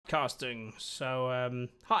podcasting. So,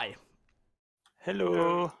 hi.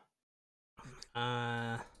 Hello.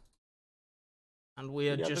 And we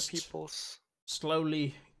are just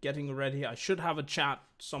slowly getting ready. I should have a chat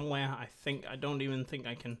somewhere. I don't even think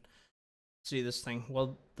I can see this thing.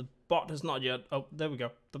 Well, the bot has not yet. Oh, there we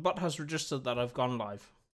go. The bot has registered that I've gone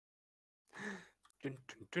live. Dun,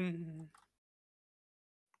 dun, dun.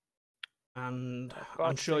 And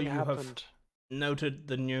I'm sure you have noted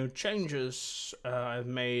the new changes I've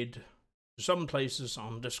made some places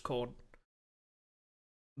on Discord.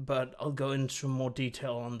 But I'll go into more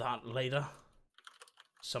detail on that later.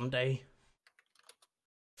 Someday.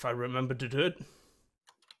 If I remember to do it.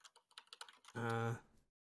 I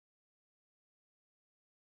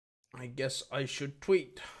guess I should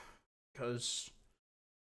tweet. Because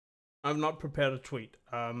I've not prepared a tweet.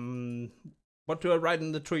 What do I write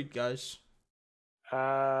in the tweet, guys?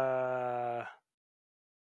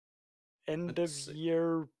 End of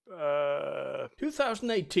year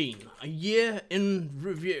 2018, a year in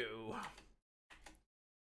review.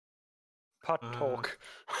 Pot talk.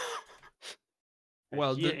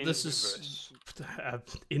 Well, this is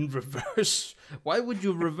in reverse. Why would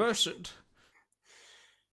you reverse it?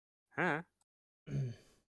 Huh?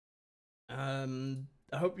 I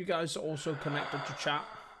hope you guys are also connected to chat.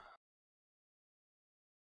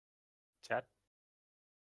 Chat?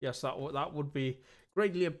 Yes, that would be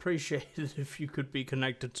greatly appreciated if you could be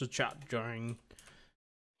connected to chat during.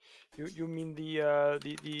 You mean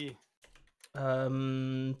the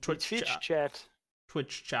Twitch chat.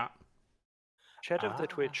 Twitch chat. Chat of the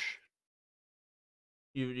Twitch.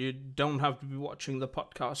 You don't have to be watching the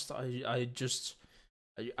podcast.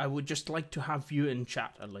 I would just like to have you in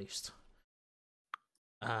chat at least.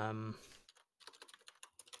 And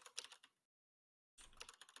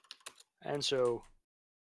so.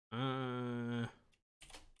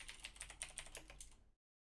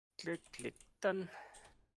 Click done.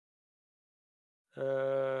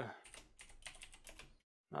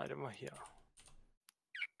 Nej, det var her.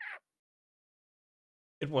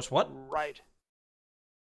 It was what? Right.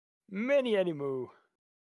 Many animal.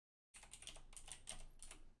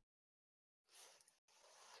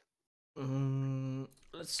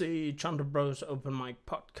 Let's see. Chunter Bros Open Mic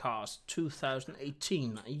Podcast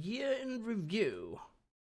 2018, a year in review.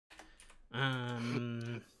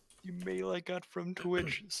 The mail I got from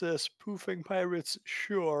Twitch says poofing pirates,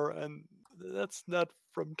 sure, and that's not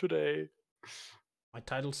from today. My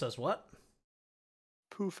title says what?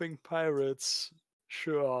 Poofing pirates,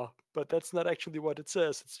 sure, but that's not actually what it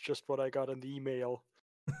says. It's just what I got in the email.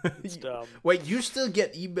 It's dumb. Wait, you still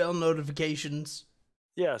get email notifications?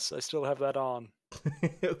 Yes, I still have that on.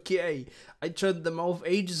 Okay, I turned them off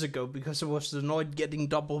ages ago because I was annoyed getting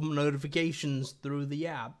double notifications through the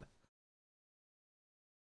app.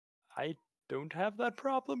 I don't have that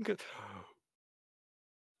problem because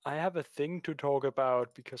I have a thing to talk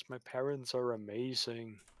about because my parents are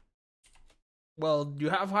amazing. Well, you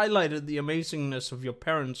have highlighted the amazingness of your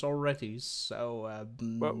parents already, so...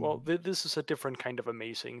 Well, this is a different kind of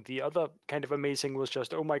amazing. The other kind of amazing was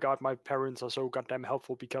just, oh my god, my parents are so goddamn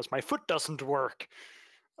helpful because my foot doesn't work.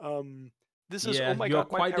 This is, oh my god,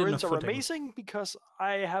 my parents are amazing because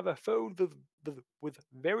I have a phone with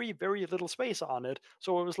very, very little space on it.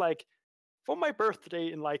 So it was like, for my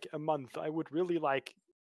birthday in like a month, I would really like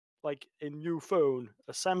a new phone,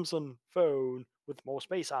 a Samsung phone with more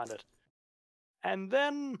space on it. And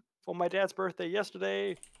then for my dad's birthday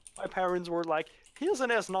yesterday, my parents were like, here's an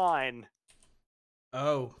S9.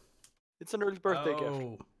 Oh. It's an early birthday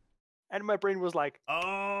gift. And my brain was like,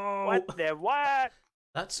 oh, what the what?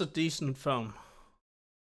 That's a decent phone,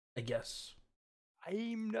 I guess.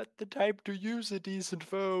 I'm not the type to use a decent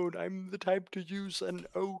phone. I'm the type to use an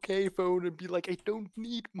okay phone and be like, I don't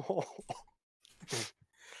need more.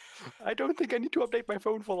 I don't think I need to update my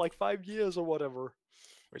phone for like 5 years or whatever.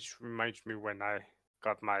 Which reminds me when I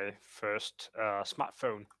got my first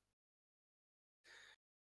smartphone.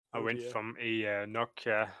 I went from a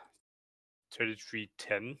Nokia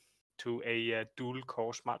 3310 to a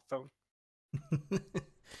dual-core smartphone.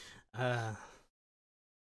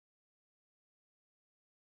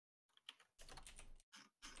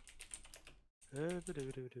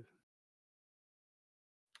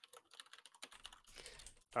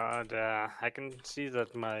 But I can see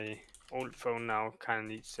that my old phone now kind of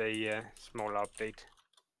needs a small update.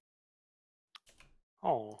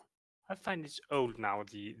 Oh, I find it's old now,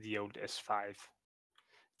 the old S5.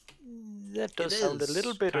 That does sound a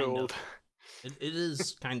little bit old. It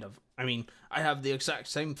is kind of. I mean, I have the exact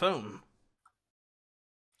same phone.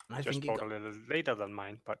 I just bought a little later than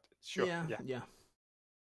mine, but sure. Yeah.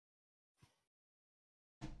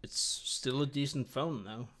 It's still a decent phone,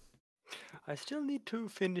 though. I still need to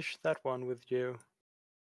finish that one with you.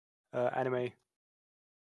 Anime.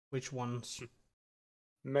 Which ones?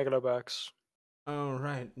 Megalobugs. Oh,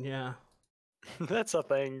 right, yeah. That's a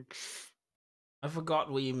thing. I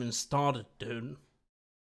forgot we even started, dude.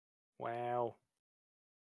 Wow.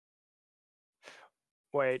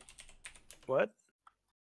 Wait. What?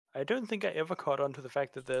 I don't think I ever caught on to the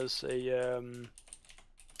fact that there's a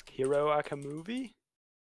Hero Aka movie.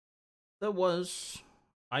 There was.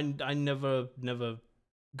 I never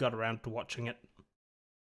got around to watching it.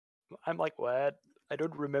 I'm like, what? I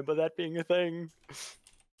don't remember that being a thing.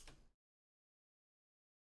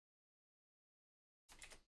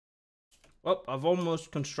 Well, I've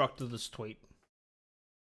almost constructed this tweet.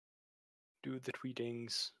 Do the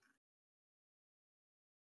tweetings.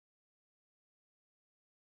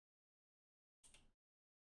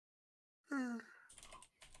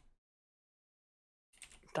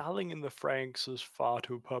 Darling in the Franxx is far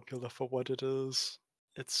too popular for what it is.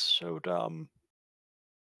 It's so dumb.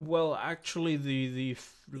 Well, actually, the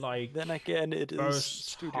like. Then again, it is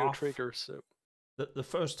Studio Trigger, so. The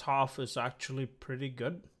first half is actually pretty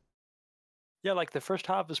good. Yeah, like the first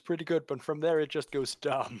half is pretty good, but from there it just goes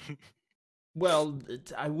dumb. Well,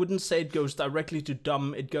 I wouldn't say it goes directly to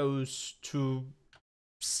dumb. It goes to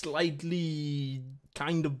slightly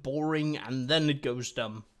kind of boring, and then it goes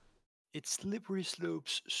dumb. It slippery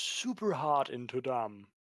slopes super hard into dumb.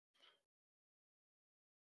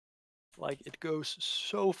 Like, it goes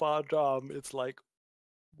so far dumb, it's like,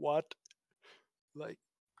 what? Like,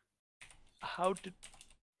 how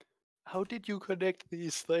did you connect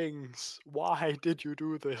these things? Why did you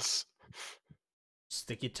do this?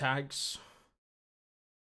 Sticky tags.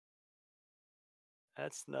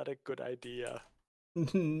 That's not a good idea.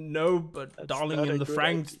 No, but That's Darling in the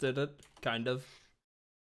Franxx did it, kind of.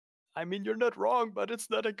 I mean, you're not wrong, but it's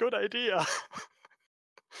not a good idea.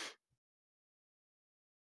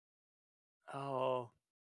 Oh.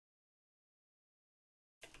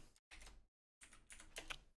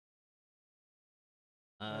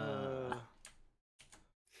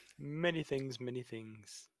 Many things, many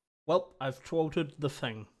things. Well, I've quoted the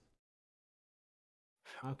thing.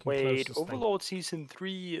 Wait, Overlord Season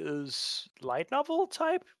 3 is light novel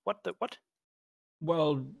type? What?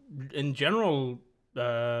 Well, in general,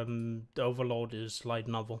 Overlord is light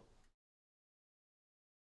novel.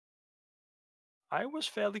 I was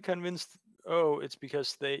fairly convinced. Oh, it's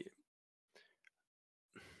because they.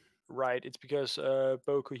 Right, it's because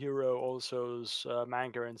Boku Hero also is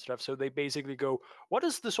manga and stuff. So they basically go, "What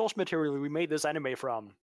is the source material we made this anime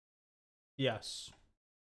from?" Yes.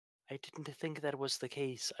 I didn't think that was the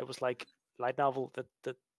case. I was like, light novel.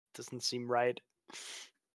 That doesn't seem right.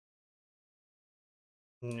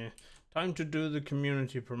 Yeah. Time to do the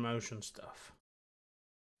community promotion stuff.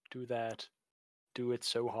 Do that. Do it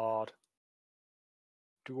so hard.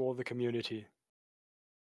 Do all the community.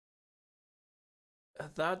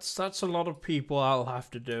 That's a lot of people I'll have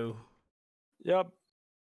to do. Yep.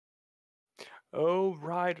 Oh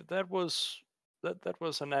right, that was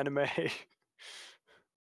an anime.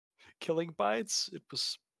 Killing Bites. It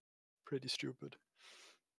was pretty stupid.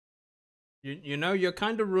 You know, you're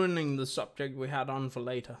kind of ruining the subject we had on for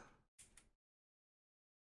later.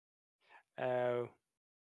 Oh.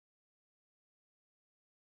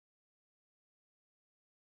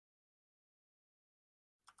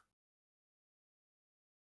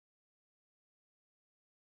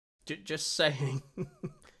 Just saying.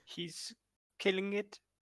 He's killing it.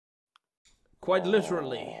 Quite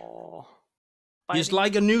literally. He's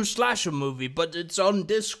like a new slasher movie, but it's on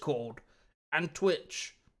Discord and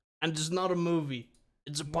Twitch. And it's not a movie.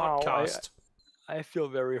 It's a podcast. I feel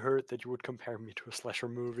very hurt that you would compare me to a slasher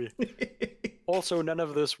movie. Also, none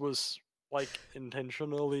of this was like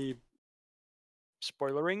intentionally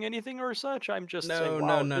spoilering anything or such. I'm just saying,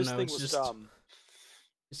 wow, this thing was dumb.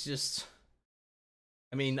 It's just...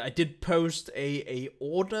 I mean, I did post a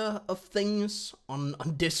order of things on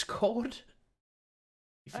Discord.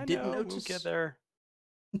 If you didn't notice, we'll get there.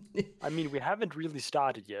 I mean, we haven't really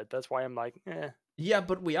started yet. That's why I'm like, eh. Yeah,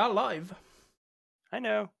 but we are live. I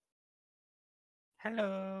know.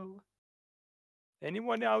 Hello.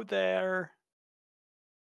 Anyone out there?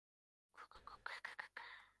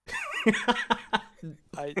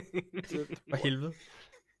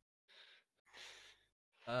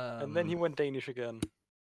 And then he went Danish again.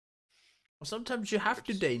 Sometimes you have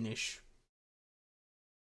to Danish.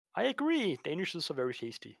 I agree. Danish is very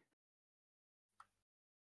tasty.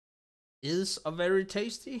 Is a very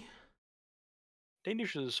tasty?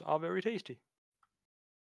 Danishes are very tasty.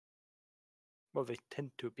 Well, they tend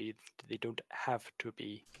to be. They don't have to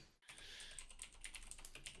be.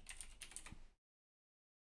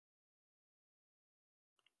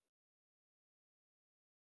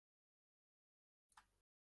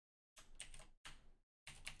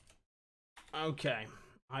 Okay,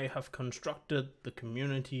 I have constructed the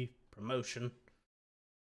community promotion,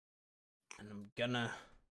 and I'm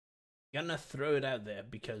gonna throw it out there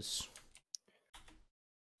because.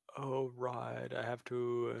 Oh right, I have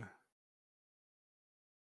to.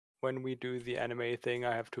 When we do the anime thing,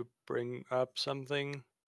 I have to bring up something.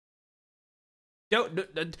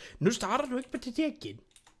 Nu starter du ikke på det igen.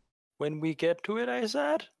 When we get to it, I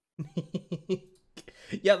said.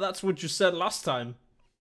 Yeah, that's what you said last time.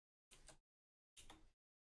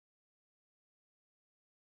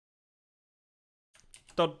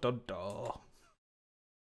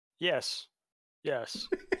 Yes. Yes.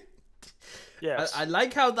 Yes. I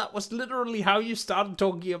like how that was literally how you started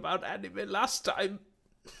talking about anime last time.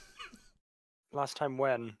 Last time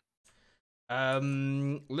when?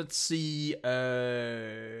 Let's see.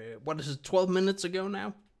 What is it? 12 minutes ago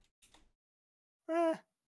now.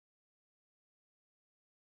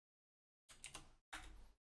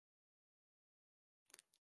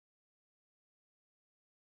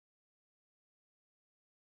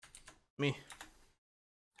 Me.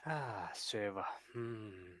 Server.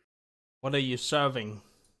 What are you serving?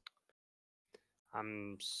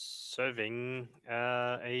 I'm serving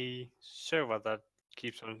a server that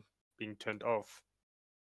keeps on being turned off.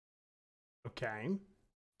 Okay.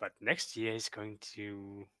 But next year is going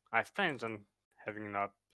to. I have plans on having it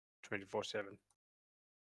up 24/7.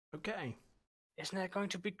 Okay. Isn't that going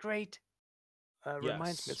to be great?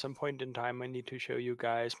 Reminds me at some point in time I need to show you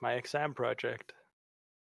guys my exam project.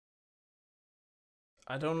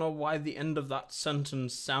 I don't know why the end of that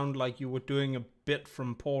sentence sounded like you were doing a bit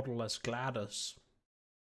from Portal as GLaDOS.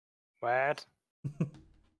 What?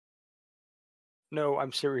 No,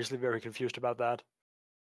 I'm seriously very confused about that.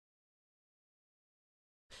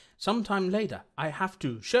 Sometime later, I have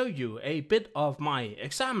to show you a bit of my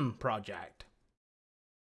exam project.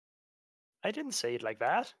 I didn't say it like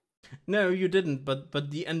that. No, you didn't, but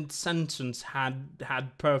the end sentence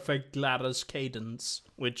had perfect GLaDOS cadence,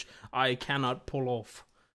 which I cannot pull off.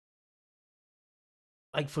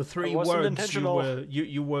 Like for 3 words,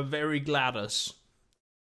 you were very GLaDOS.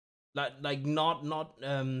 Like not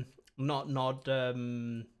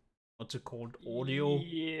what's it called, audio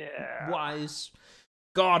wise.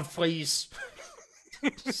 God, freeze.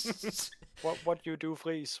 What you do,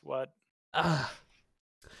 freeze? What?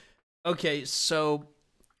 Okay, so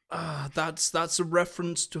that's a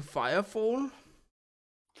reference to Firefall,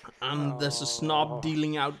 and there's a snob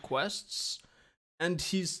dealing out quests, and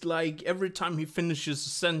he's like, every time he finishes a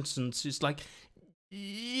sentence, he's like,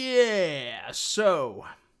 yeah, so.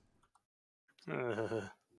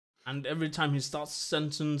 And every time he starts a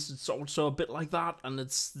sentence, it's also a bit like that, and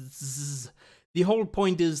it's the whole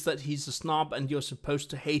point is that he's a snob, and you're supposed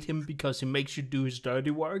to hate him because he makes you do his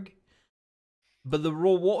dirty work. But the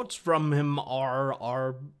rewards from him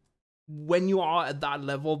are when you are at that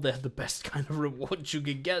level, they're the best kind of rewards you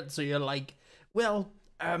can get. So you're like, well,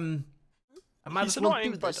 I might as well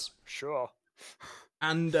do this. Sure.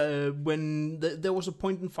 And when there was a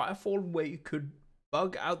point in Firefall where you could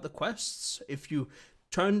bug out the quests if you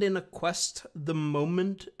turned in a quest the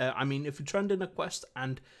moment. If you turned in a quest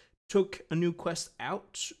and took a new quest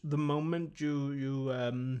out the moment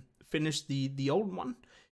you finished the old one,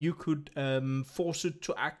 you could force it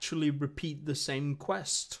to actually repeat the same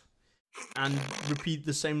quest and repeat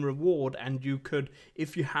the same reward, and you could,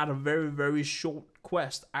 if you had a very, very short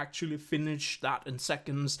quest, actually finish that in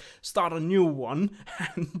seconds, start a new one,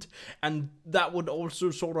 and that would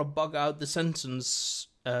also sort of bug out the sentence,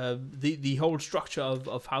 the whole structure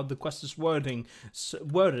of how the quest is worded.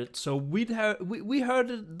 So we heard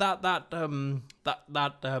it, that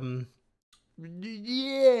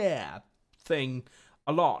thing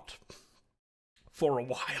a lot for a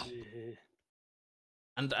while.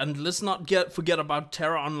 And let's not forget about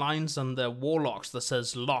Terra Online's and the warlocks that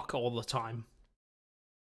says lock all the time.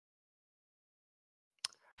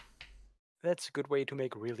 That's a good way to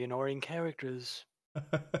make really annoying characters.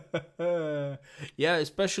 Yeah,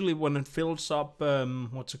 especially when it fills up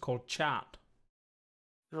what's it called, chat.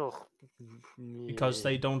 Ugh. Because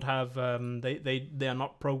they don't have they are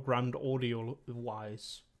not programmed audio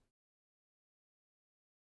wise.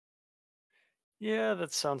 Yeah,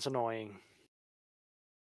 that sounds annoying.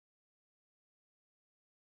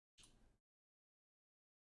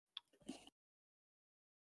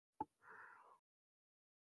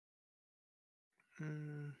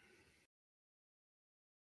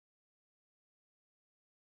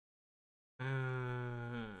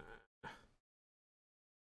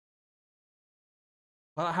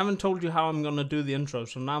 Well, I haven't told you how I'm gonna do the intro,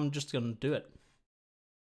 so now I'm just gonna do it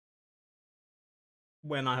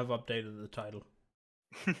when I have updated the title.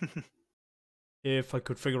 if I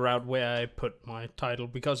could figure out where I put my title,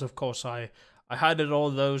 because of course I hid all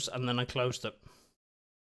those and then I closed it.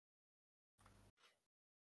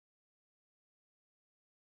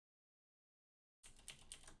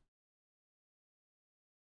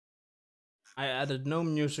 I added no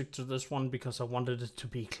music to this one because I wanted it to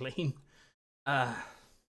be clean. Oh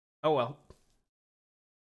well.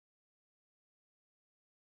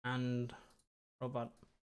 And robot.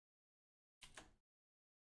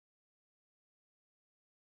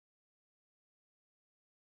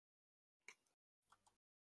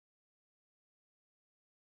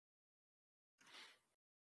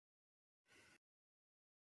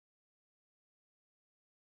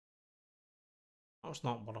 That was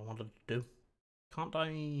not what I wanted to do. Can't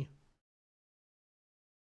I?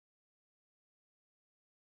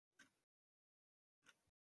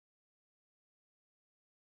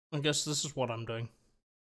 I guess this is what I'm doing.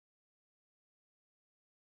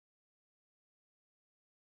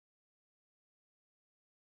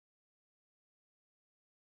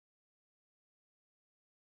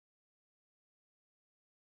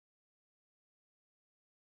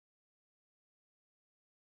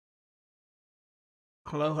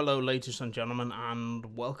 Hello, ladies and gentlemen,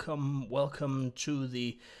 and welcome to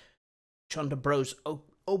the Chunter Bros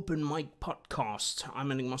Open Mic Podcast.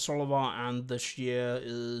 I'm Enigma Soliver, and this year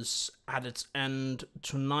is at its end.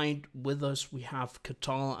 Tonight with us we have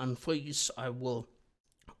Katal and Freeze. I will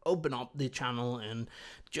open up the channel in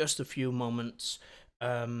just a few moments.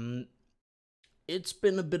 It's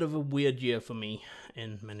been a bit of a weird year for me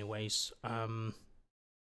in many ways, and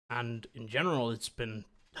in general it's been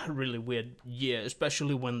a really weird year,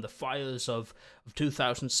 especially when the fires of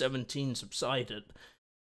 2017 subsided.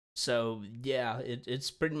 So yeah,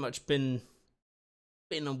 it's pretty much been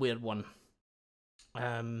a weird one.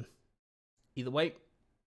 Either way,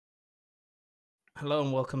 hello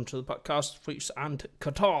and welcome to the podcast, Freaks and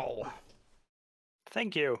Katal.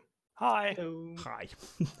 Thank you. Hi. Hello. Hi.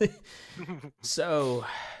 So,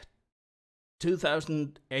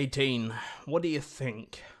 2018, what do you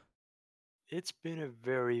think? It's been a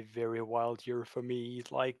very, very wild year for me.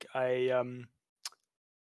 Like I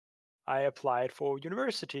applied for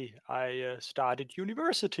university. I started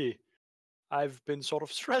university. I've been sort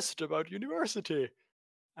of stressed about university,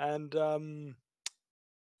 and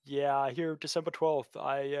yeah, here December 12th,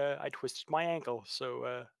 I twisted my ankle,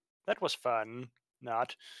 so that was fun.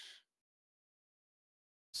 Not.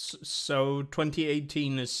 So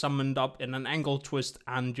 2018 is summoned up in an ankle twist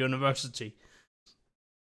and university.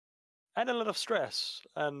 And a lot of stress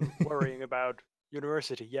and worrying about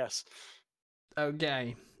university, yes.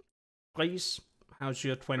 Okay. Please, how's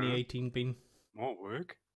your 2018 been? More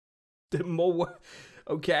work. More work?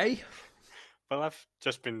 Okay. Well, I've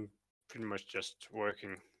just been pretty much just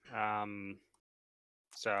working.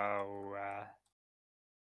 So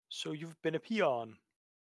you've been a peon?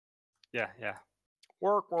 Yeah.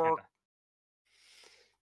 Work.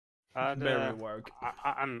 Very work.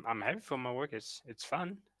 I'm happy for my work. It's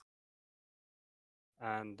fun.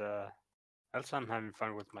 And also I'm having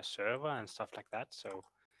fun with my server and stuff like that. So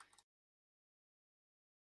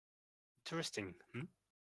interesting.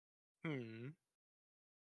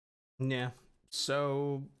 Yeah.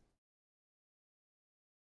 So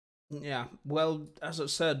yeah. Well, as I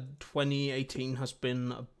said, 2018 has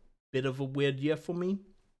been a bit of a weird year for me.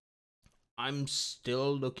 I'm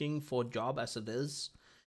still looking for a job as it is,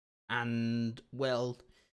 and well,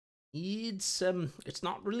 it's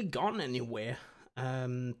not really gone anywhere.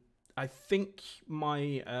 I think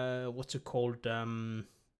my what's it called?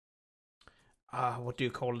 What do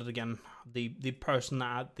you call it again? The person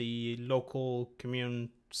at the local commune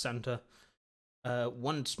center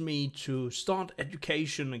wants me to start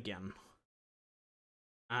education again,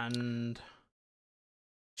 and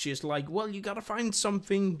she's like, well, you gotta find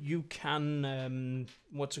something you can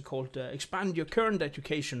expand your current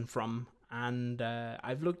education from, and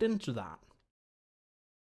I've looked into that.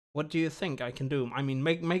 What do you think I can do? I mean,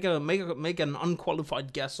 make an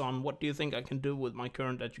unqualified guess on what do you think I can do with my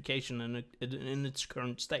current education in its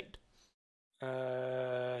current state?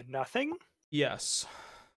 Nothing? Yes,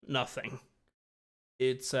 nothing.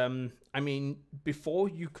 It's I mean, before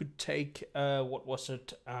you could take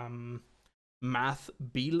Math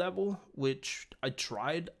B level, which I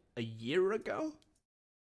tried a year ago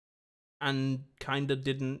and kind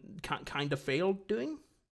of failed doing.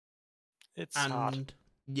 It's hard.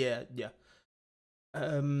 Yeah.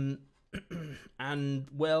 And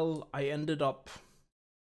well, I ended up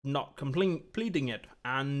not completing it,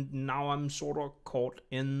 and now I'm sort of caught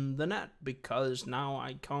in the net because now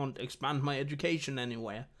I can't expand my education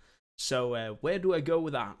anywhere. So where do I go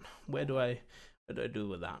with that? What do I do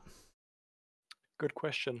with that? Good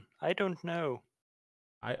question. I don't know.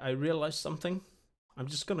 I realized something. I'm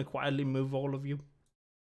just gonna quietly move all of you.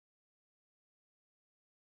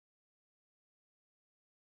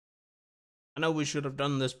 I know we should have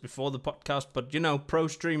done this before the podcast, but pro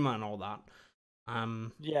streamer and all that.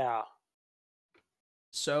 Yeah.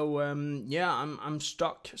 So yeah, I'm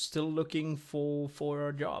stuck, still looking for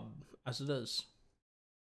a job as it is.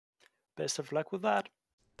 Best of luck with that.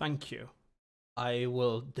 Thank you. I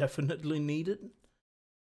will definitely need it.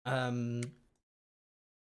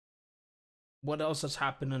 What else has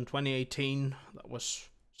happened in 2018 that was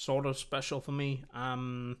sort of special for me?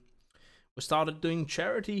 We started doing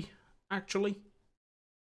charity actually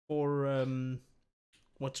for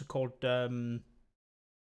what's it called?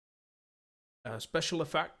 Special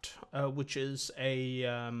Effect, which is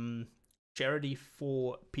a charity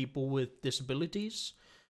for people with disabilities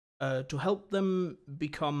to help them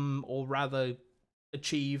become, or rather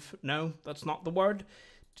achieve, no, that's not the word,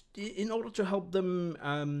 in order to help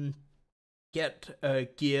them get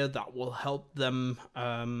gear that will help them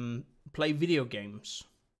play video games.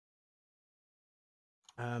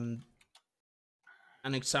 An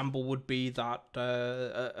example would be that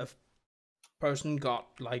a person got,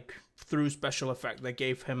 like, through special effect, they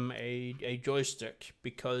gave him a joystick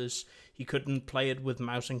because he couldn't play it with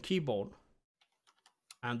mouse and keyboard,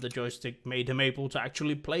 and the joystick made him able to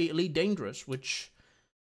actually play Elite Dangerous, which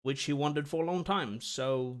he wanted for a long time.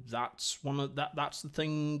 So that's that's the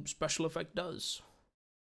thing special effect does.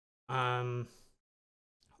 What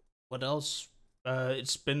else?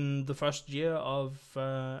 It's been the first year of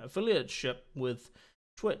affiliateship with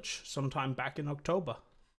Twitch sometime back in October.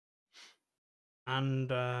 And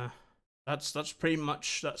that's pretty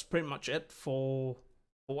much it for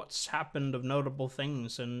what's happened of notable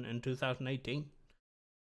things in 2018.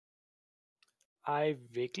 I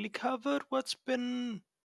vaguely covered what's been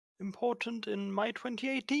important in my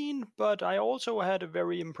 2018, but I also had a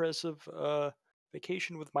very impressive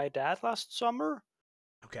vacation with my dad last summer.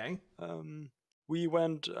 Okay. We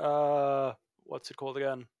went, what's it called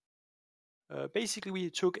again? Basically, we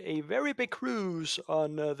took a very big cruise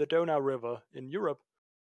on the Donau River in Europe.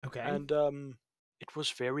 Okay. And it was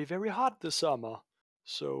very, very hot this summer.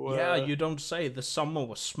 So yeah, you don't say. The summer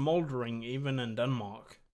was smoldering even in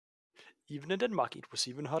Denmark. Even in Denmark, it was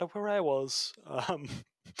even hotter where I was.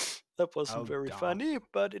 That wasn't very funny,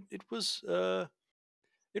 but it was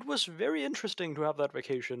very interesting to have that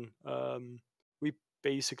vacation. We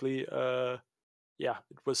basically, it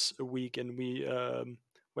was a week, and we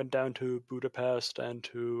went down to Budapest and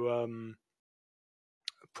to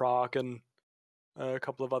Prague and a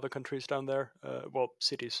couple of other countries down there. Well,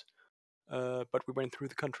 cities. But we went through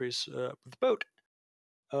the countries with the boat.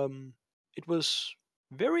 It was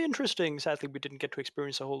very interesting. Sadly, we didn't get to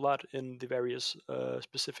experience a whole lot in the various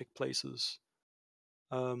specific places.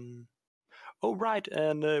 Oh, right,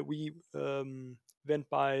 and we went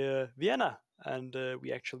by Vienna, and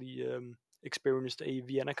we actually experienced a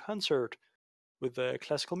Vienna concert with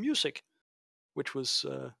classical music, which was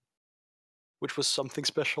something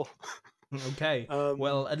special. Okay.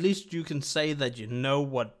 Well, at least you can say that you know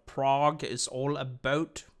what Prague is all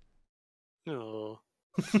about. Oh.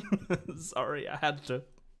 Sorry, I had to.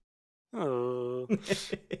 Oh.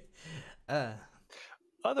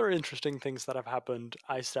 Other interesting things that have happened.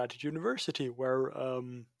 I started university, where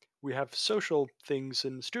we have social things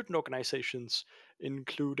in student organizations,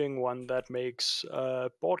 including one that makes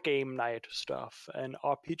board game night stuff and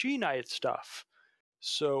RPG night stuff.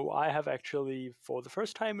 So I have actually, for the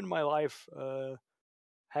first time in my life,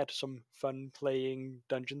 had some fun playing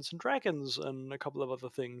Dungeons and Dragons and a couple of other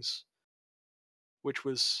things, which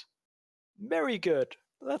was very good.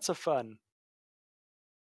 Lots of fun.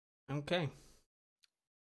 Okay.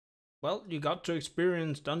 Well, you got to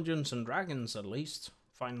experience Dungeons and Dragons at least,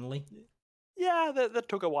 finally. Yeah, that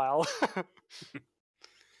took a while.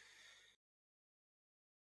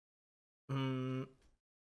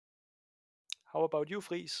 How about you,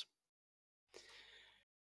 Fries?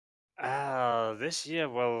 This year,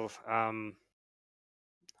 well, I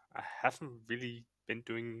haven't really been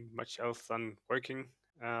doing much else than working.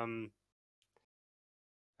 And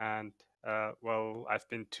well, I've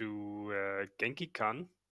been to Genki Con,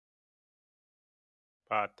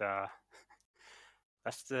 but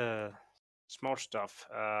that's the small stuff.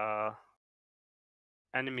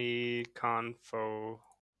 Anime con for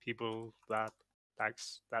people that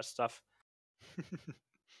likes that stuff.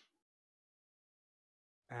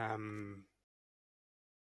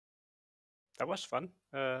 That was fun.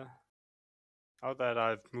 Now that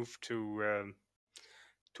I've moved to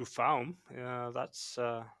Faum, that's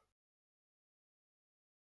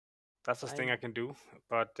That's the thing I can do.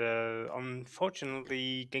 But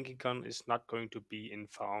unfortunately, Genki Con is not going to be in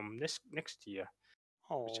farm next year,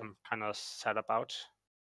 which I'm kind of sad about.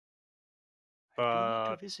 But I do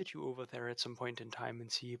need to visit you over there at some point in time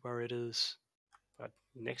and see where it is. But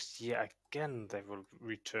next year again, they will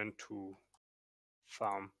return to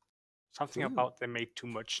farm. Something about they made too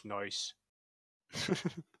much noise.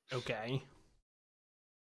 Okay.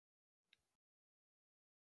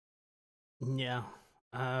 Yeah.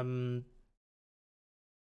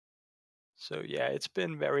 So yeah, it's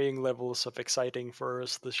been varying levels of exciting for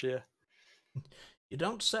us this year. You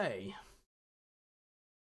don't say.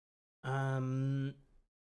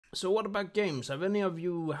 So what about games? Have any of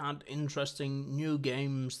you had interesting new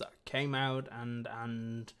games that came out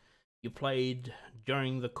and you played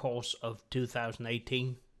during the course of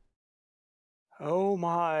 2018? Oh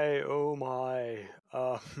my.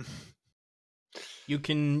 You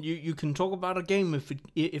can talk about a game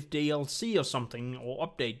if DLC or something or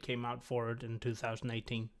update came out for it in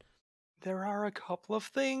 2018. There are a couple of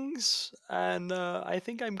things, and I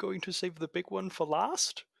think I'm going to save the big one for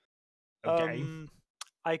last. Okay.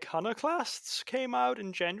 Iconoclasts came out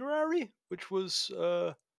in January, which was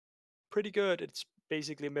pretty good. It's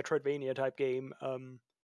basically a Metroidvania type game.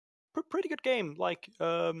 Pretty good game, like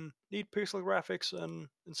neat pixel graphics and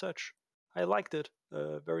such. I liked it.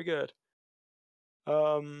 Very good.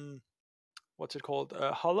 What's it called?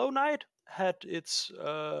 Hollow Knight had its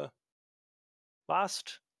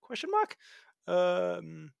last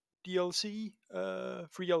DLC,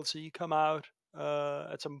 free DLC come out.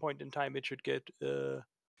 At some point in time, it should get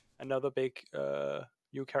another big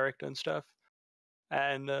new character and stuff.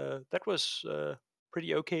 And that was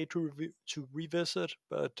pretty okay to revisit,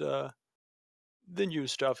 but the new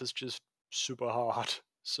stuff is just super hard,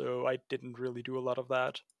 so I didn't really do a lot of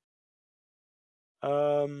that.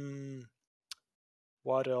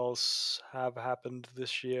 What else have happened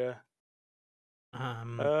this year?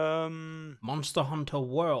 Monster Hunter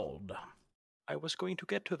World. I was going to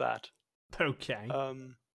get to that. Okay.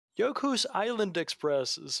 Yoku's Island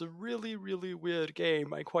Express is a really, really weird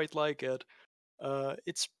game. I quite like it.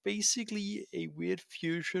 It's basically a weird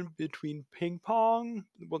fusion between ping pong.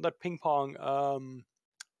 Well, not ping pong.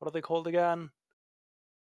 What are they called again?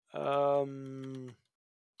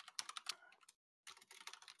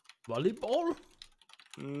 Volleyball?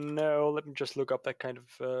 No, let me just look up that kind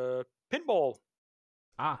of pinball.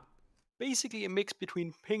 Ah. Basically a mix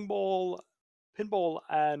between pinball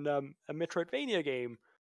and a Metroidvania game.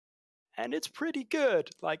 And it's pretty good.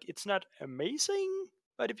 Like, it's not amazing,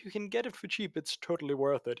 but if you can get it for cheap, it's totally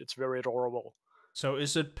worth it. It's very adorable. So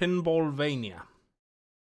is it Pinballvania?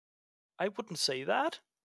 I wouldn't say that.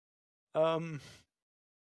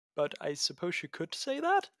 But I suppose you could say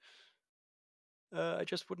that. I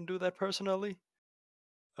just wouldn't do that personally.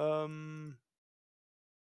 I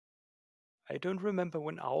don't remember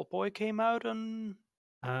when Owlboy came out on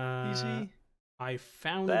PC. I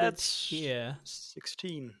found it here.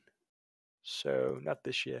 16. So not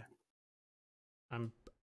this year.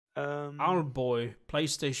 Owlboy,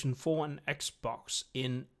 PlayStation 4 and Xbox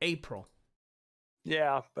in April.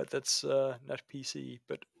 Yeah, but that's not PC.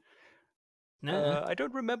 But I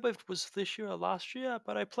don't remember if it was this year or last year.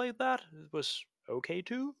 But I played that. It was okay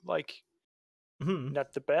too. Like.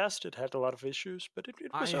 Not the best. It had a lot of issues, but it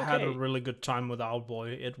was okay. I had a really good time with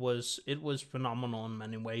Owlboy. It was phenomenal in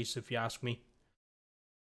many ways, if you ask me.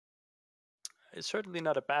 It's certainly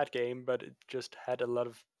not a bad game, but it just had a lot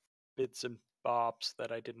of bits and bobs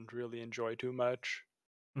that I didn't really enjoy too much.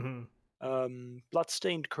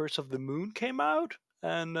 Bloodstained Curse of the Moon came out,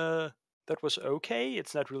 and that was okay.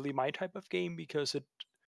 It's not really my type of game because it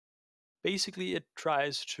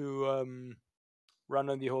tries to run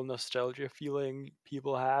on the whole nostalgia feeling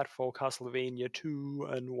people had for Castlevania 2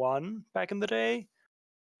 and 1 back in the day.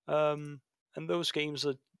 And those games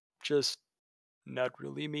are just not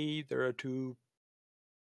really me. They're too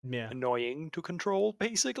annoying to control,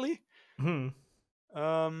 basically.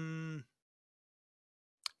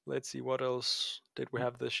 Let's see, what else did we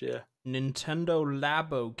have this year? Nintendo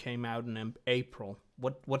Labo came out in April.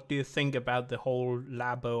 What do you think about the whole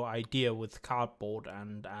Labo idea with cardboard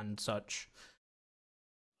and such?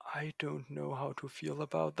 I don't know how to feel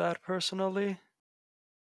about that personally.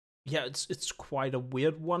 Yeah, it's quite a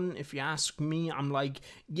weird one, if you ask me. I'm like,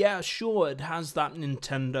 yeah, sure, it has that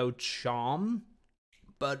Nintendo charm,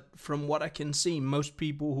 but from what I can see, most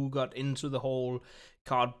people who got into the whole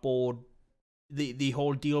cardboard, the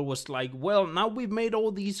whole deal was like, well, now we've made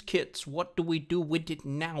all these kits, what do we do with it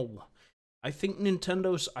now? I think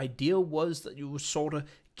Nintendo's idea was that you sort of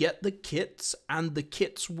get the kits, and the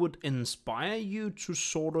kits would inspire you to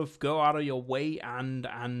sort of go out of your way and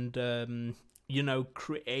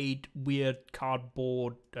create weird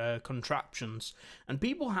cardboard contraptions. And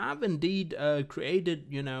people have indeed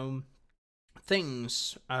created,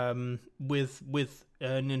 things with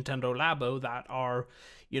Nintendo Labo that are,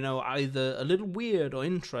 either a little weird or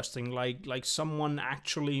interesting. Like someone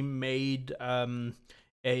actually made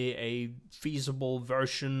a feasible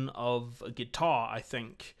version of a guitar, I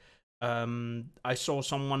think. I saw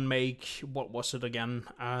someone make, what was it again?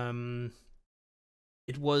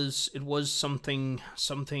 It was something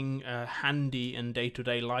handy in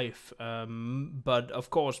day-to-day life, but of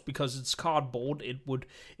course, because it's cardboard, it would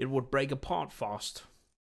break apart fast.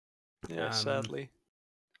 Yeah, sadly.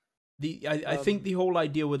 I think the whole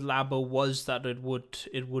idea with Labo was that it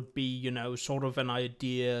would be, sort of an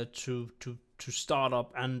idea to start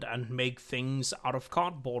up and make things out of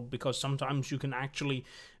cardboard, because sometimes you can actually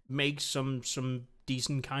make some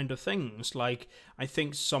decent kind of things. Like, I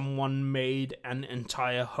think someone made an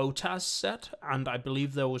entire HOTAS set, and I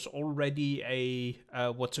believe there was already a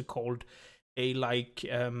what's it called, a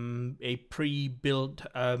pre-built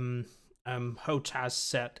HOTAS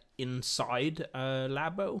set inside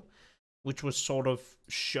Labo, which was sort of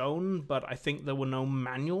shown, but I think there were no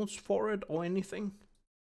manuals for it or anything.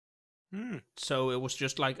 So it was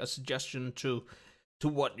just like a suggestion to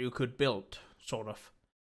what you could build, sort of.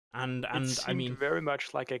 And it seemed, I mean, very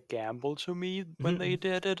much like a gamble to me when they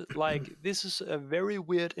did it. Like, this is a very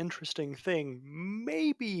weird, interesting thing.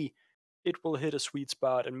 Maybe it will hit a sweet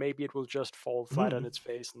spot, and maybe it will just fall flat on its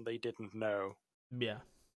face, and they didn't know. Yeah.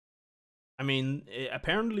 I mean,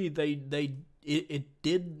 apparently it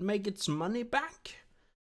did make its money back,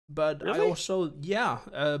 but really? I also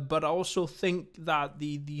but I also think that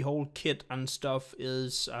the whole kit and stuff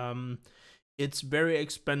is it's very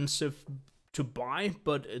expensive to buy,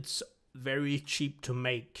 but it's very cheap to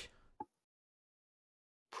make.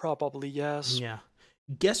 Probably, yes. Yeah.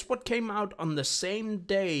 Guess what came out on the same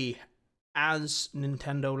day as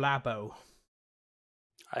Nintendo Labo?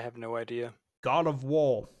 I have no idea. God of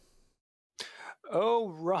War. Oh,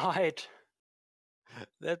 right.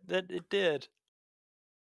 That it did.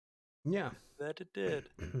 Yeah. That it did.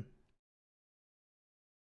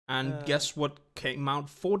 And guess what came out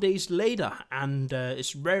 4 days later? And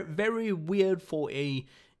it's very weird for a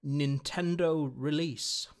Nintendo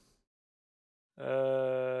release.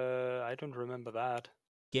 I don't remember that.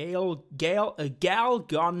 Galgun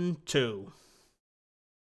 2.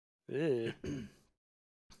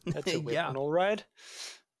 That's a weird one, all right.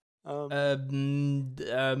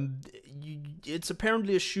 It's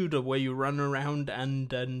apparently a shooter where you run around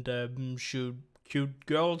and shoot cute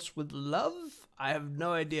girls with love. I have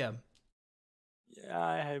no idea. Yeah,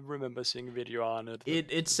 I remember seeing a video on it.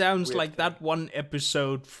 It sounds like that one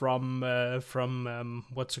episode from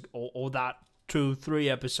what's it, or that 2-3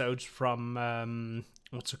 episodes from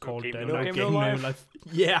what's it called? No Game, No Life.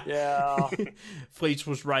 Yeah. Yeah. Fritz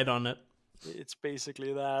was right on it. It's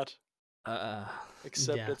basically that.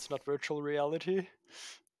 Except it's not virtual reality.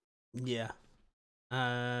 Yeah.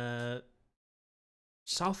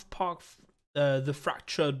 South Park, The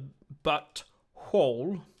Fractured But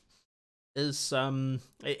Whole is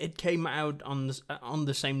it came out on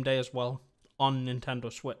the same day as well on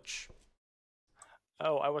Nintendo Switch.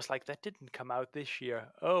 Oh, I was like, that didn't come out this year.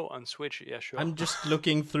 Oh, on Switch, yeah, sure. I'm just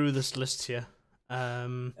looking through this list here.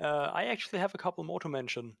 I actually have a couple more to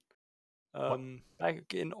mention.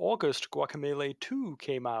 Back in August, Guacamelee 2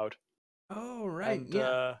 came out. Oh, right, and,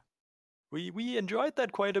 yeah. We enjoyed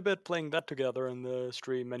that quite a bit, playing that together in the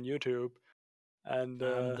stream and YouTube. And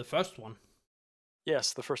the first one.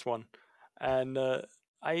 Yes, the first one. And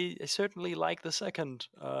I certainly like the second.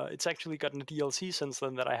 It's actually gotten a DLC since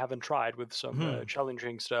then that I haven't tried, with some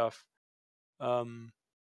challenging stuff.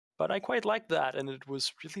 But I quite like that, and it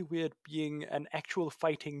was really weird being an actual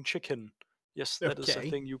fighting chicken. Yes, that is a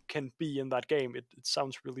thing you can be in that game. It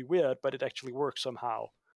sounds really weird, but it actually works somehow.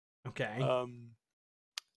 Okay.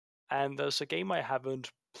 And there's a game I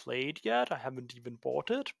haven't played yet. I haven't even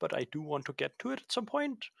bought it, but I do want to get to it at some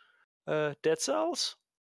point. Dead Cells.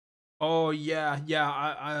 Oh yeah.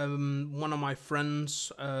 I one of my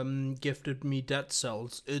friends gifted me Dead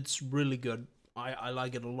Cells. It's really good. I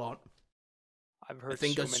like it a lot. I've heard so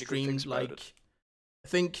many good things about it. I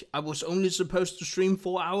think I was only supposed to stream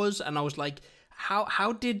 4 hours, and I was like,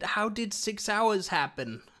 how did 6 hours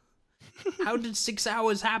happen? How did 6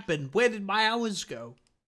 hours happen? Where did my hours go?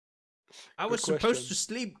 I was supposed to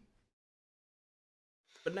sleep,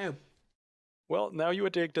 but no. Well, now you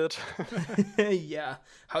addicted. Yeah.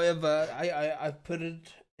 However, I put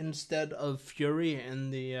it instead of Fury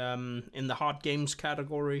in the hard games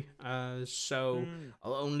category. So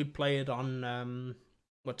I'll only play it on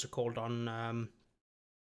what's it called, on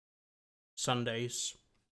Sundays.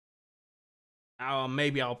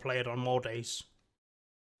 Maybe I'll play it on more days.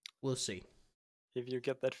 We'll see. If you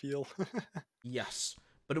get that feel. Yes.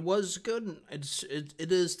 But it was good.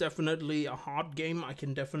 It is definitely a hard game. I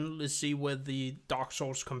can definitely see where the Dark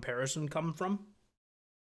Souls comparison come from.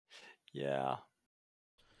 Yeah.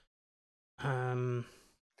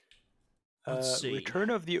 Let's see. Return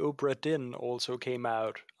of the Obra Dinn also came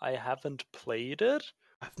out. I haven't played it.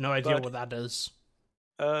 I have no idea what that is.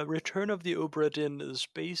 Return of the Obra Dinn is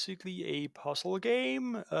basically a puzzle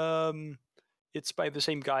game. It's by the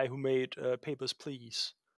same guy who made Papers,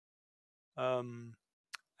 Please.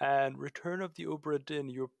 And Return of the Obra Dinn,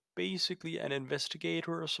 you're basically an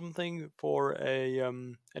investigator or something for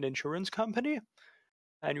an insurance company,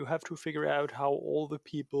 and you have to figure out how all the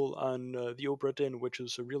people on the Obra Dinn, which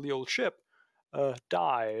is a really old ship,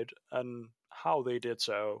 died and how they did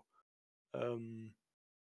so,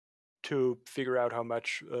 to figure out how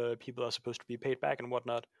much people are supposed to be paid back and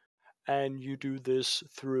whatnot. And you do this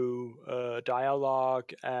through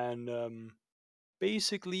dialogue and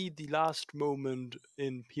basically the last moment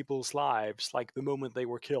in people's lives, like the moment they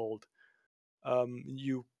were killed.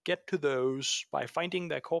 You get to those by finding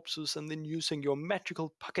their corpses and then using your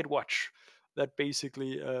magical pocket watch that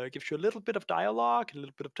basically gives you a little bit of dialogue, a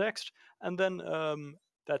little bit of text, and then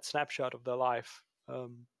that snapshot of their life.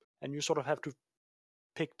 And you sort of have to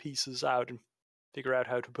pick pieces out and figure out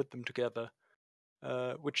how to put them together,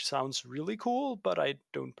 which sounds really cool, but I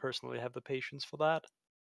don't personally have the patience for that.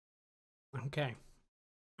 Okay.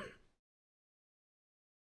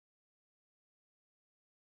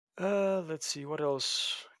 Let's see, what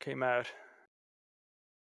else came out?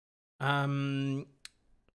 I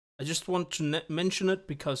just want to mention it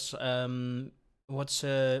because what's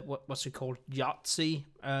it called? Yahtzee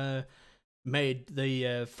made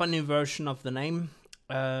the funny version of the name,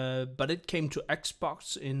 but it came to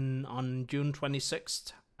Xbox on June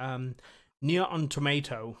 26th. Nier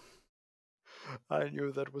Automata. I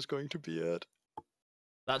knew that was going to be it.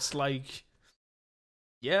 That's like,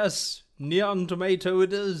 yes, Nier Automata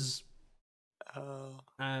it is.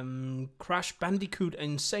 Crash Bandicoot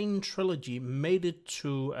Insane Trilogy made it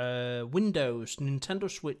to Windows, Nintendo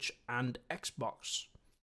Switch, and Xbox.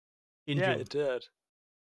 Yeah, it did.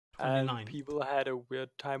 29. And people had a weird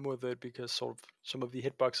time with it because sort of some of the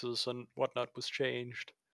hitboxes and whatnot was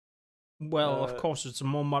changed. Well, of course, it's a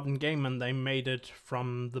more modern game, and they made it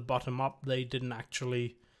from the bottom up. They didn't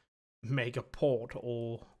actually make a port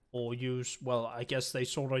or use. Well, I guess they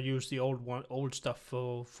sort of use the old stuff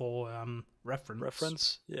for reference.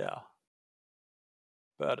 Reference, yeah.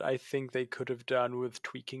 But I think they could have done with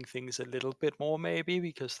tweaking things a little bit more, maybe,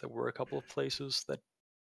 because there were a couple of places that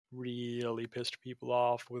really pissed people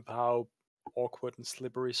off with how awkward and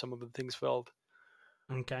slippery some of the things felt.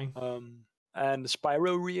 Okay. And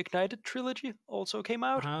Spyro Reignited Trilogy also came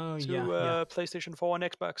out to PlayStation 4 and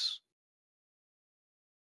Xbox.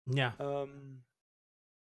 Yeah.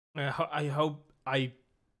 I hope. I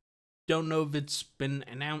don't know if it's been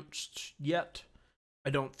announced yet. I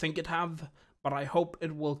don't think it have, but I hope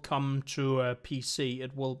it will come to PC.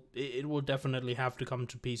 It will definitely have to come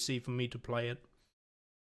to PC for me to play it.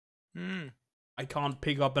 I can't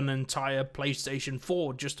pick up an entire PlayStation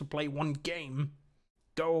 4 just to play one game.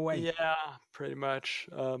 Go away. Yeah, pretty much.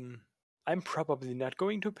 I'm probably not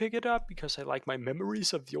going to pick it up because I like my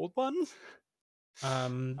memories of the old one.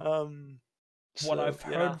 What I've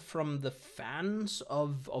heard from the fans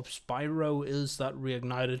of Spyro is that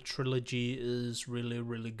Reignited Trilogy is really,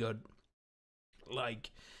 really good.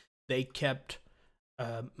 Like, they kept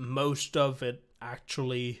most of it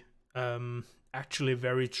actually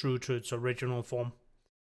very true to its original form.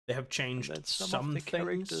 They have changed some of the things.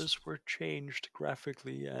 Characters were changed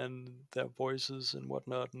graphically and their voices and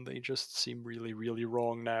whatnot, and they just seem really, really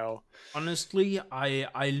wrong now. Honestly,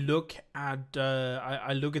 I look at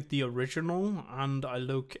the original, and I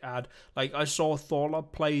look at, like, I saw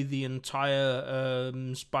Thorla play the entire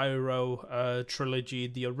Spyro trilogy,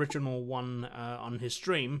 the original one, on his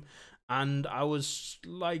stream. And I was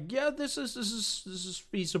like, yeah, this is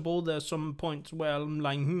feasible. There's some points where I'm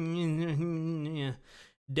like,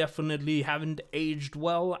 definitely haven't aged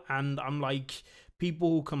well, and I'm like, people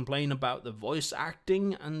who complain about the voice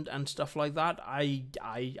acting and stuff like that, I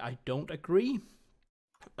don't agree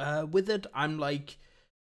with it. I'm like,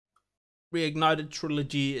 Reignited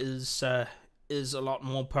Trilogy is a lot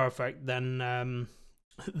more perfect than a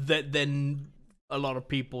lot of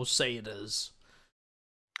people say it is.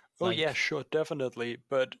 Oh, yeah, sure, definitely.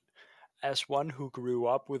 But as one who grew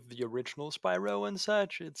up with the original Spyro and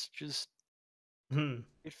such, it's just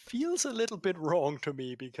it feels a little bit wrong to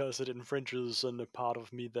me because it infringes on a part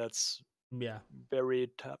of me that's very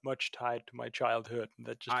much tied to my childhood, and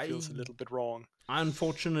that just feels a little bit wrong. I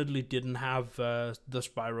unfortunately didn't have the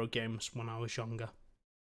Spyro games when I was younger.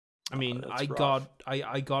 I mean, I got a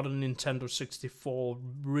Nintendo 64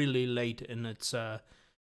 really late in its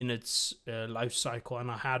life cycle,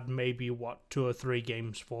 and I had maybe 2 or 3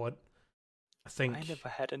 games for it. I think I never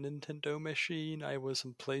had a Nintendo machine. I was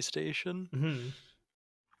on PlayStation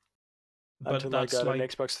until I got an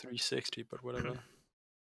Xbox 360, but whatever.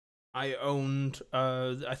 I owned,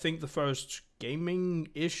 I think the first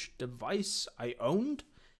gaming-ish device I owned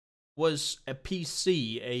was a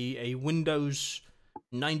PC, a Windows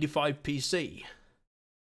 95 PC,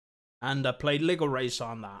 and I played Lego Race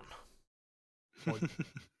on that.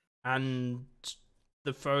 And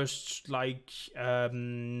the first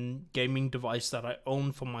gaming device that I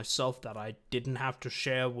owned for myself that I didn't have to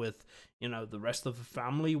share with the rest of the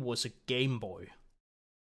family was a Game Boy.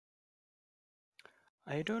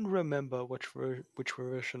 I don't remember which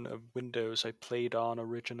version of Windows I played on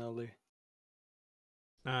originally.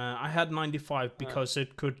 I had 95 because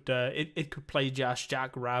it could play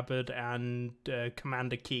Jack Rabbit and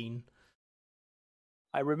Commander Keen.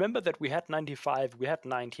 I remember that we had 95, we had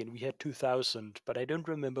 90, and we had 2000, but I don't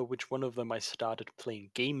remember which one of them I started playing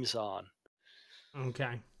games on.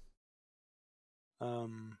 Okay.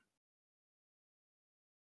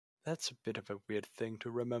 That's a bit of a weird thing to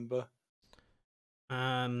remember.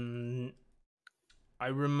 I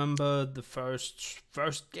remember the first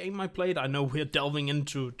game I played. I know we're delving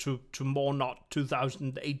into more not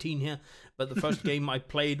 2018 here, but the first game I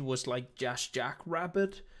played was like Jack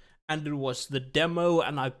Rabbit, and it was the demo,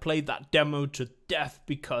 and I played that demo to death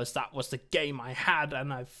because that was the game I had,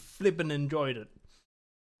 and I flippin' enjoyed it.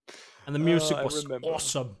 And the music was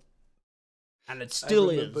awesome, and it still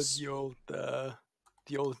is.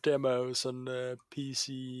 The old demos on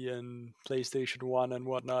PC and PlayStation 1 and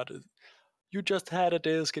whatnot. You just had a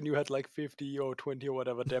disc and you had like 50 or 20 or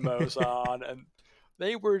whatever demos on, and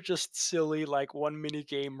they were just silly, like one mini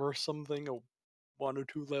game or something, or 1 or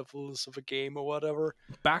 2 levels of a game or whatever.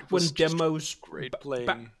 Back when demos, great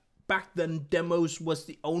playing. Back then, demos was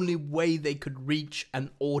the only way they could reach an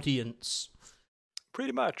audience.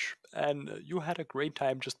 Pretty much, and you had a great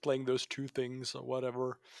time just playing those 2 things or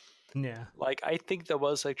whatever. Yeah. Like, I think there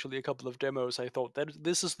was actually a couple of demos I thought that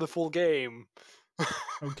this is the full game.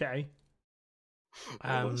 Okay.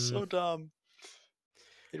 It was so dumb.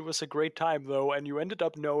 It was a great time though, and you ended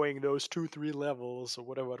up knowing those 2-3 levels or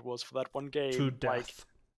whatever it was for that one game. To death.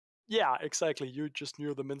 Yeah, exactly. You just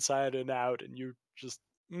knew them inside and out, and you just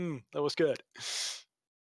that was good.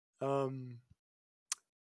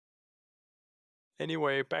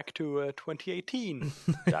 Anyway, back to 2018.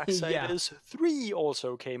 Darksiders 3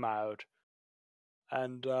 also came out.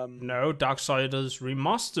 And no, Darksiders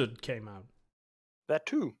Remastered came out. That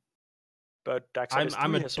too. But Darksiders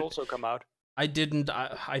 3 has also come out. I didn't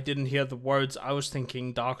hear the words. I was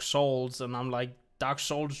thinking Dark Souls, and I'm like, Dark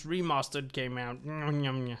Souls Remastered came out.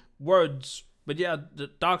 Words. But yeah, the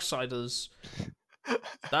Darksiders.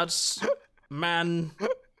 That's... Man.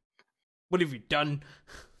 What have you done?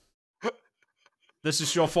 This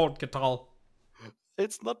is your fault, Katal.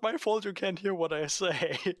 It's not my fault you can't hear what I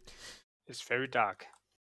say. It's very dark.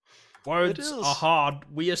 Words are hard.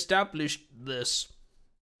 We established this.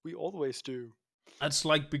 We always do. That's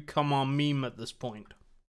like become our meme at this point.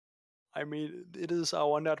 I mean, it is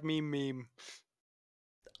our not meme.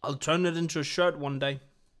 I'll turn it into a shirt one day.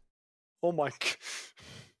 Oh my...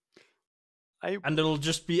 And it'll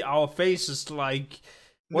just be our faces like...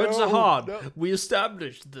 Words are hard. No. We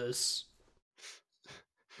established this.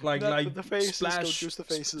 Like the faces, don't use the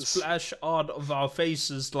faces. Splash art of our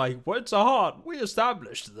faces like, words are hard. We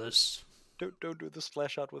established this. Don't do the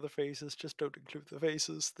splash art with the faces. Just don't include the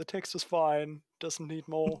faces. The text is fine. Doesn't need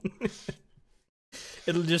more.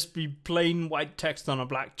 It'll just be plain white text on a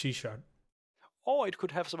black t-shirt. Oh, it could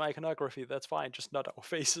have some iconography. That's fine. Just not our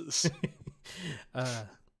faces.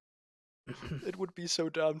 It would be so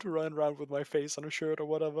dumb to run around with my face on a shirt or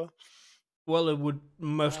whatever. Well, it would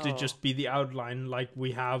mostly just be the outline like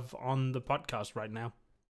we have on the podcast right now.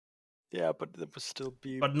 Yeah, but it would still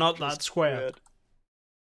be... But not that square. Weird.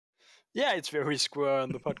 Yeah, it's very square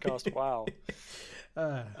on the podcast. Wow.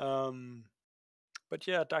 But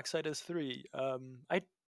yeah, Darksiders 3.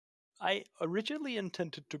 I originally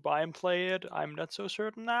intended to buy and play it. I'm not so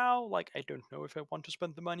certain now. Like, I don't know if I want to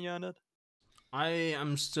spend the money on it. I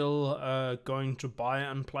am still going to buy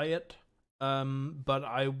and play it. But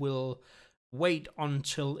I will wait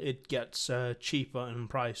until it gets cheaper in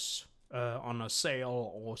price. on a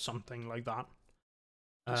sale or something like that.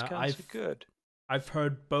 Discounts are good. I've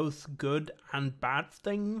heard both good and bad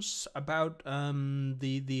things about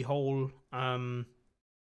the whole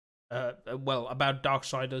about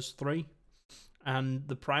Darksiders 3, and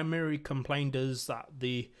the primary complaint is that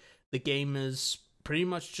the game is pretty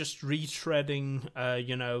much just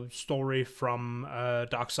retreading story from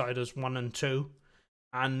Darksiders 1 and 2,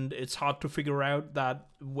 and it's hard to figure out that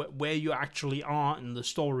where you actually are in the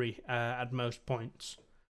story at most points.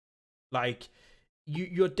 Like,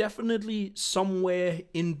 you're definitely somewhere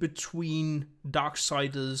in between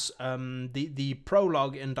Darksiders, the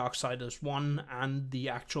prologue in Darksiders 1 and the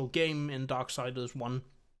actual game in Darksiders 1.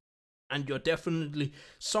 And you're definitely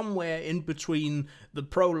somewhere in between the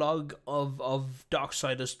prologue of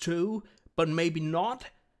Darksiders 2, but maybe not.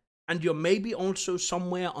 And you're maybe also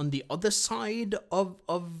somewhere on the other side of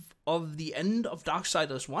the end of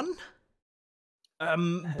Darksiders 1.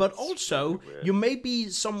 But also, you may be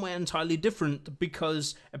somewhere entirely different,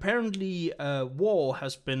 because apparently War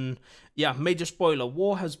has been, major spoiler,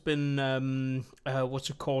 War has been,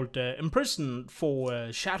 imprisoned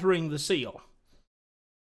for shattering the seal.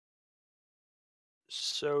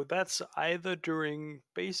 So that's either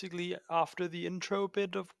basically after the intro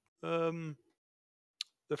bit of the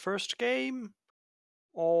first game,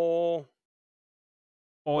 or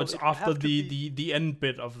it's after the end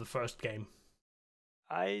bit of the first game.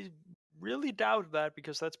 I really doubt that,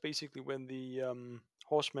 because that's basically when the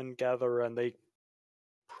horsemen gather and they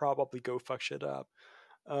probably go fuck shit up.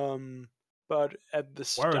 But at the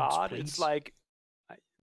start, it's like,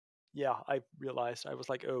 I realized, I was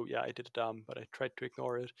like, oh yeah, I did it dumb, but I tried to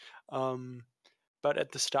ignore it. But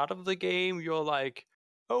at the start of the game, you're like,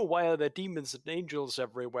 oh, why are there demons and angels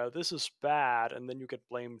everywhere? This is bad. And then you get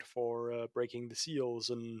blamed for breaking the seals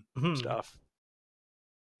and stuff.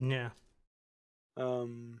 Yeah.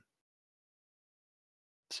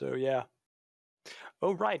 So yeah.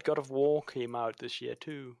 Oh right, God of War came out this year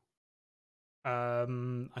too. I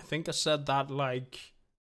think I said that like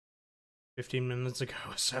 15 minutes ago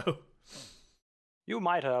or so. You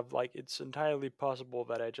might have. Like, it's entirely possible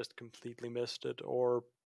that I just completely missed it, or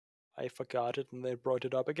I forgot it and they brought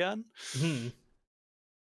it up again.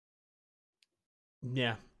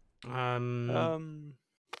 Yeah.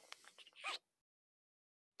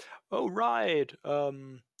 Oh right.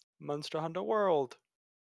 Monster Hunter World.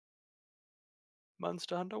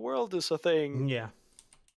 Monster Hunter World is a thing. Yeah.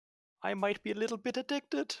 I might be a little bit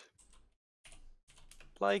addicted.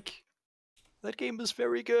 Like, that game is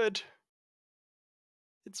very good.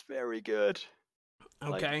 It's very good.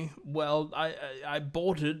 Okay, like, well, I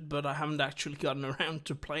bought it, but I haven't actually gotten around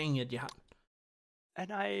to playing it yet.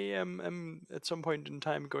 And I am at some point in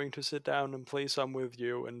time going to sit down and play some with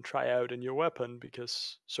you and try out a new weapon,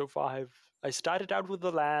 because so far I started out with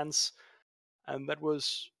the lance, and that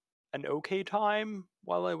was an okay time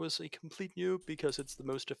while I was a complete noob, because it's the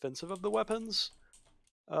most defensive of the weapons.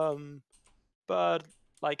 But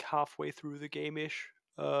like halfway through the game-ish,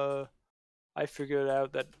 I figured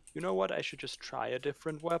out that, you know what, I should just try a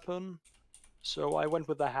different weapon. So I went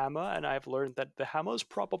with the hammer, and I've learned that the hammer is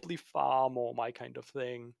probably far more my kind of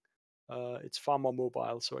thing. It's far more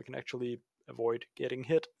mobile, so I can actually avoid getting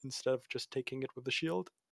hit instead of just taking it with the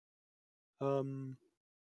shield.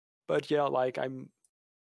 But yeah, like, I'm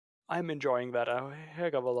enjoying that a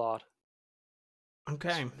heck of a lot.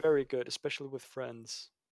 Okay. It's very good, especially with friends.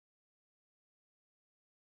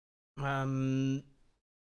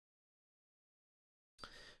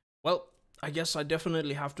 Well, I guess I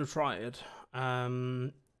definitely have to try it.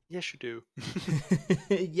 Yes, you do.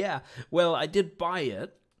 Yeah. Well, I did buy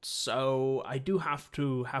it, so I do have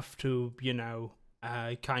to you know,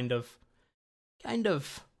 kind of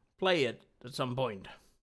play it at some point.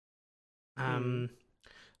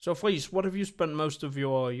 So, Fleece, what have you spent most of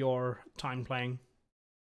your time playing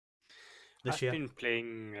this year? I've been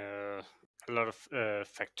playing a lot of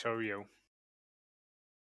Factorio.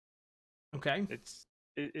 Okay.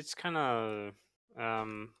 It's kind of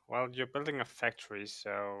well, you're building a factory,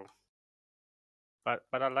 so but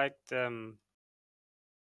I like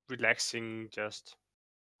relaxing, just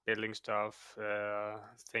building stuff,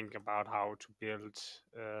 think about how to build.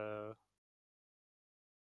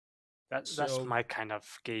 That's my kind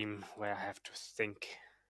of game where I have to think.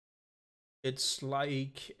 It's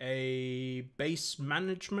like a base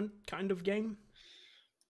management kind of game?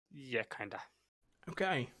 Yeah, kinda.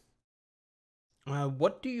 Okay.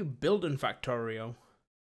 What do you build in Factorio?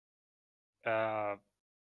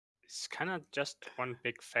 It's kind of just one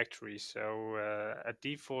big factory. So at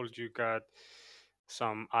default, you got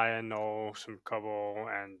some iron ore, some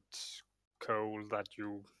copper, and coal that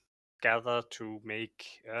you gather to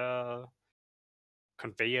make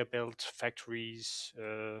conveyor belt factories,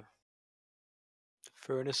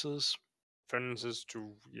 furnaces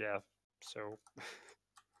to so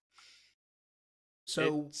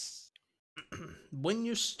so when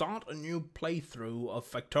you start a new playthrough of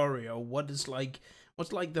Factorio, what's like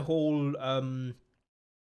the whole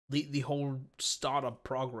the whole startup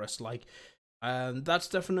progress like? That's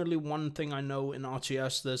definitely one thing I know in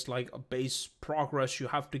RTS. There's like a base progress you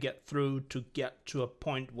have to get through to get to a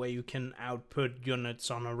point where you can output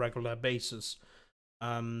units on a regular basis.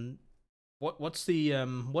 What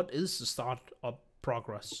is the startup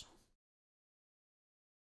progress?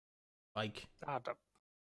 Like startup.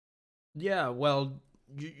 Yeah, well,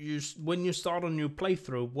 you when you start a new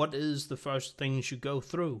playthrough, what is the first things you go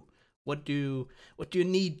through? What do you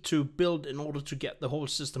need to build in order to get the whole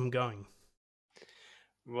system going?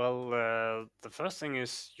 Well, the first thing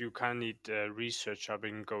is you kind of need research up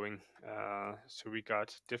and going. So we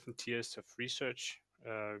got different tiers of research.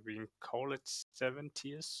 We can call it 7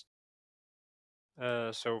 tiers.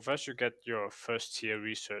 So first you get your first tier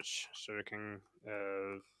research, so you can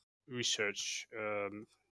research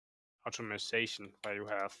automation where you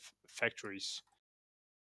have factories.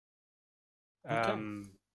 Okay.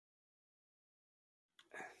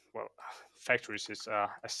 Well, factories is a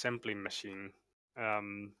assembly machine.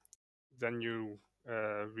 Then you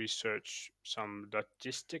research some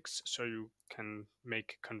logistics, so you can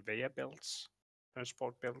make conveyor belts,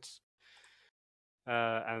 transport belts,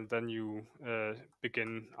 and then you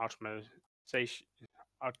begin automation.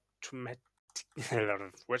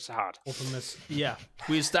 What's hard? Yeah,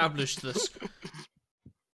 we established this.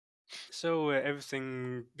 So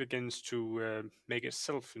everything begins to make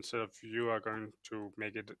itself instead of you are going to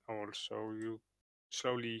make it all. So you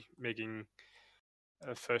slowly making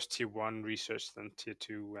first tier 1 research, then tier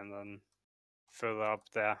 2, and then further up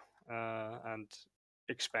there, and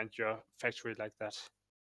expand your factory like that.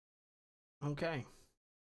 Okay.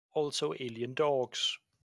 Also, alien dogs.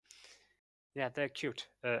 Yeah, they're cute.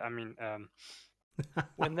 I mean,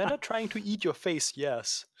 when they're not trying to eat your face,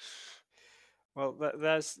 yes. Well,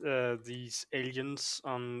 there's these aliens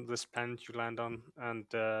on this planet you land on, and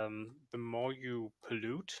the more you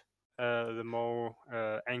pollute, the more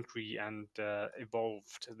angry and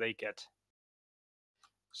evolved they get.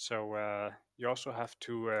 So you also have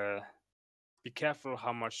to be careful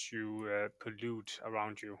how much you pollute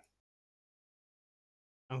around you.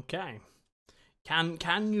 Okay.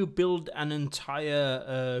 Can you build an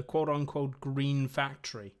entire quote unquote green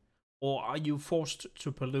factory, or are you forced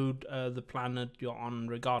to pollute the planet you're on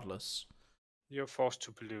regardless? You're forced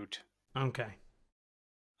to pollute. Okay.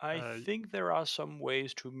 I think there are some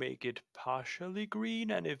ways to make it partially green,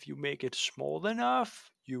 and if you make it small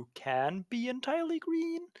enough, you can be entirely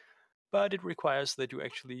green. But it requires that you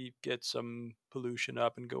actually get some pollution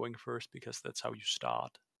up and going first, because that's how you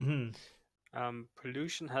start.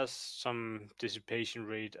 Pollution has some dissipation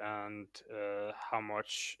rate and how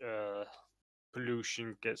much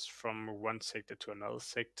pollution gets from one sector to another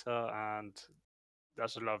sector, and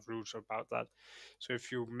there's a lot of rules about that. So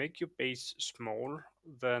if you make your base small,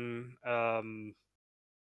 then and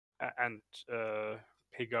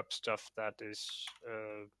pick up stuff that is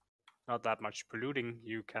not that much polluting,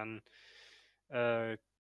 you can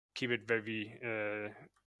keep it very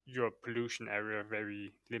your pollution area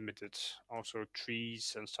very limited. Also,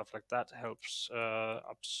 trees and stuff like that helps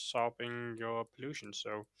absorbing your pollution.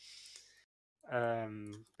 So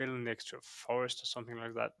building next to a forest or something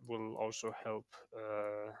like that will also help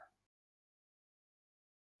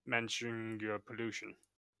managing your pollution.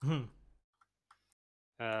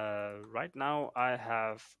 Right now, I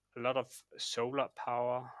have a lot of solar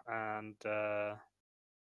power and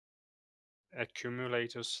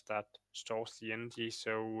accumulators that stores the energy,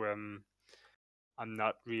 so I'm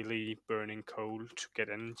not really burning coal to get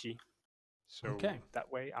energy. So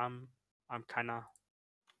that way I'm kind of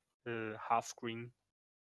half green.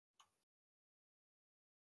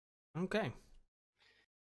 Okay.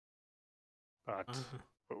 But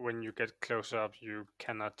when you get closer up, you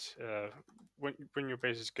cannot. When your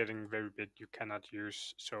base is getting very big, you cannot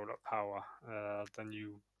use solar power. Then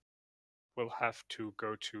you will have to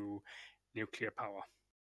go to nuclear power.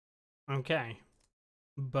 Okay.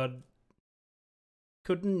 But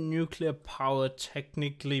couldn't nuclear power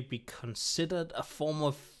technically be considered a form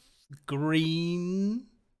of green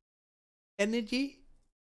energy?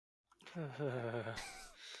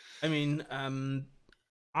 I mean,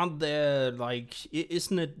 aren't there, like,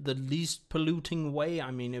 isn't it the least polluting way?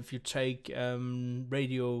 I mean, if you take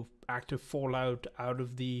radioactive fallout out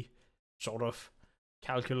of the sort of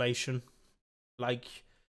calculation, like,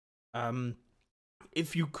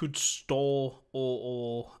 if you could store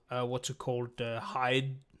or what's it called,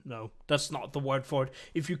 hide. No, that's not the word for it.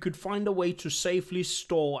 If you could find a way to safely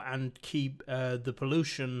store and keep the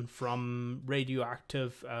pollution from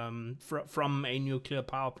radioactive from a nuclear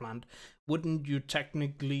power plant, wouldn't you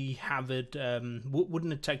technically have it?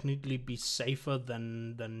 Wouldn't it technically be safer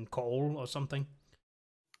than coal or something?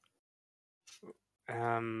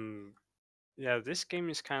 Yeah, this game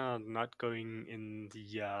is kind of not going in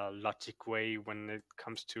the logic way when it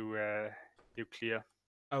comes to nuclear.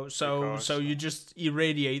 Oh, so you just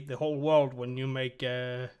irradiate the whole world when you make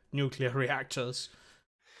nuclear reactors?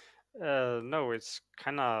 No, it's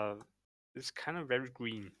kind of very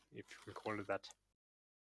green, if you can call it that.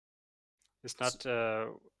 It's not.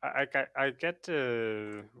 I get.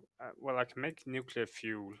 Well, I can make nuclear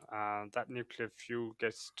fuel. That nuclear fuel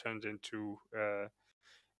gets turned into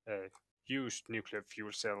used nuclear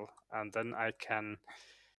fuel cell, and then I can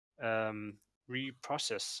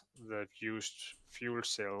reprocess the used fuel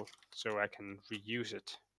cell so I can reuse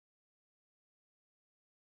it.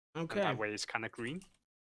 Okay. And that way it's kind of green.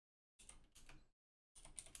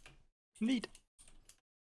 Neat.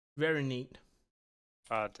 Very neat.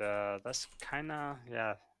 But that's kind of,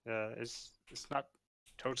 yeah, it's not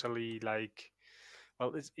totally like,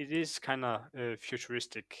 well, it is kind of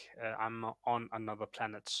futuristic. I'm on another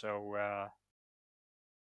planet, so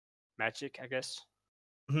magic, I guess.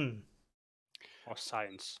 Or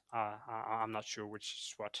science. I'm not sure which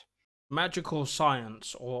is what. Magical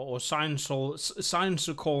science or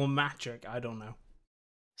science-ical magic. I don't know.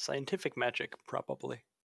 Scientific magic, probably.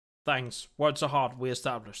 Thanks. Words are hard. We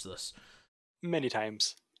established this. Many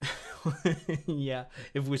times. Yeah.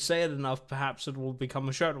 If we say it enough, perhaps it will become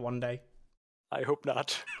a shirt one day. I hope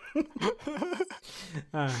not.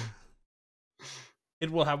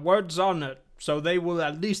 It will have words on it, so they will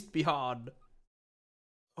at least be hard.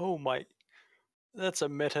 Oh my... That's a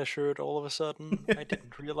meta shirt all of a sudden. I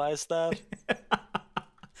didn't realize that.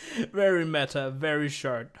 Very meta, very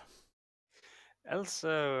short. Else,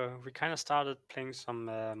 we kind of started playing some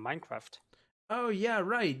Minecraft. Oh yeah,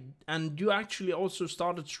 right. And you actually also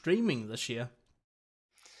started streaming this year.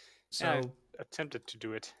 So yeah, I attempted to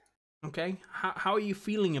do it. Okay. How are you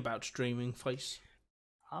feeling about streaming, Face?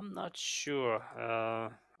 I'm not sure. I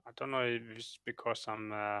don't know if it's because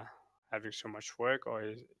I'm having so much work or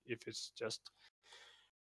if it's just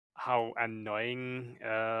how annoying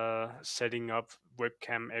setting up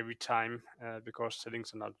webcam every time because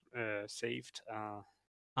settings are not saved.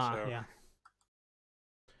 Yeah.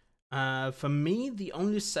 For me, the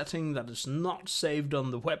only setting that is not saved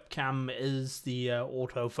on the webcam is the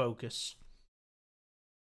autofocus,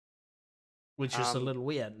 which is a little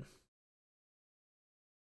weird.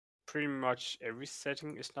 Pretty much every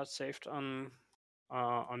setting is not saved on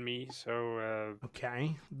me, so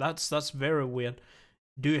okay, that's very weird.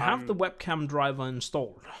 Do you have the webcam driver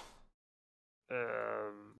installed?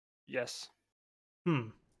 Yes.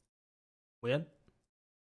 Weird.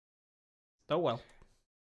 Oh well.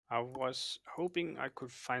 I was hoping I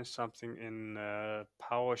could find something in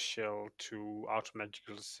PowerShell to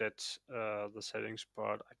automatically set the settings,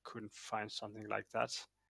 but I couldn't find something like that.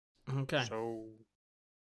 Okay. So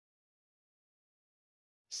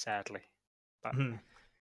sadly,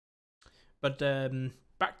 but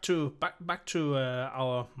back to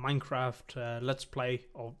our Minecraft let's play,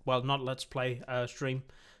 or well, not let's play stream.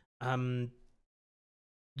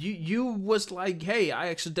 You was like, hey, I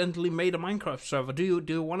accidentally made a Minecraft server. Do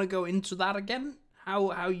you want to go into that again?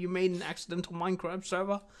 How you made an accidental Minecraft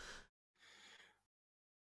server?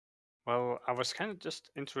 Well, I was kind of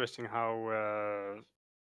just interested in how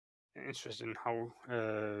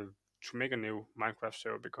to make a new Minecraft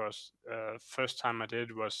server, because first time I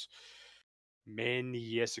did was many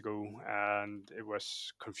years ago and it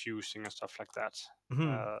was confusing and stuff like that.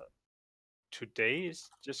 Today it's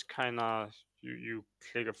just kind of you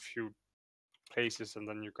click a few places and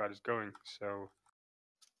then you got it going, so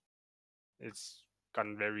it's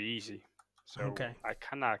gotten very easy. So okay. I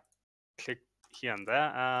kind of click here and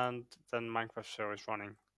there and then Minecraft server is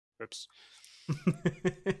running. Oops.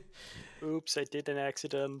 Oops, I did an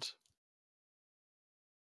accident.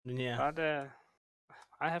 Yeah. But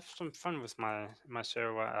I have some fun with my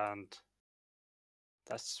server, and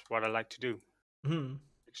that's what I like to do.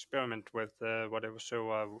 Experiment with whatever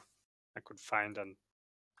server I could find, and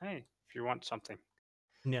hey, if you want something.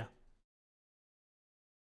 Yeah.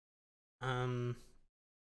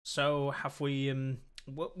 So have we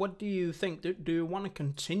what do you think? Do you want to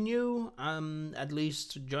continue at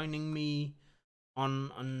least joining me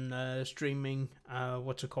on streaming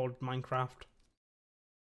what's it called, Minecraft?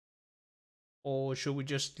 Or should we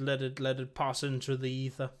just let it pass into the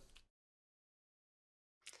ether?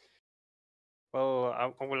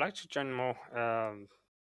 Well, I would like to join more,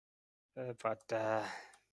 but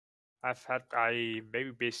I've had a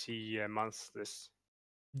very busy month this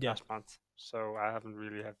last month, so I haven't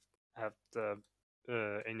really have the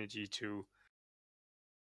energy to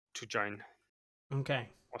join. Okay.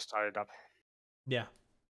 Or start it up. Yeah,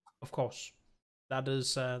 of course. That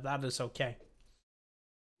is okay.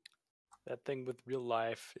 That thing with real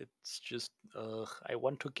life, it's just, I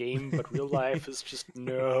want to game, but real life is just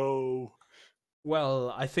no.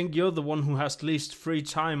 Well, I think you're the one who has least free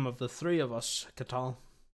time of the three of us, Katal.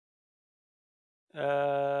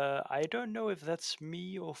 I don't know if that's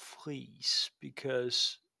me or Freeze,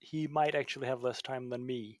 because he might actually have less time than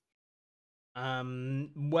me.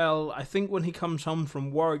 Well, I think when he comes home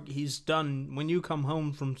from work, he's done. When you come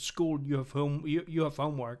home from school, you have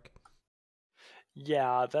homework.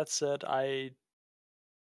 Yeah, that said, I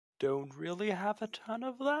don't really have a ton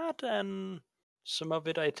of that, and some of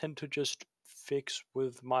it I tend to just fix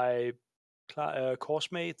with my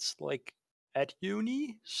course mates, like at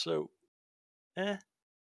uni. So,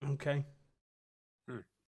 Okay.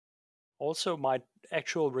 Also, my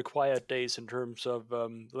actual required days in terms of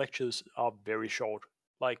lectures are very short.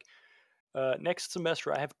 Like next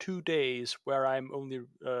semester, I have 2 days where I'm only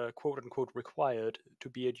quote unquote required to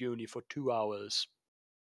be at uni for 2 hours.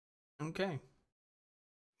 Okay.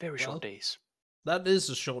 Very short days. That is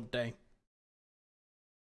a short day.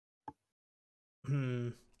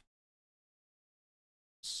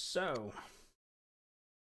 So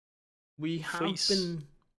we have been.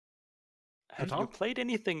 Have you played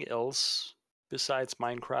anything else besides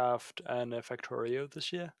Minecraft and Factorio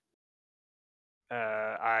this year?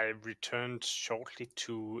 I returned shortly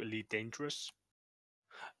to Elite Dangerous.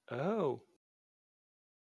 Oh.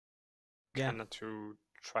 Kinda to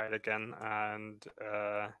try it again, and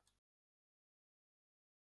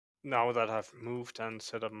now that I've moved and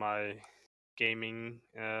set up my gaming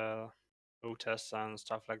tests and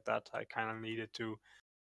stuff like that, I kind of needed to,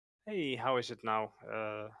 hey, how is it now?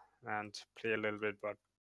 And play a little bit, but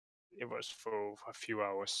it was for a few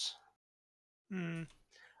hours. I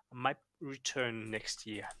might return next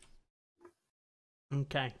year.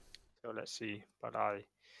 Okay. So let's see. But I'm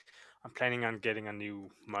planning on getting a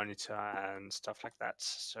new monitor and stuff like that.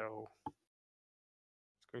 So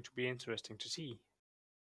it's going to be interesting to see.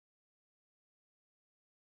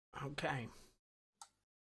 Okay.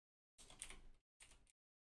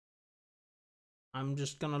 I'm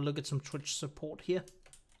just gonna look at some Twitch support here.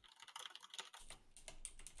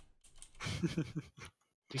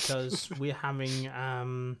 Because we're having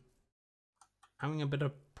a bit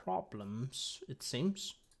of problems, it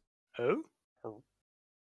seems. Oh?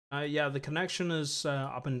 Yeah, the connection is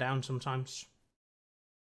up and down sometimes.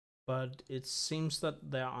 But it seems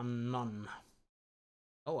that there are none.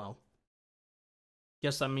 Oh well.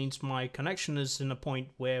 Guess that means my connection is in a point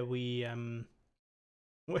where we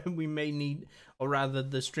may need, or rather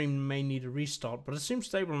the stream may need a restart, but it seems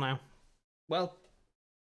stable now. Well,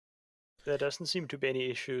 there doesn't seem to be any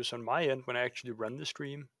issues on my end when I actually run the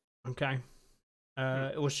stream. Okay.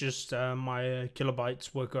 It was just my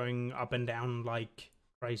kilobytes were going up and down like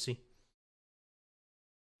crazy.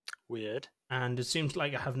 Weird. And it seems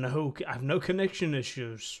like I have no connection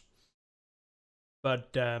issues.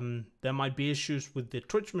 But there might be issues with the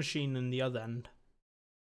Twitch machine in the other end.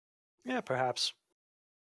 Yeah, perhaps.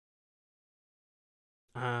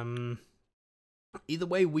 Either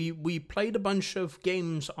way, we played a bunch of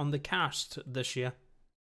games on the cast this year.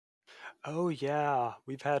 Oh yeah,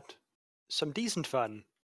 we've had some decent fun.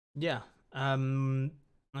 Yeah.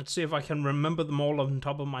 Let's see if I can remember them all on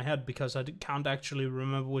top of my head, because I can't actually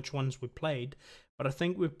remember which ones we played. But I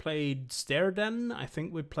think we played Stairden. I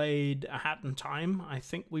think we played A Hat in Time. I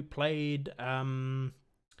think we played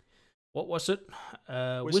what was it?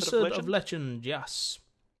 Wizard of Legend, yes.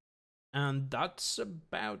 And that's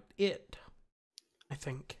about it, I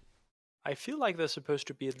think. I feel like there's supposed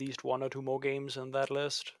to be at least 1 or 2 more games on that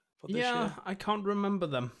list for this year. Yeah, I can't remember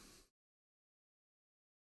them.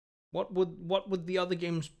 What would the other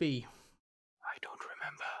games be? I don't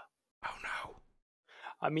remember. Oh no.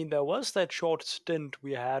 I mean, there was that short stint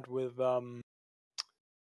we had with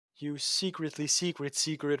you secret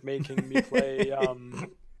making me play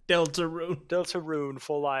Deltarune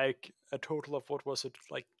for like a total of, what was it,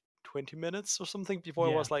 like 20 minutes or something, before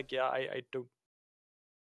I was like, yeah,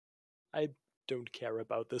 I don't care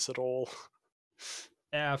about this at all.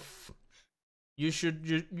 You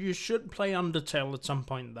should play Undertale at some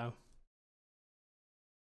point though.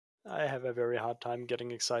 I have a very hard time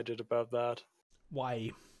getting excited about that.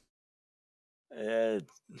 Why? I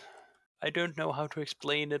don't know how to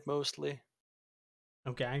explain it mostly.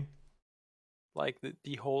 Okay. Like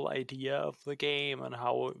the whole idea of the game and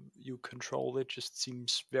how you control it just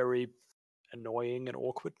seems very annoying and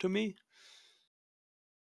awkward to me.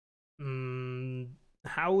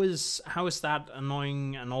 How is that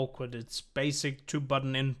annoying and awkward? It's basic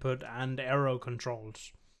 2-button input and arrow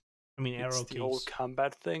controls. I mean, arrow keys. It's the whole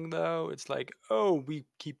combat thing, though. It's like, oh, we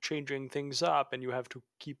keep changing things up, and you have to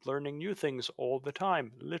keep learning new things all the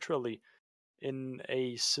time, literally, in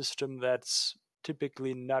a system that's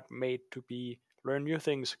typically not made to be learn new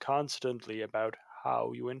things constantly about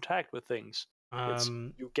how you interact with things.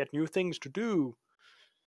 You get new things to do,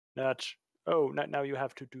 not now you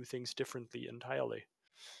have to do things differently entirely.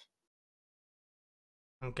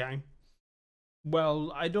 Okay.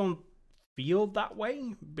 Well, I don't feel that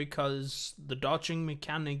way because the dodging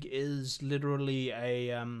mechanic is literally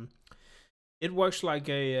a it works like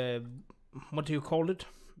a what do you call it?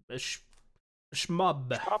 A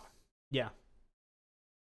shmub. Yeah.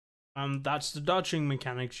 That's the dodging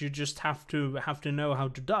mechanics. You just have to know how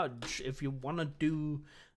to dodge. If you want to do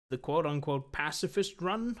the quote-unquote pacifist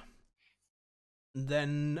run,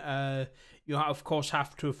 then you of course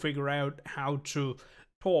have to figure out how to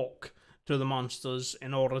talk to the monsters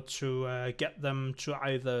in order to get them to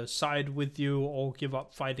either side with you or give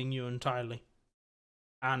up fighting you entirely.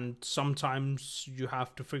 And sometimes you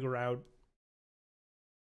have to figure out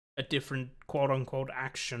a different quote-unquote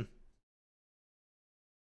action.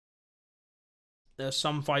 There's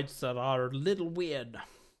some fights that are a little weird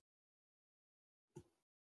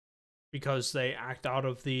because they act out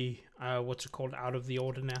of the out of the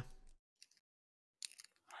ordinary.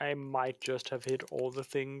 I might just have hit all the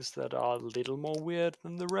things that are a little more weird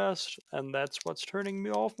than the rest, and that's what's turning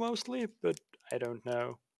me off mostly, but I don't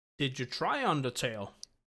know. Did you try Undertale?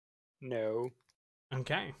 No.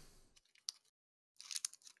 Okay.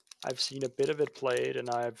 I've seen a bit of it played, and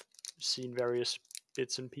I've seen various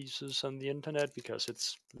bits and pieces on the internet because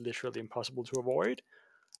it's literally impossible to avoid.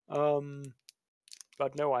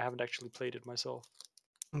 But no, I haven't actually played it myself.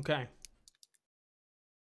 Okay.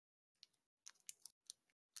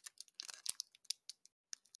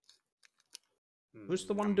 Who's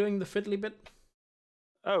the one doing the fiddly bit?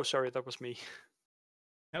 Oh, sorry, that was me.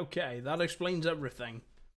 Okay, that explains everything.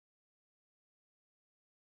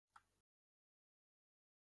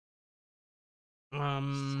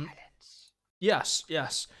 Silence.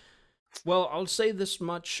 Yes. Well, I'll say this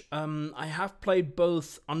much. I have played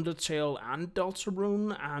both Undertale and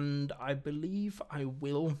Deltarune, and I believe I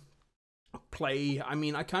will play. I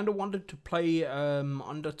mean, I kind of wanted to play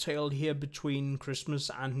Undertale here between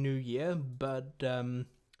Christmas and New Year, but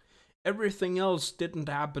everything else didn't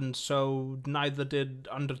happen, so neither did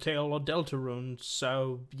Undertale or Deltarune.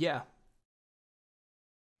 So yeah,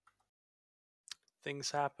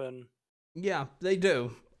 things happen. Yeah, they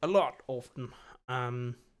do a lot often.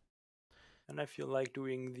 And I feel like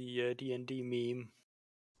doing the D&D meme.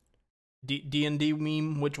 D&D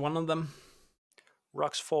meme? Which one of them?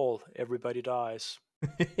 Rocks fall, everybody dies.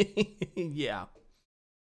 Yeah.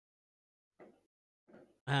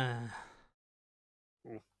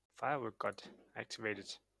 Ooh, firework got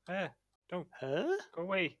activated. Don't. Huh? Go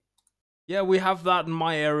away. Yeah, we have that in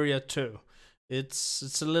my area too.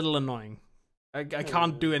 It's a little annoying. I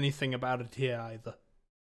can't do anything about it here either.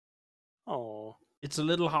 Oh. It's a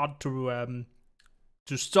little hard to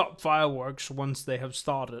stop fireworks once they have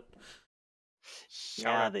started.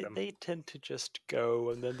 Yeah, they tend to just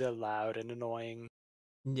go, and then they're loud and annoying.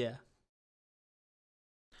 Yeah.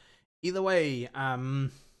 Either way,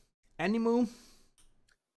 Animu?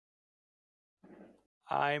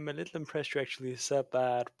 I'm a little impressed you actually said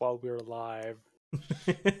that while we're alive.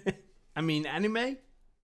 I mean, anime?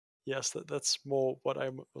 Yes, that's more what I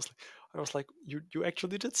was like, you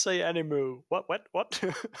actually did say Animu. What?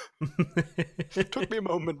 It took me a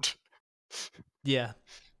moment. Yeah.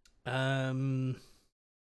 But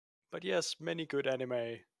yes, many good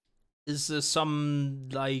anime. Is there some,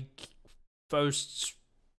 like, first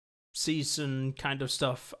season kind of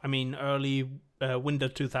stuff, I mean, early winter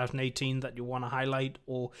 2018 that you want to highlight,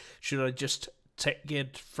 or should I just take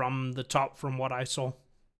it from the top from what I saw?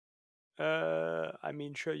 I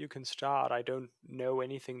mean, sure, you can start. I don't know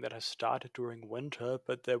anything that has started during winter,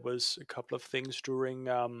 but there was a couple of things during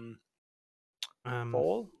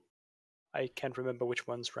fall. I can't remember which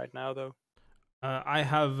ones right now, though. I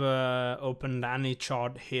have opened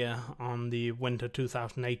AniChart here on the winter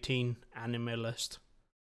 2018 anime list.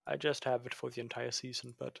 I just have it for the entire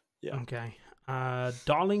season, but yeah. Okay.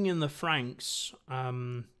 Darling in the Franxx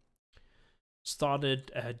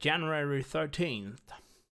started January 13th.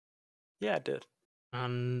 Yeah, it did.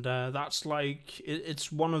 And that's like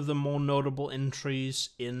it's one of the more notable entries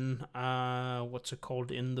in what's it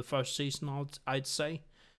called, in the first season. I'd say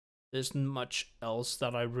there isn't much else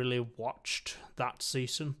that I really watched that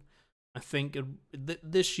season. I think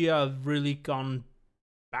this year I've really gone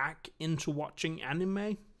back into watching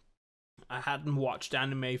anime. I hadn't watched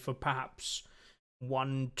anime for perhaps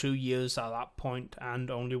 1-2 years at that point,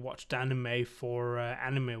 and only watched anime for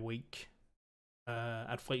Anime Week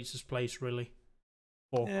at Fleece's Place, really,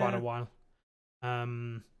 for quite a while.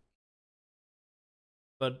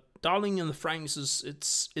 But Darling in the Franxx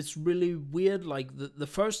it's really weird. Like the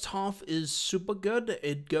first half is super good.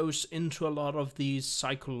 It goes into a lot of these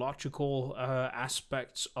psychological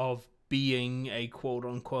aspects of being a quote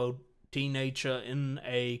unquote teenager in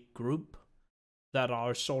a group that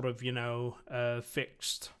are sort of,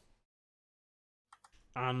 fixed.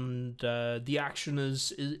 And the action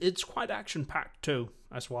it's quite action packed too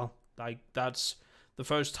as well. Like that's the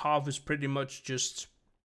first half is pretty much just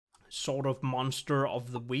sort of monster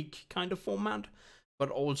of the week kind of format, but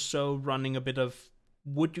also running a bit of,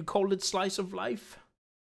 would you call it slice of life?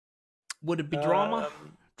 Would it be drama?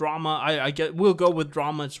 Drama. I get. We'll go with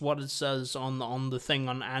drama. It's what it says on the thing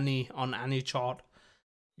on Annie chart.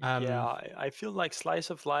 Yeah, I feel like slice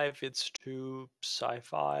of life, it's too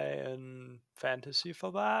sci-fi and fantasy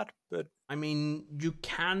for that, but I mean, you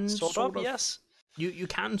can sort of yes. You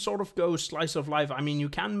can sort of go slice of life. I mean, you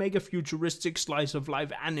can make a futuristic slice of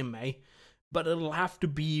life anime, but it'll have to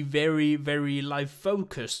be very, very life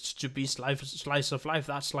focused to be slice of life.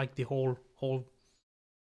 That's like the whole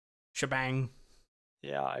shebang.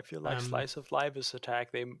 Yeah, I feel like slice of life is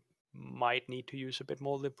attack. They might need to use a bit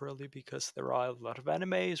more liberally, because there are a lot of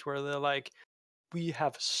animes where they're like, we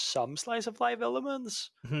have some slice of life elements,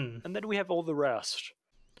 and then we have all the rest.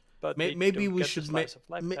 But maybe we should slice of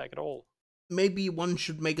life tag at all. Maybe one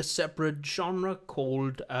should make a separate genre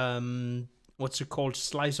called what's it called?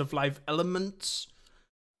 Slice of life elements.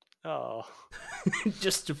 Oh,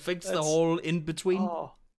 just to fix the whole in between.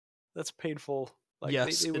 Oh, that's painful. Like,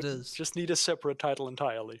 yes, it is. Just need a separate title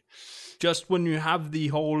entirely. Just when you have the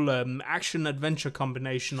whole action-adventure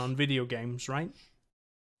combination on video games, right?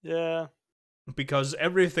 Yeah. Because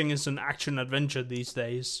everything is an action-adventure these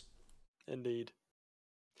days. Indeed.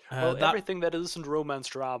 Everything that isn't romance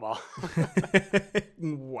drama.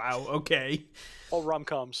 Wow, okay. Or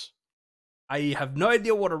rom-coms. I have no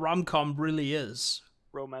idea what a rom-com really is.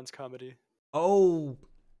 Romance comedy. Oh.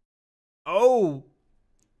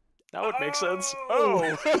 Now it makes sense.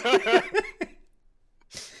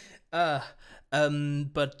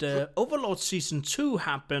 But Overlord Season 2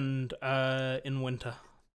 happened in winter.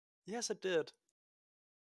 Yes, it did.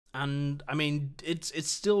 And I mean, it's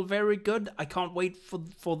still very good. I can't wait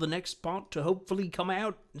for the next part to hopefully come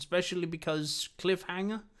out, especially because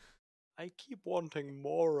cliffhanger. I keep wanting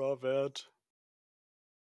more of it.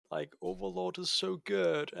 Like, Overlord is so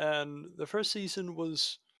good, and the first season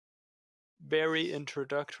was very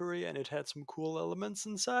introductory, and it had some cool elements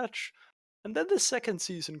and such. And then the second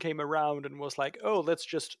season came around and was like, oh, let's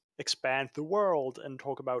just expand the world and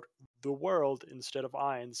talk about the world instead of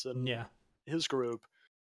Ainz and his group.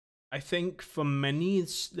 I think for many,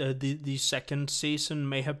 the second season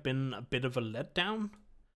may have been a bit of a letdown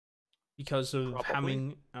because of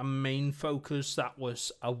having a main focus that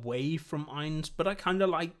was away from Ainz. But I kind of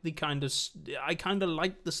like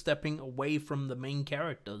the stepping away from the main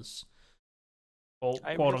characters. Or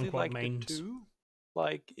I quote really unquote liked mains. It too.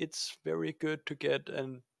 Like, it's very good to get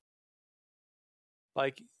an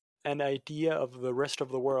idea of the rest of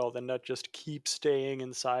the world and not just keep staying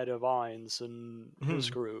inside of Ainz and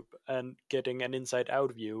his group and getting an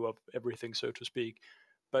inside-out view of everything, so to speak,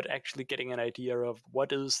 but actually getting an idea of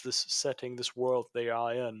what is this setting, this world they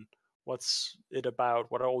are in, what's it about,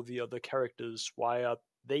 what are all the other characters, why are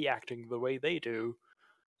they acting the way they do,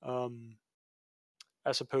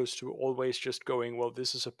 as opposed to always just going, well,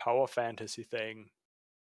 this is a power fantasy thing,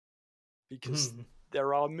 because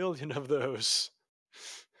there are a million of those.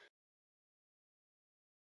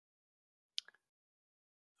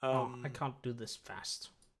 I can't do this fast.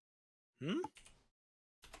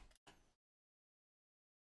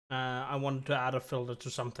 I wanted to add a filter to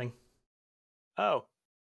something. Oh.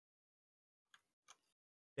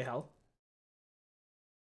 The hell?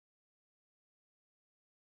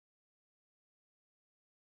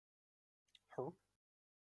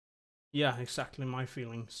 Yeah, exactly my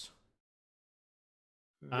feelings.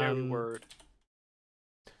 Very word.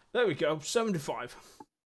 There we go, 75.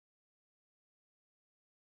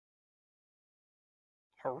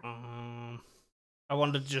 I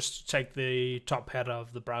wanted just to take the top header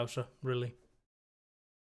of the browser, really.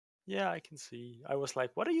 Yeah, I can see. I was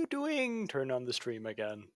like, what are you doing? Turn on the stream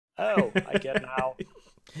again. Oh, I get now.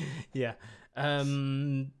 Yeah. I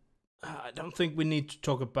don't think we need to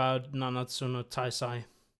talk about Nanatsu no Taisai.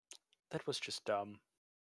 That was just dumb.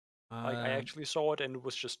 Like, I actually saw it and it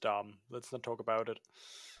was just dumb. Let's not talk about it.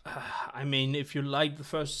 I mean, if you like the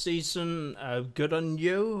first season, good on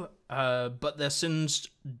you. But their sins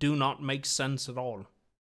do not make sense at all.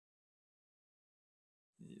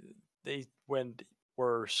 They went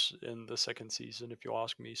worse in the second season, if you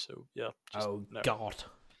ask me. So yeah. Oh no. God.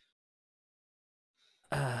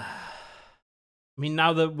 I mean,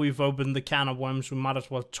 now that we've opened the can of worms, we might as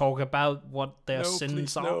well talk about what their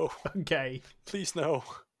sins are. No. Okay. Please no.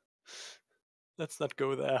 Let's not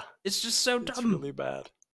go there. It's just so dumb. It's really bad.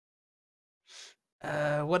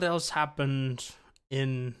 What else happened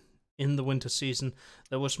in the winter season?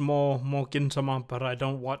 There was more Gintama, but I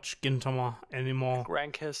don't watch Gintama anymore.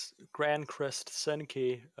 Grand Crest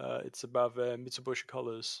Senki. It's above Mitsubishi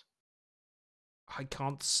Colors. I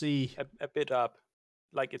can't see. A bit up,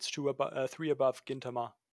 like it's 3 above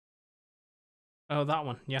Gintama. Oh, that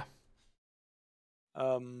one, yeah.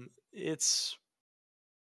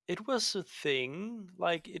 It was a thing.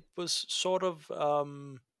 Like it was sort of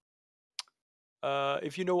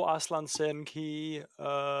if you know Aslan Senki,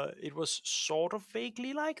 it was sort of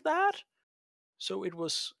vaguely like that. So it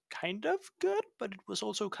was kind of good, but it was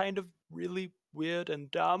also kind of really weird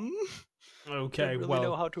and dumb. Okay, I don't really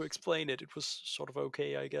know how to explain it. It was sort of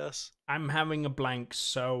okay, I guess. I'm having a blank,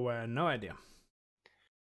 so no idea.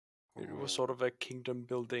 It was sort of a kingdom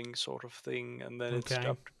building sort of thing, and then it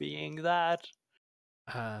stopped being that.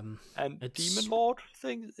 And Demon Lord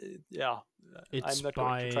thing, yeah. I'm not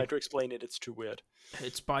going to try to explain it. It's too weird.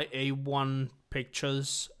 It's by A1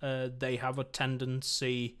 Pictures. They have a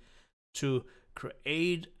tendency to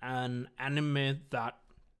create an anime that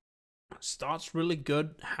starts really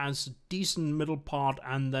good, has a decent middle part,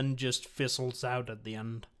 and then just fizzles out at the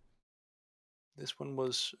end. This one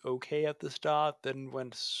was okay at the start, then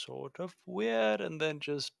went sort of weird, and then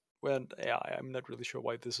just went, yeah, I'm not really sure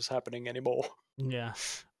why this is happening anymore. Yeah.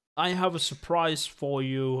 I have a surprise for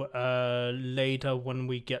you later when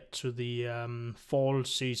we get to the fall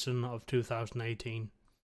season of 2018.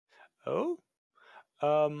 Oh?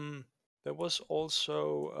 There was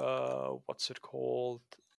also, what's it called?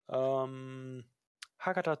 Hakata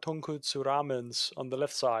Tonkotsu Ramens on the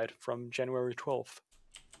left side from January 12th.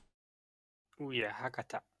 Oh yeah,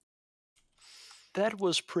 Hakata. That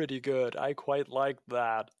was pretty good. I quite liked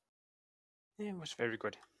that. Yeah, it was very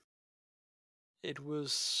good. It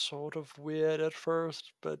was sort of weird at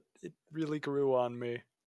first, but it really grew on me.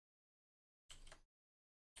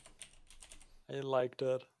 I liked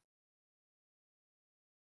it.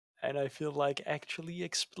 And I feel like actually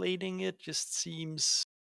explaining it just seems...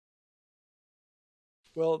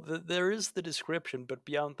 Well, there is the description, but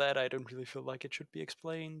beyond that, I don't really feel like it should be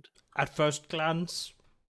explained. At first glance?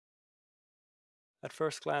 At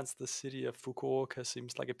first glance, the city of Fukuoka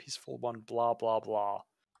seems like a peaceful one, blah, blah, blah.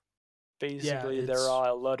 Basically, there are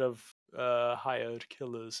a lot of hired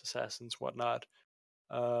killers, assassins, whatnot.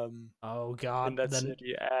 Oh god. In that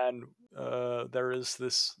city, and there is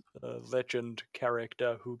this legend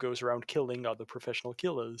character who goes around killing other professional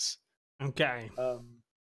killers. Okay.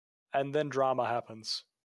 And then drama happens.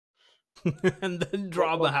 And then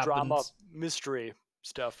drama happens. Drama, mystery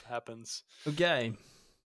stuff happens. Okay.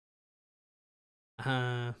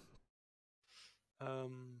 I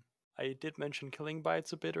did mention Killing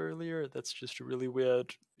Bites a bit earlier. That's just a really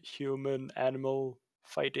weird human-animal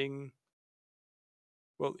fighting.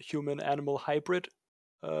 Well, human-animal hybrid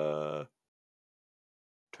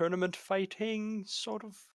tournament fighting sort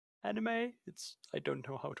of anime. I don't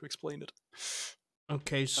know how to explain it.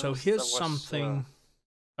 Okay, so here's something.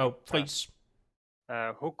 Oh, please.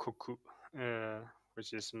 Hokoku,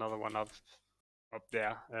 which is another one up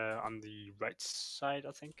there on the right side,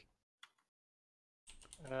 I think.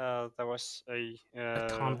 There was a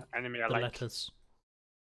anime I like. Letters.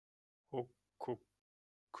 Hokoku.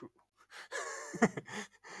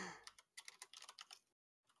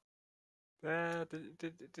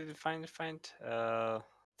 Did you find? I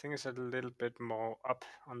think it's a little bit more up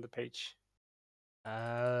on the page. Oh,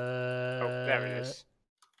 there it is.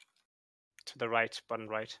 To the right, bottom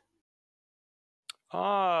right.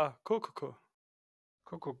 Kokoku.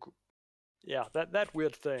 Kokoku. Yeah, that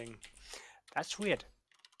weird thing. That's weird.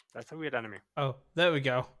 That's a weird anime. Oh, there we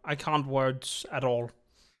go. I can't words at all.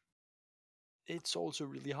 It's also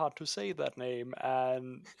really hard to say that name,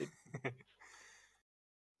 and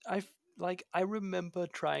I remember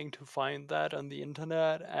trying to find that on the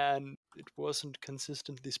internet, and it wasn't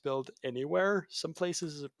consistently spelled anywhere. Some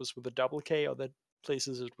places it was with a double K, or that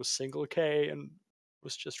places it was single K, and it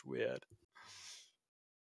was just weird.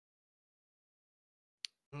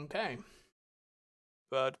 Okay.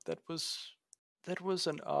 But that was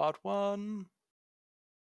an odd one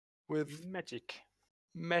with magic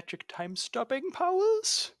time-stopping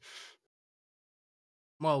powers.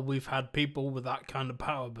 Well, we've had people with that kind of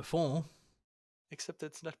power before. Except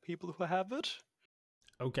it's not people who have it.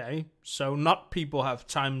 Okay, so not people have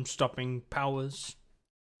time-stopping powers.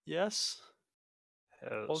 Yes.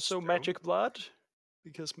 Also magic blood,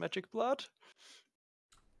 because magic blood.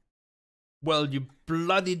 Well, you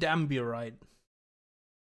bloody damn be right.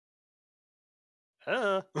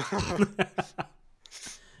 How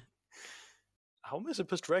am I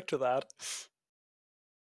supposed to react to that?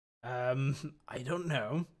 I don't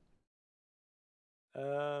know.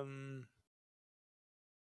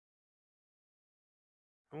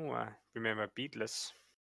 Oh, I remember Beatless.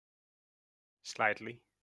 Slightly.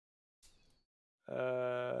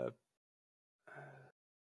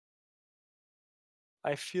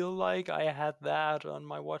 I feel like I had that on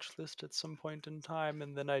my watch list at some point in time,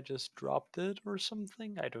 and then I just dropped it or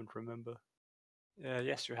something. I don't remember.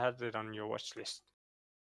 Yes, you had it on your watch list.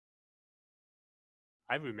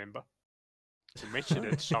 I remember. You mentioned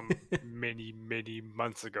it some many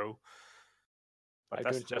months ago. But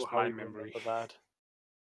that's just my memory. That.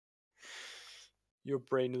 Your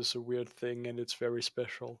brain is a weird thing, and it's very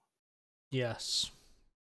special. Yes.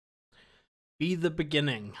 Be the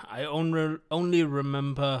beginning. I only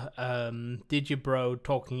remember Digibro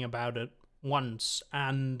talking about it once,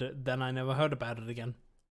 and then I never heard about it again.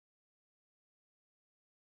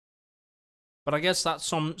 But I guess that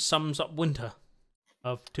sums up winter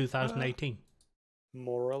of 2018.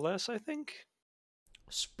 More or less, I think.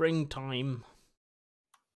 Springtime.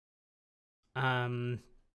 So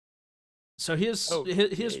here's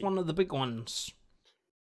one of the big ones.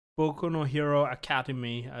 Boku no Hero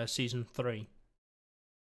Academy Season 3.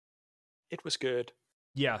 It was good.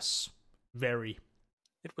 Yes, very.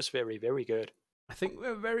 It was very, very good. I think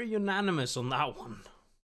we're very unanimous on that one.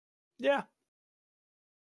 Yeah.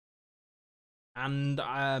 And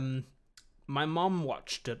my mom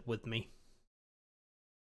watched it with me.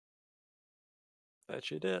 That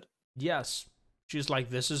she did. Yes. She's like,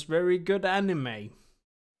 this is very good anime.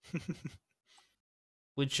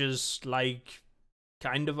 Which is, like,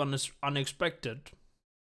 kind of unexpected.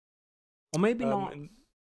 Or maybe not.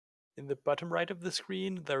 In the bottom right of the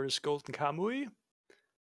screen, there is Golden Kamui.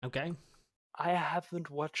 Okay. I haven't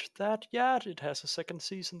watched that yet. It has a second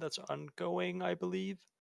season that's ongoing, I believe.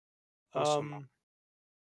 Awesome.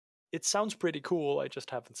 It sounds pretty cool. I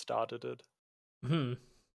just haven't started it.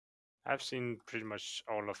 I've seen pretty much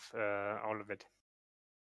all of it.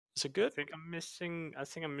 Is it good? I think I'm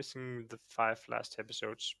missing the 5 last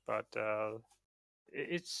episodes, but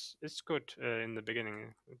it's good in the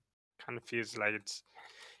beginning. It kind of feels like it's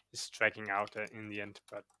dragging out in the end,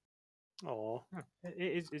 but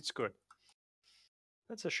it's good.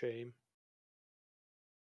 That's a shame.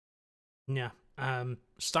 Yeah.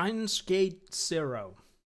 Steins Gate Zero.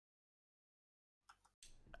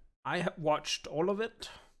 I have watched all of it.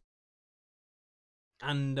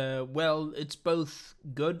 And, well, it's both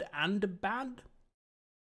good and bad.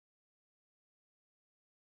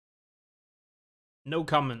 No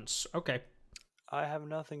comments. Okay. I have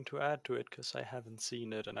nothing to add to it because I haven't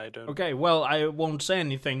seen it and I don't... Okay, well, I won't say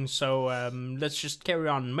anything, so let's just carry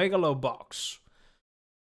on. Megalobox.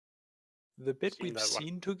 The bit we've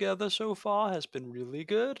seen together so far has been really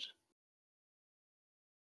good.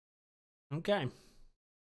 Okay.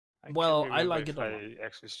 I like it a lot. I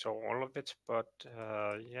actually saw all of it, but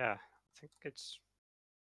yeah, I think it's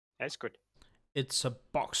good. It's a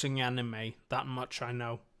boxing anime, that much I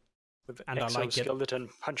know. With and exoskeleton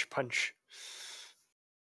punch.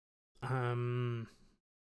 What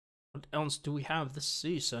else do we have this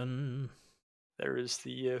season? There is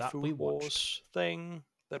the Food Wars thing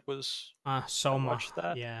that was... Soma. I watched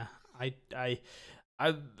that. Yeah,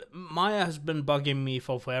 Maya has been bugging me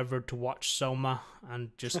for forever to watch Soma and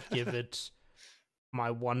just give it my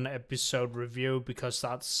 1 episode review, because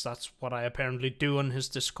that's what I apparently do on his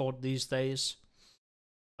Discord these days.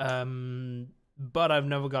 But I've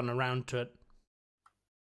never gotten around to it.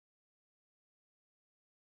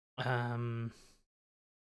 And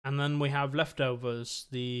then we have Leftovers,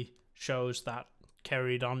 the shows that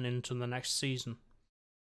carried on into the next season.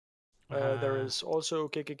 There is also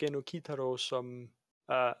Gegege no Kitaro, some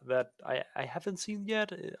that I haven't seen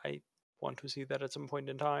yet. I want to see that at some point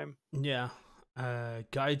in time. Yeah.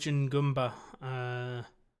 Gaijin Gumba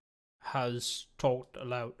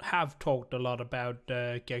have talked a lot about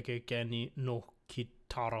Gegege no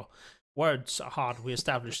Kitaro. Words are hard, we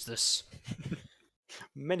established this.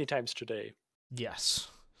 Many times today. Yes.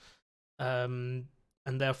 And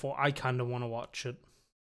therefore I kind of want to watch it.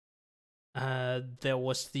 There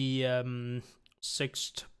was the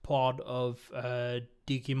 6th part of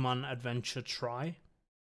Digimon Adventure Try.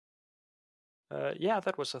 Yeah,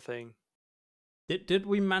 that was a thing. Did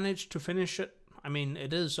we manage to finish it? I mean,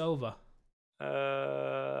 it is over.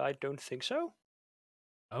 I don't think so.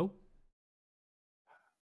 Oh.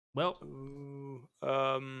 Well.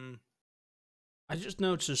 I just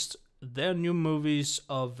noticed there are new movies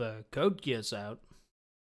of Code Geass out.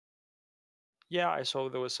 Yeah, I saw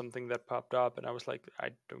there was something that popped up, and I was like, I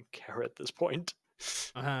don't care at this point.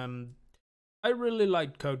 I really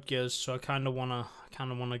liked Code Geass, so I kind of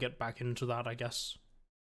wanna get back into that, I guess.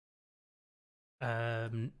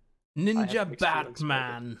 Ninja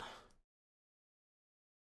Batman.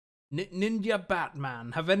 Ninja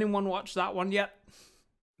Batman. Have anyone watched that one yet?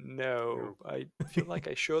 No, I feel like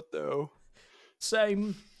I should though.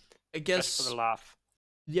 Same, I guess. Just for the laugh.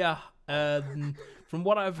 Yeah. From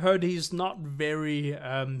what I've heard, he's not very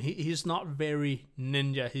he's not very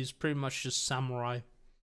ninja. He's pretty much just samurai.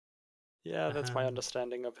 Yeah, that's my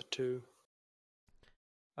understanding of it too.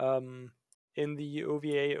 In the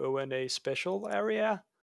OVA ONA special area,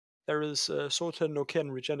 there is Soten no Ken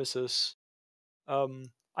Regenesis.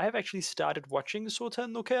 I have actually started watching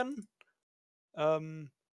Soten no Ken.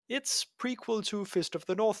 It's prequel to Fist of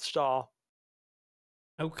the North Star.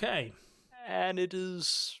 Okay. And it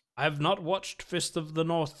is... I have not watched Fist of the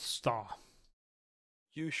North Star.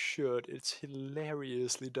 You should. It's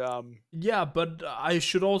hilariously dumb. Yeah, but I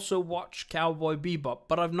should also watch Cowboy Bebop,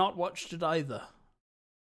 but I've not watched it either.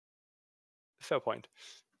 Fair point.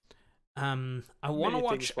 I want to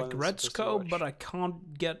watch Agretzko, but I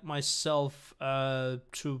can't get myself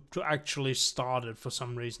to actually start it for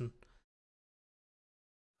some reason.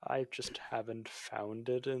 I just haven't found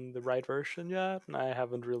it in the right version yet, and I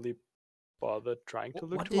haven't really bothered trying to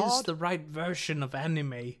look too hard. What is the right version of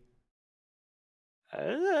anime?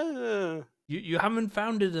 You haven't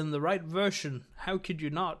found it in the right version. How could you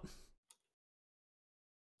not?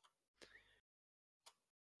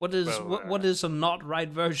 What is a not right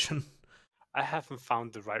version? I haven't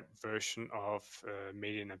found the right version of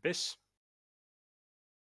Made in Abyss.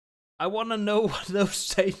 I want to know what those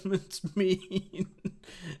statements mean.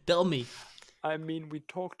 Tell me. I mean, we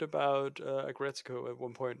talked about Agretzko at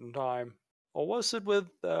one point in time. Or was it with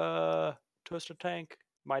Toaster Tank?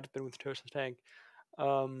 Might have been with Toaster Tank.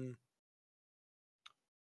 And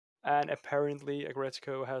apparently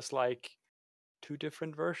Agretzko has like 2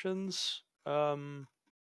 different versions.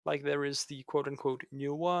 Like there is the quote-unquote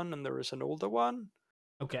new one, and there is an older one.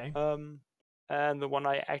 Okay. And the one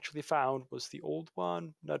I actually found was the old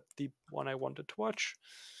one, not the one I wanted to watch.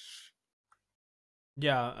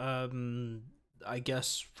 Yeah, I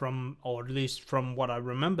guess or at least from what I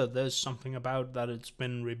remember, there's something about that it's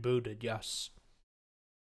been rebooted, yes.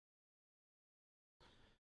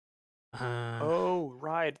 Oh,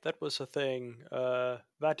 right, that was a thing.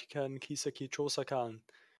 Vatican Kiseki Chosakan.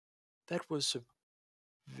 That was a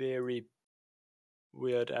very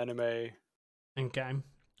weird anime. Okay.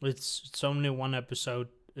 It's only 1 episode.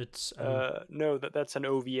 It's no, that's an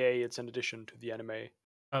OVA. It's an addition to the anime.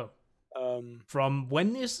 Oh. From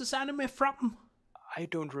when is this anime from? I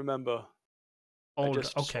don't remember. Old. I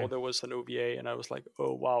just saw there was an OVA, and I was like,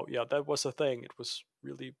 oh wow, yeah, that was a thing. It was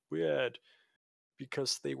really weird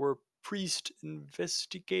because they were priest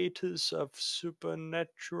investigators of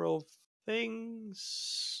supernatural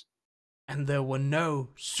things, and there were no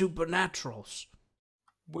supernaturals.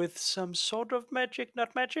 With some sort of magic,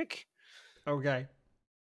 not magic. Okay.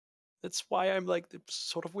 That's why I'm like, it's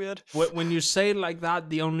sort of weird. When you say like that,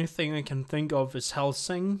 the only thing I can think of is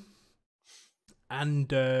Hellsing.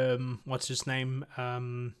 And, what's his name?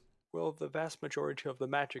 Well, the vast majority of the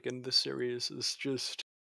magic in this series is just,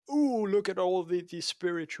 ooh, look at all the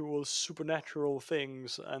spiritual, supernatural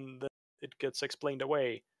things, and then it gets explained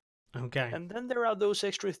away. Okay. And then there are those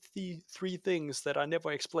extra 3 things that are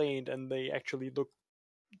never explained, and they actually look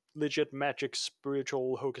legit magic,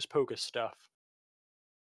 spiritual, hocus pocus stuff.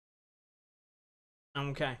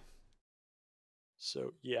 Okay.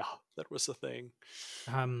 So yeah, that was the thing.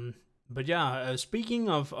 But yeah, speaking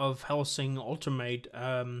of Hellsing Ultimate,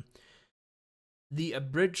 the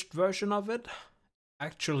abridged version of it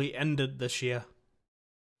actually ended this year.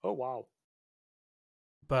 Oh wow.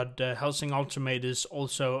 But Hellsing Ultimate is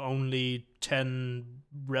also only 10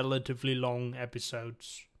 relatively long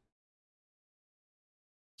episodes.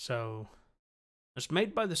 So it's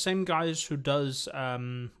made by the same guys who does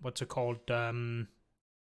what's it called? Team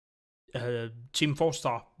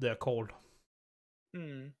 4-Star, they're called.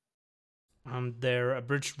 and their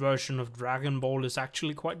abridged version of Dragon Ball is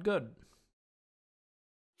actually quite good.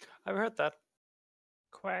 I've heard that.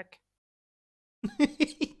 Quack.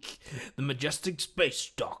 The majestic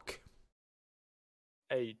space duck.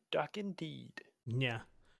 A duck indeed. Yeah.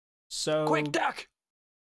 So quick duck.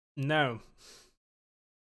 No.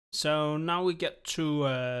 So now we get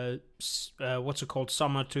to what's it called,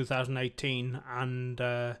 summer 2018, and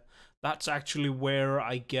that's actually where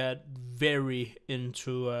I get very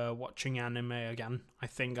into watching anime again. I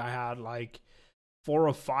think I had like 4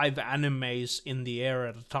 or 5 animes in the air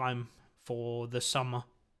at a time for the summer.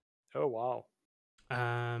 Oh wow.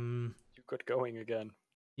 You got going again.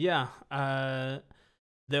 Yeah.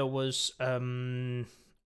 There was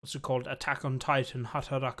what's it called? Attack on Titan,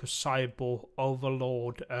 Hataraku Saibo,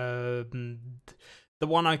 Overlord, the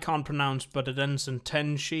one I can't pronounce, but it ends in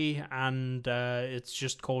Tenshi, and it's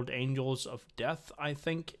just called Angels of Death, I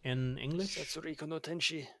think, in English. Setsuriko no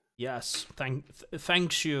Tenshi. Yes,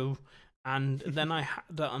 thanks you. And then I had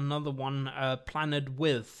another one, Planet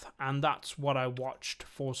With, and that's what I watched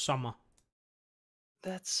for summer.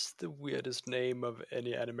 That's the weirdest name of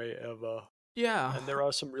any anime ever. Yeah. And there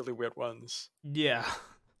are some really weird ones. Yeah.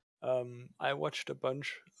 I watched a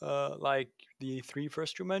bunch, like the 3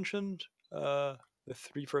 first you mentioned, the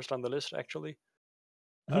 3 first on the list, actually.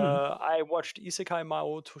 I watched Isekai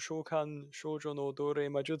Mao Toshokan Shoujo no Dore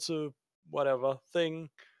Majutsu, whatever thing,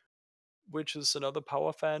 which is another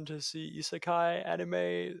power fantasy isekai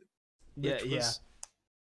anime, which was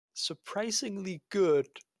surprisingly good,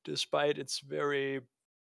 despite its very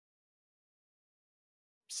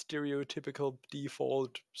stereotypical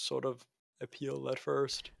default sort of appeal at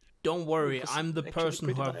first. Don't worry, I'm the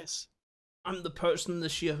person I'm the person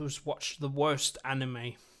this year who's watched the worst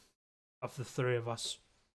anime of the 3 of us.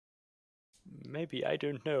 Maybe, I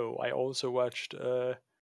don't know. I also watched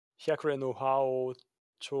Hyakure no Hao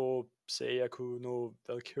to Seiyaku no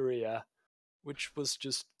Valkyria, which was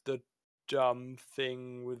just the dumb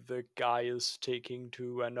thing with the guy is taking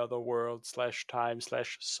to another world /time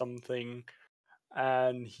 /something,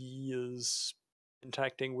 and he is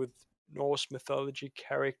interacting with Norse mythology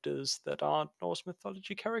characters that aren't Norse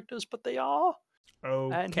mythology characters, but they are.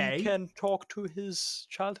 Okay. And he can talk to his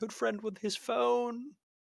childhood friend with his phone.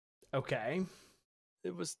 Okay.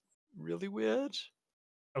 It was really weird.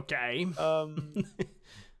 Okay.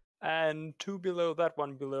 And 2 below that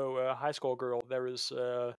one, below High Score Girl, there is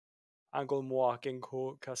Angol Moa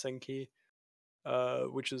Genko Kasenki,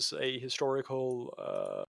 which is a historical...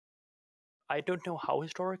 I don't know how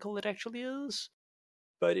historical it actually is,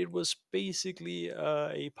 but it was basically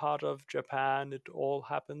a part of Japan it all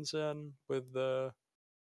happens in, with the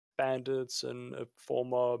bandits and a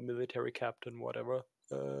former military captain, whatever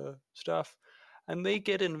stuff. And they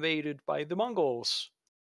get invaded by the Mongols.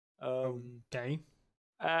 Okay.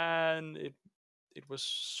 And it was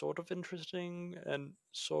sort of interesting, and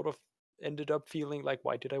sort of ended up feeling like,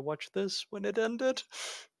 why did I watch this when it ended?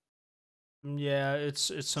 Yeah,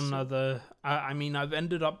 it's another. I mean, I've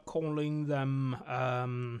ended up calling them.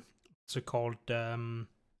 What's it called?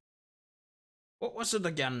 What was it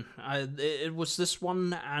again? It was this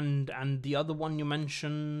one and the other one you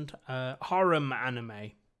mentioned. Harem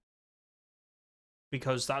anime.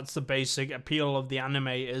 Because that's the basic appeal of the anime,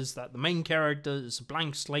 is that the main character is a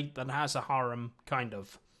blank slate that has a harem, kind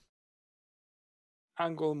of.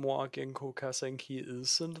 Angol Moa Genko Kasenki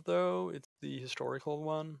isn't, though. It's the historical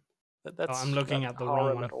one. That's I'm looking at the harem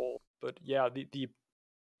wrong one. At all. But yeah, the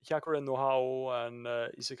Hyakure no Hao and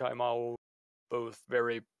Isekai Mao, both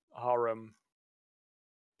very harem.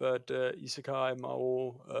 But Isekai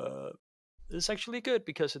Mao is actually good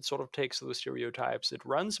because it sort of takes those stereotypes, it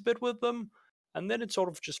runs a bit with them, and then it sort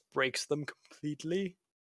of just breaks them completely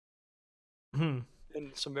in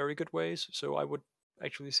some very good ways. So I would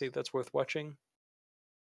actually say that's worth watching.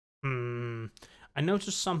 I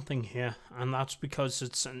noticed something here, and that's because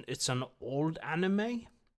it's an old anime.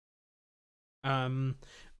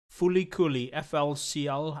 Fully Cooley,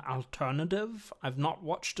 FLCL Alternative. I've not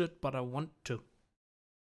watched it, but I want to.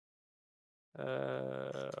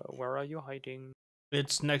 Where are you hiding?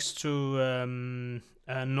 It's next to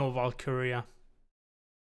No Valkyria.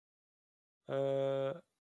 Oh,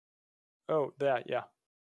 there, yeah.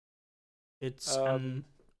 It's an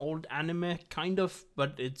old anime, kind of,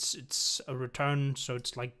 but it's a return, so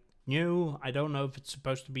it's like new. I don't know if it's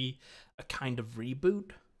supposed to be a kind of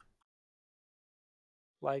reboot.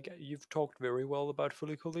 Like, you've talked very well about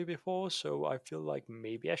Fully Cooley before, so I feel like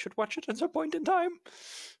maybe I should watch it at some point in time.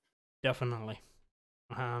 Definitely.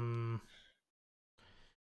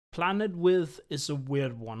 Planet With is a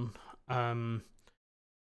weird one.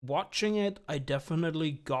 watching it, I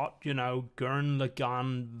definitely got, Gurren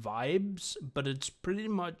Lagann vibes, but it's pretty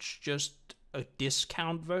much just a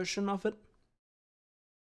discount version of it.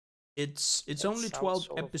 It's only 12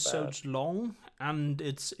 episodes long, and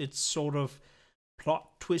it's sort of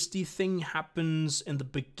plot twisty thing happens in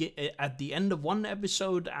the at the end of one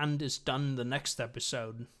episode and is done the next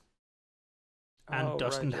episode, and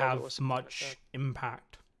doesn't have much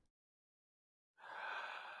impact.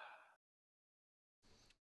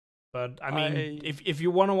 But I mean, if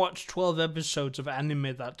you want to watch 12 episodes of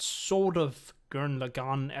anime that's sort of Gurren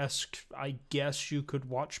Lagann-esque, I guess you could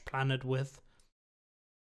watch Planet With.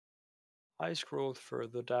 I scrolled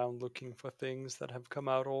further down looking for things that have come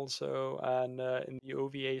out also, and in the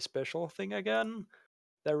OVA special thing again,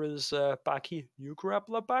 there is Baki, New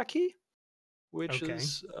Grappler Baki, which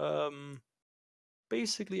is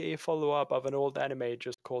basically a follow-up of an old anime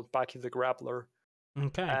just called Baki the Grappler.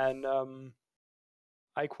 Okay. And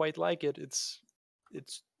I quite like it. It's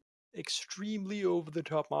extremely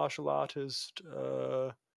over-the-top martial artist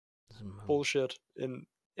bullshit in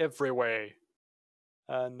every way.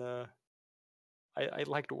 And I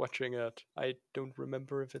liked watching it. I don't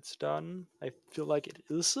remember if it's done. I feel like it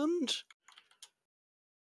isn't.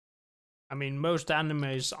 I mean, most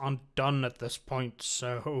animes aren't done at this point,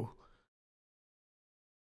 so...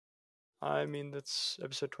 I mean, that's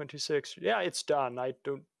episode 26. Yeah, it's done. I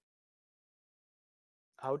don't...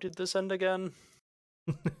 How did this end again?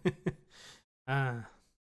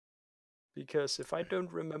 Because if I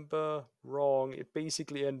don't remember wrong, it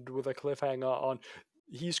basically ended with a cliffhanger on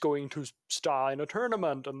he's going to star in a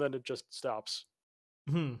tournament, and then it just stops.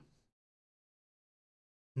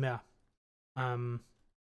 Yeah.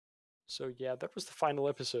 So yeah, that was the final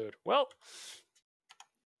episode. Well,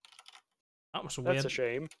 that was that's a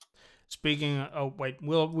shame. Speaking of, oh wait,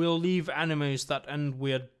 we'll leave animes that end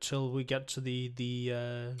weird till we get to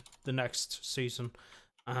the next season.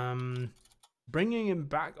 Bringing him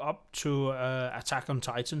back up to Attack on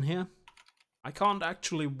Titan here. I can't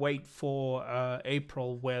actually wait for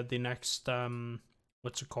April, where the next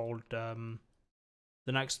what's it called? The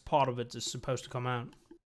next part of it is supposed to come out.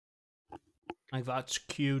 Like that's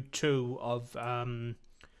Q2 of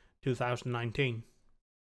 2019.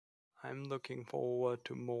 I'm looking forward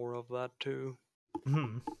to more of that too.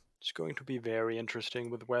 It's going to be very interesting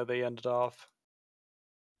with where they ended off.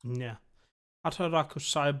 Yeah. Hataraku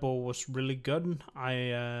Saibou was really good.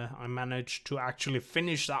 I managed to actually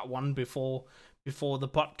finish that one before the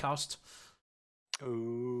podcast.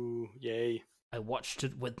 Oh, yay. I watched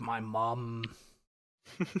it with my mom.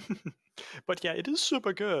 But yeah, it is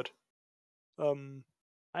super good.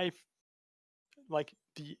 I like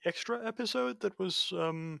the extra episode that was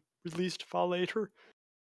released far later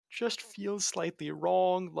just feels slightly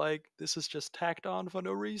wrong, like this is just tacked on for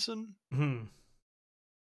no reason.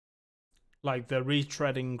 Like they're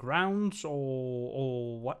retreading grounds,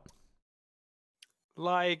 or what?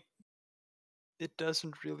 Like, it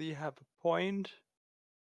doesn't really have a point.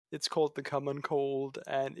 It's called the common cold,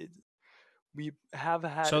 and we have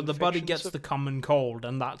had. So the body gets the common cold,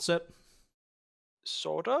 and that's it.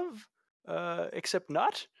 Sort of, except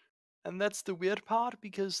not. And that's the weird part,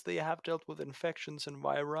 because they have dealt with infections and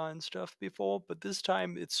vira and stuff before, but this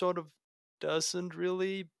time it sort of doesn't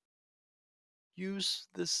really use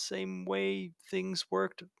the same way things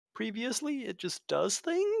worked previously. It just does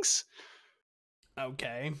things.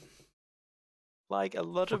 Okay. Like a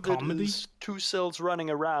lot of it is two cells running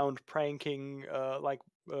around pranking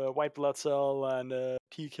white blood cell and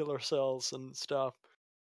T killer cells and stuff.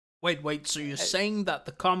 Wait, so you're saying that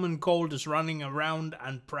the common cold is running around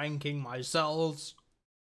and pranking my cells?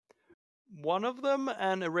 One of them,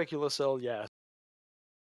 and a regular cell, yes.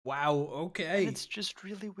 Wow, okay. And it's just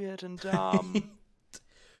really weird and dumb.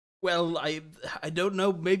 Well, I don't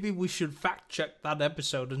know, maybe we should fact check that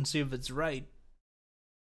episode and see if it's right.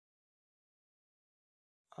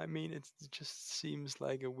 I mean, it just seems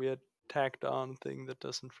like a weird tacked on thing that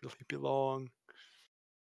doesn't really belong.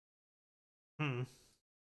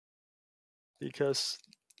 Because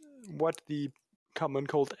what the common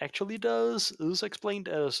cold actually does is explained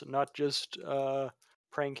as not just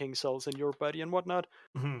pranking cells in your body and whatnot,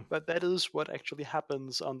 but that is what actually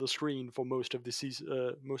happens on the screen for most of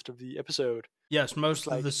the most of the episode. Yes, most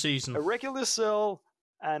of the season. A regular cell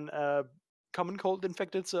and a common cold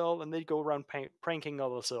infected cell, and they go around pranking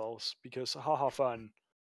other cells because haha fun.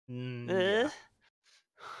 Yeah.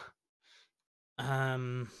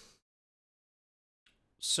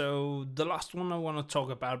 So the last one I want to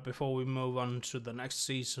talk about before we move on to the next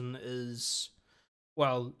season is,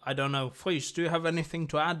 well, I don't know. Please, do you have anything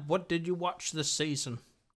to add? What did you watch this season?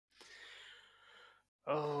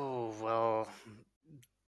 Oh, well,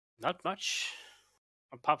 Not much,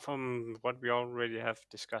 apart from what we already have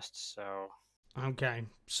discussed. So. Okay,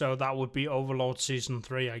 so that would be Overlord Season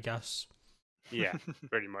 3, I guess. Yeah,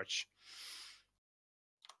 pretty much.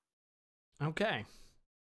 Okay.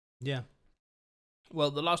 Yeah.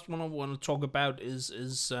 Well, the last one I want to talk about is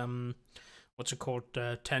what's it called?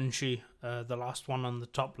 Tenchi, the last one on the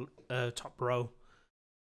top row.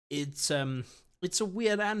 It's a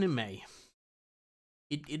weird anime.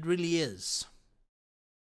 It really is.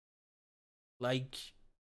 Like,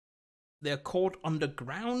 they're caught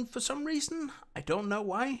underground for some reason. I don't know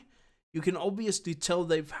why. You can obviously tell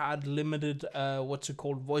they've had limited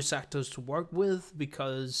voice actors to work with,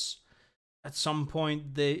 because at some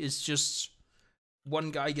point there is just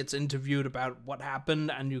one guy gets interviewed about what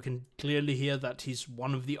happened, and you can clearly hear that he's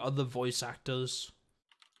one of the other voice actors.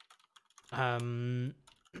 And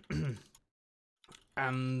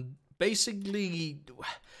basically,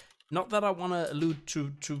 not that I want to allude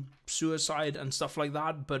to suicide and stuff like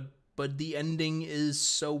that, but the ending is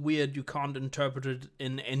so weird you can't interpret it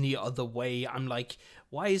in any other way. I'm like,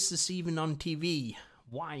 why is this even on TV?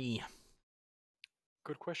 Why?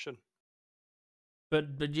 Good question.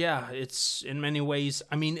 But yeah, it's in many ways,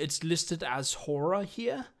 I mean, it's listed as horror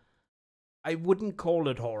here. I wouldn't call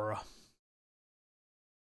it horror.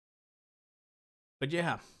 But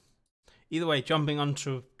yeah. Either way, jumping on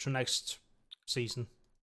to next season.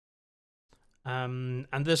 And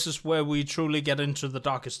this is where we truly get into the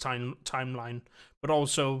darkest timeline, but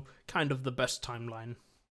also kind of the best timeline.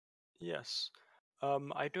 Yes.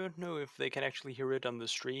 I don't know if they can actually hear it on the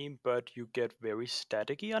stream, but you get very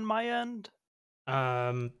staticky on my end.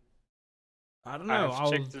 I don't know.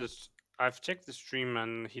 I've checked the stream,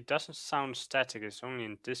 and he doesn't sound static. It's only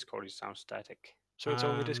in Discord he sounds static. So it's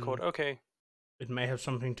only Discord. Okay. It may have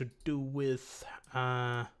something to do with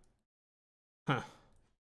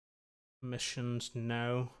missions.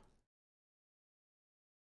 No.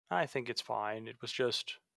 I think it's fine. It was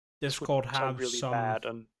just Discord have really some bad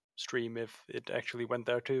on stream if it actually went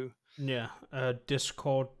there too. Yeah,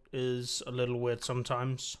 Discord is a little weird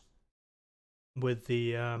sometimes with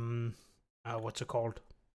the what's it called?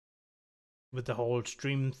 With the whole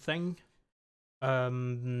stream thing.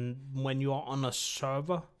 When you're on a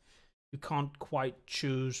server, you can't quite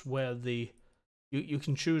choose where you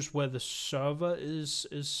can choose where the server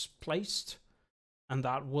is placed, and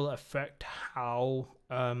that will affect how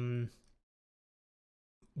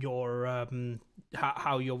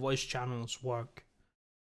how your voice channels work.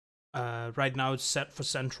 Right now it's set for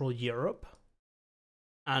Central Europe,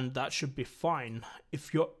 and that should be fine.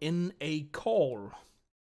 If you're in a call,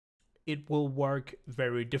 it will work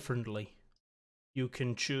very differently. You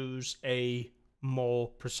can choose a more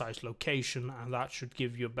precise location, and that should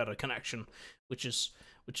give you a better connection, which is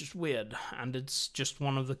weird, and it's just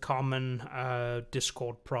one of the common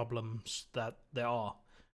Discord problems that there are.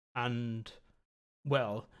 And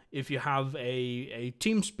well, if you have a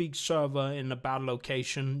TeamSpeak server in a bad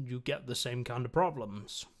location, you get the same kind of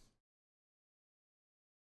problems.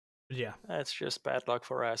 But yeah. That's just bad luck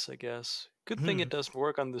for us, I guess. Good thing it doesn't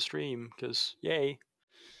work on the stream, because yay.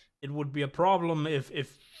 It would be a problem if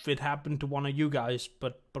it happened to one of you guys,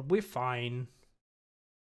 but we're fine.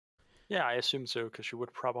 Yeah, I assume so, because you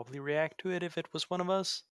would probably react to it if it was one of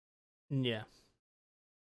us. Yeah.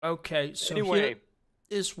 Okay, so anyway, here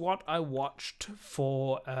is what I watched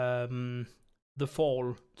for the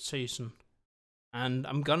fall season. And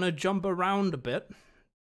I'm gonna jump around a bit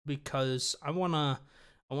because I wanna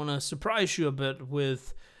surprise you a bit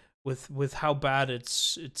with how bad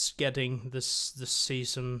it's getting this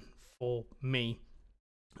season for me.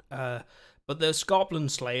 But there's Goblin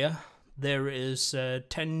Slayer. There is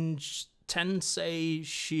Tensei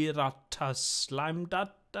Shirata Slime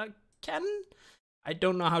Ken. I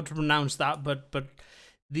don't know how to pronounce that, but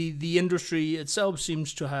the industry itself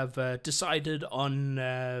seems to have decided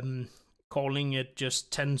on calling it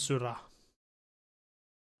just Tensura,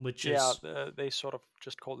 which is they sort of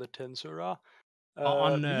just called it Tensura. Me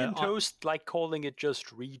and Toast like calling it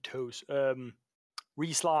just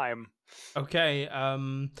Re-Slime. Okay,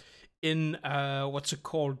 in what's it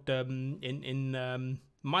called? In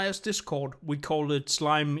Maya's Discord, we call it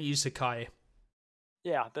Slime Isekai.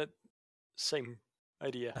 Yeah, that same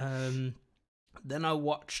idea. Then I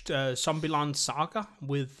watched Zombieland Saga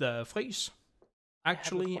with Freeze.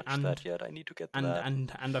 Actually, I haven't watched that yet. I need to get to that.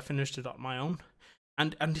 And I finished it on my own.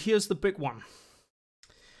 And here's the big one.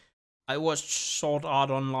 I watched Sword Art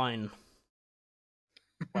Online.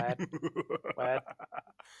 What? What?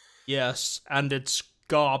 Yes, and it's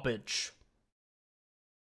garbage.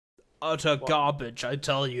 Utter garbage, I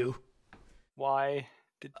tell you. Why?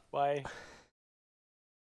 Why?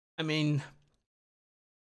 I mean,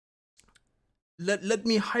 let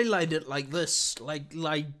me highlight it like this.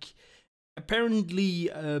 Like apparently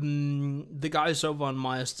the guys over on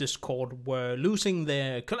Maya's Discord were losing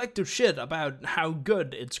their collective shit about how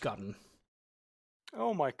good it's gotten.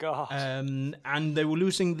 Oh my god. And they were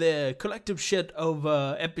losing their collective shit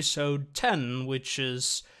over episode 10, which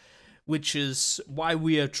is why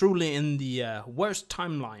we are truly in the worst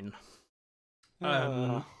timeline.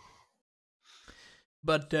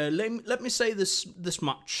 But let me say this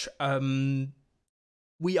much.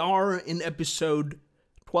 We are in episode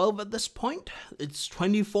 12 at this point. It's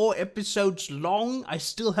 24 episodes long. I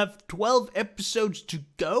still have 12 episodes to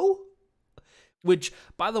go. Which,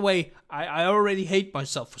 by the way, I already hate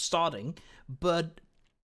myself for starting. But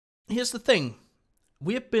here's the thing.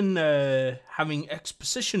 We have been having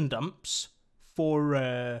exposition dumps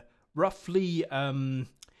for roughly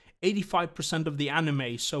 85% of the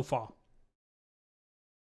anime so far.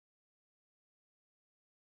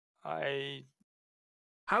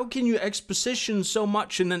 How can you exposition so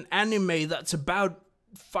much in an anime that's about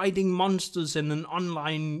fighting monsters in an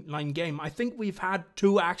online game? I think we've had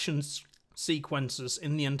 2 action sequences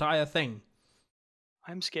in the entire thing.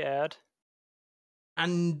 I'm scared.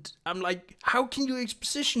 And I'm like, how can you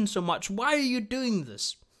exposition so much? Why are you doing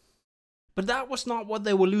this? But that was not what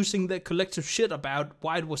they were losing their collective shit about,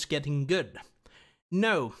 why it was getting good.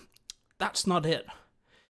 No, that's not it.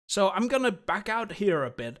 So I'm gonna back out here a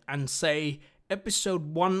bit and say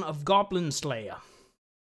episode 1 of Goblin Slayer.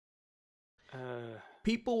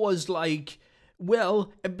 People was like,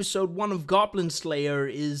 well, episode 1 of Goblin Slayer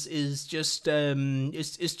is just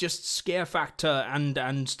scare factor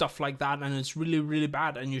and stuff like that, and it's really, really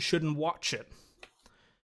bad, and you shouldn't watch it.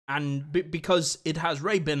 And because it has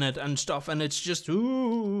rape in it and stuff, and it's just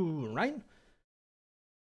ooh, right?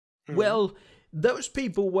 Mm-hmm. Well, those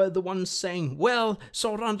people were the ones saying, well,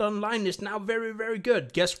 Sword Art Online is now very, very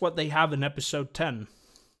good. Guess what they have in episode 10?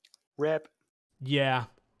 Rep. Yeah,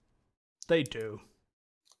 they do.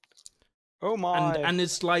 Oh my. And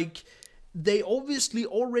it's like, they obviously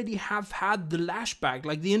already have had the lashback.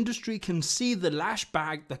 Like, the industry can see the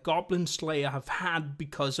lashback that Goblin Slayer have had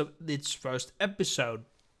because of its first episode.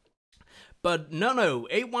 But no,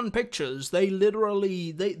 A1 Pictures, they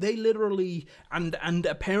literally, and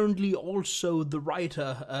apparently also the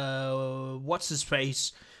writer, what's his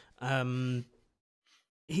face, they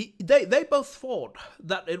both thought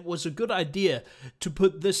that it was a good idea to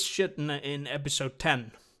put this shit in episode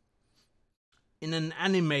 10. In an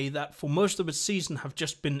anime that for most of its season have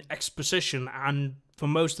just been exposition, and for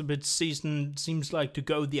most of its season seems like to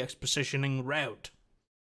go the expositioning route.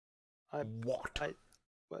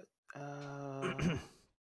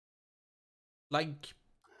 Like,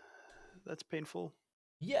 that's painful.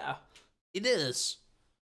 Yeah, it is.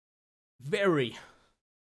 Very.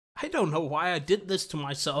 I don't know why I did this to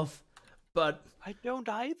myself, but I don't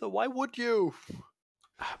either. Why would you?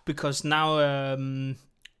 Because now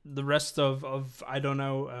the rest of I don't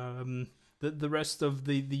know, the rest of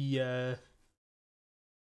the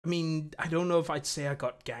I mean, I don't know if I'd say I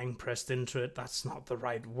got gang pressed into it. That's not the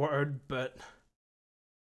right word, but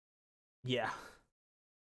yeah.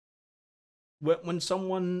 When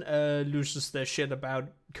someone loses their shit about,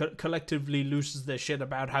 collectively loses their shit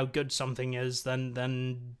about how good something is,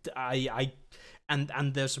 then I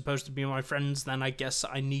and they're supposed to be my friends, then I guess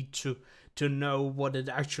I need to know what it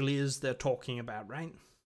actually is they're talking about, right?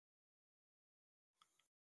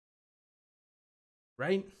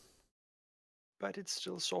 Right? But it's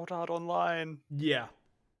still Sword Art Online. Yeah.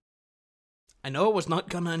 I know I was not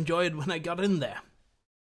gonna enjoy it when I got in there.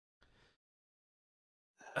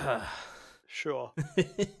 Sure.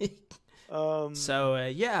 So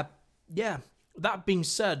yeah. That being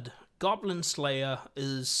said, Goblin Slayer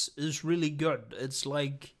is really good. It's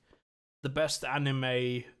like the best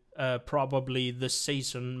anime probably this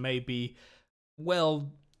season. Maybe.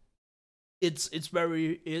 Well, it's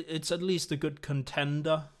at least a good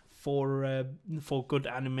contender for good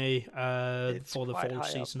anime for the fall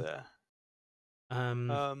season.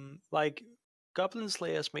 Like, Goblin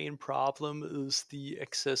Slayer's main problem is the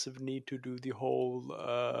excessive need to do the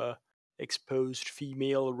whole exposed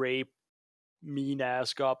female rape,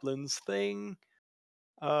 mean-ass goblins thing.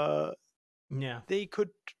 Yeah. They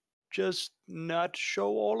could just not show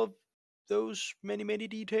all of those many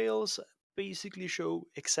details, basically show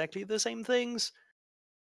exactly the same things,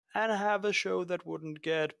 and have a show that wouldn't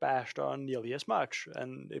get bashed on nearly as much,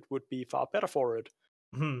 and it would be far better for it.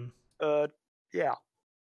 Yeah.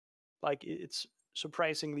 Like, it's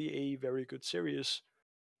surprisingly a very good series,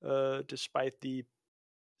 despite the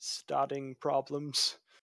starting problems.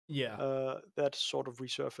 Yeah. That sort of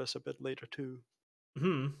resurface a bit later too.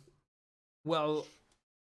 Well,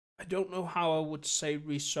 I don't know how I would say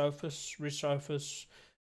resurface,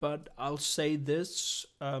 but I'll say this.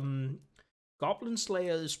 Goblin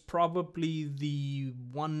Slayer is probably the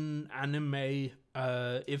one anime,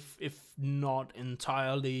 if not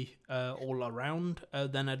entirely all around,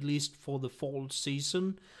 then at least for the fall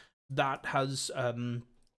season, that has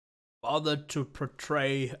bothered to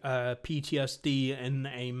portray PTSD in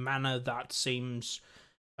a manner that seems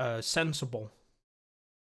sensible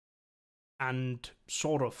and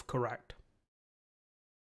sort of correct.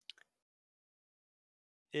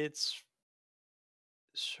 It's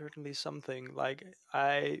certainly something. Like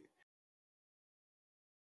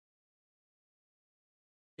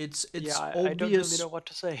it's obvious. I don't really know what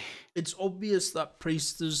to say. It's obvious that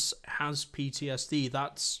Priestess has PTSD.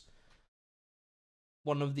 That's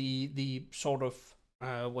one of the sort of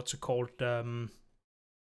what's it called?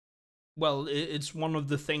 Well, it's one of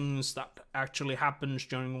the things that actually happens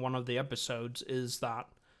during one of the episodes is that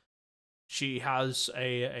she has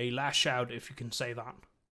a lash out, if you can say that.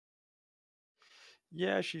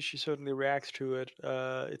 Yeah, she certainly reacts to it.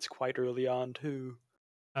 It's quite early on too.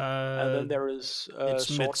 And then there is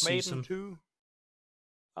Sword Maiden too.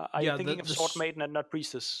 Are you thinking of Sword Maiden and not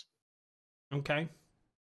Priestess? Okay.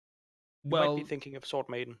 You might be thinking of Sword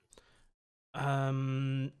Maiden.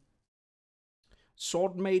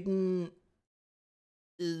 Sword Maiden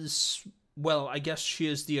is, well, I guess she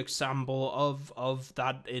is the example of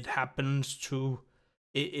that. It happens to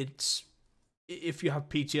it's if you have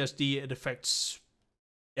PTSD, it affects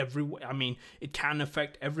everyone. I mean, it can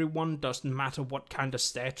affect everyone. Doesn't matter what kind of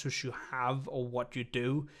status you have or what you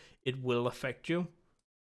do, it will affect you.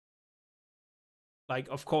 Like,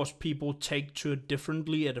 of course, people take to it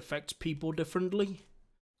differently. It affects people differently.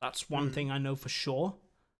 That's one thing I know for sure.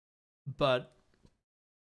 But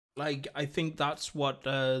like, I think that's what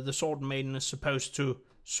the Sword Maiden is supposed to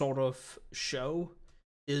sort of show,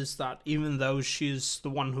 is that even though she's the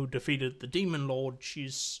one who defeated the Demon Lord,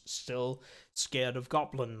 she's still scared of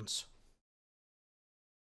goblins.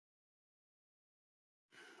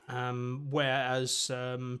 Whereas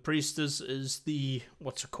Priestess is the,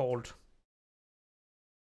 what's it called?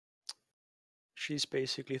 She's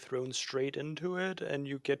basically thrown straight into it, and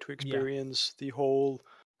you get to experience the whole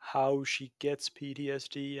how she gets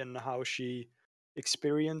PTSD and how she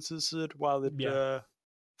experiences it while it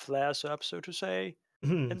flares up, so to say.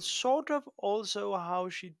 And sort of also how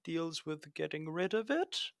she deals with getting rid of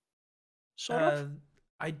it. Sort of.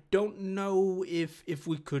 I don't know if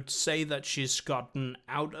we could say that she's gotten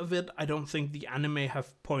out of it. I don't think the anime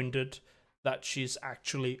have pointed that she's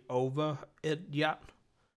actually over it yet.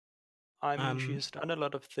 I mean, she has done a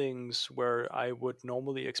lot of things where I would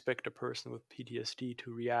normally expect a person with PTSD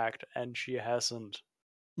to react, and she hasn't.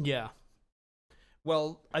 Yeah.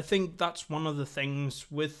 Well, I think that's one of the things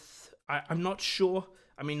with... I'm not sure.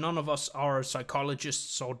 I mean, none of us are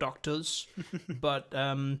psychologists or doctors, but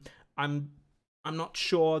I'm not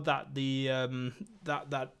sure that the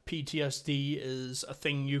that PTSD is a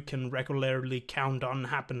thing you can regularly count on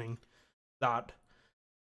happening. That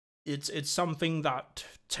it's something that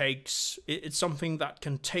it's something that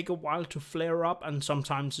can take a while to flare up, and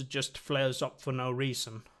sometimes it just flares up for no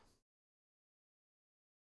reason.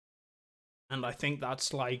 And I think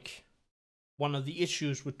that's like one of the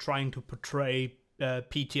issues with trying to portray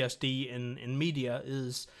PTSD in media,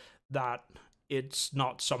 is that it's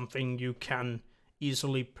not something you can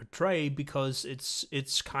easily portray because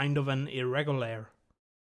it's kind of an irregular.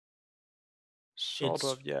 Sort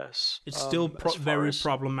of, yes. It's still very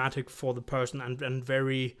problematic for the person, and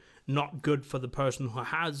very not good for the person who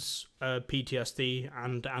has PTSD,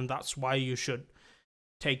 and that's why you should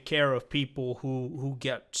take care of people who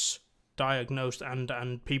get diagnosed,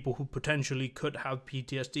 and people who potentially could have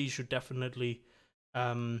PTSD should definitely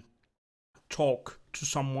talk to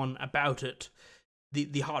someone about it.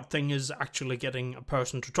 The hard thing is actually getting a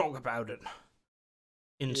person to talk about it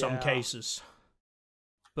in some cases.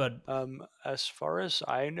 But as far as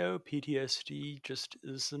I know, PTSD just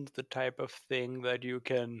isn't the type of thing that you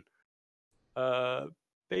can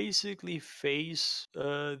basically face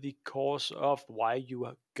the cause of why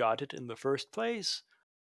you got it in the first place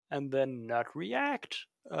and then not react.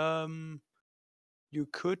 You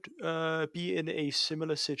could be in a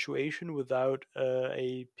similar situation without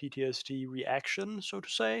a PTSD reaction, so to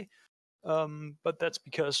say. But that's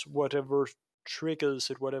because whatever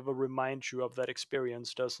triggers it, whatever reminds you of that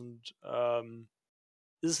experience,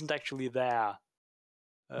 isn't actually there.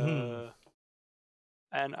 And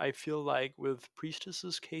I feel like with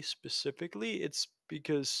Priestess's case specifically, it's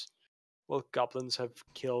because, well, goblins have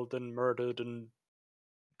killed and murdered and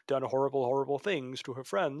done horrible, horrible things to her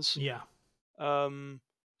friends. Yeah.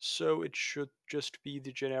 So it should just be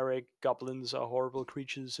the generic goblins are horrible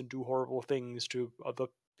creatures and do horrible things to other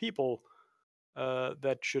people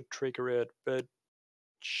that should trigger it. But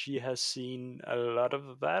she has seen a lot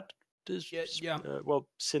of that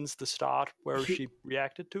since the start where she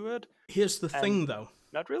reacted to it. Here's the thing, though.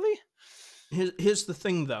 Not really? Here's the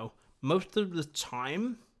thing, though. Most of the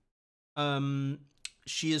time,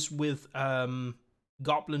 she is with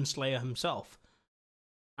Goblin Slayer himself.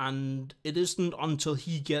 And it isn't until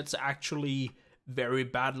he gets actually very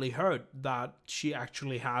badly hurt that she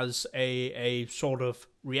actually has a sort of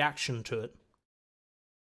reaction to it.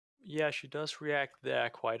 Yeah, she does react there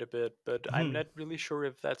quite a bit, but I'm not really sure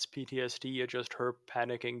if that's PTSD or just her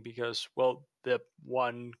panicking because, well, the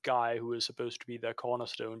one guy who is supposed to be their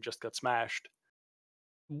cornerstone just got smashed.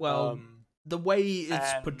 Well, the way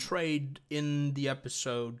it's portrayed in the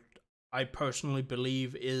episode, I personally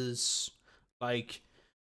believe is like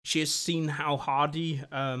she has seen how hardy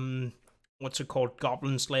Goblin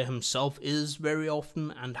Slayer himself is very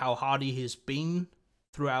often, and how hardy he's been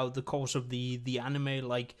throughout the course of the anime.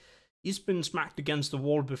 Like, he's been smacked against the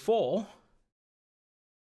wall before,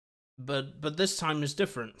 but this time is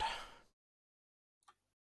different.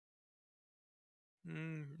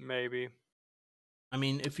 Maybe. I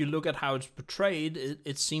mean, if you look at how it's portrayed,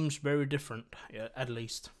 it seems very different, at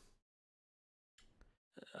least.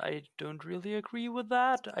 I don't really agree with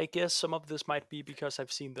that. I guess some of this might be because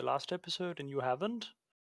I've seen the last episode and you haven't.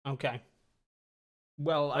 Okay.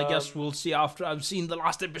 Well, I guess we'll see after I've seen the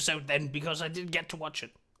last episode then, because I didn't get to watch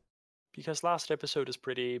it. Because last episode is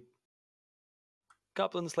pretty...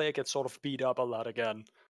 Goblin Slayer gets sort of beat up a lot again.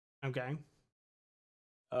 Okay.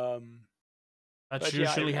 That's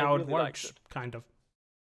usually how it works, kind of.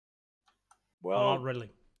 Well, not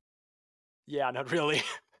really. Yeah, not really.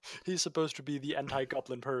 He's supposed to be the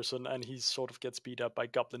anti-goblin person, and he sort of gets beat up by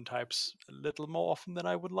goblin types a little more often than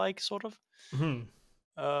I would like, sort of.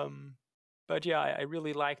 But yeah, I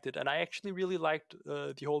really liked it, and I actually really liked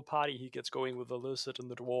the whole party he gets going with the lizard and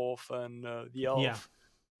the dwarf and the elf,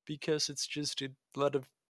 because it's just a lot of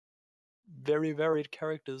very varied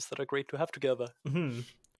characters that are great to have together.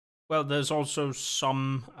 Well, there's also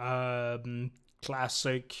some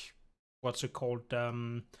classic,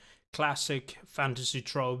 classic fantasy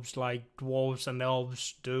tropes, like dwarves and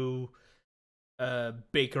elves do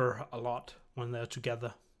bicker a lot when they're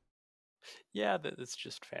together. Yeah, it's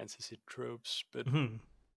just fantasy tropes, but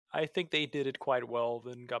I think they did it quite well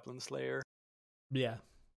in Goblin Slayer. Yeah.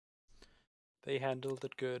 They handled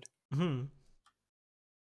it good.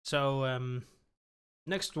 So,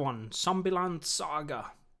 next one, Zombieland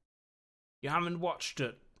Saga. You haven't watched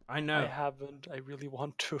it, I know. I haven't. I really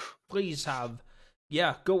want to. Please have.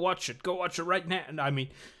 Yeah, go watch it. Go watch it right now. I mean,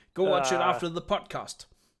 go watch it after the podcast.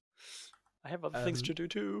 I have other things to do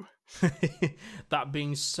too. That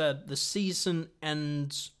being said, the season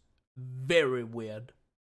ends very weird.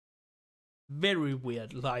 Very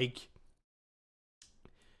weird. Like,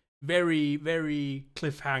 very, very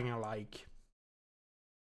cliffhanger-like.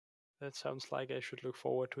 That sounds like I should look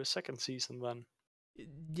forward to a second season then.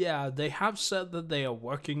 Yeah, they have said that they are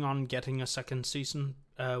working on getting a second season.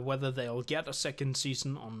 Whether they'll get a second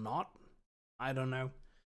season or not, I don't know.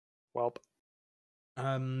 Welp.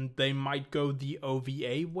 They might go the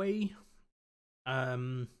OVA way.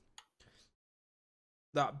 That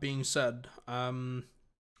being said,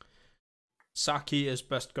 Saki is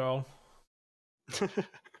best girl.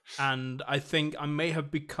 And I think I may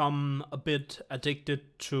have become a bit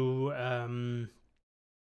addicted to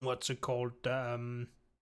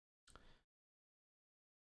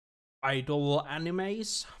idol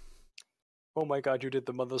animes. Oh my god, you did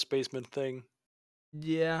the Mother's Basement thing.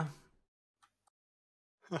 Yeah.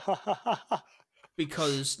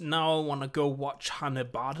 Because now I want to go watch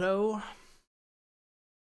Hanebado.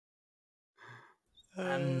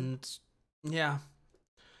 And yeah.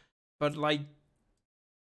 But like,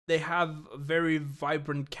 they have a very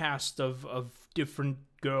vibrant cast of different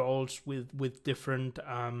girls with different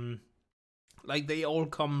like, they all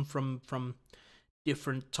come from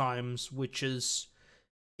different times, which is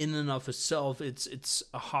in and of itself it's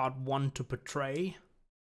a hard one to portray.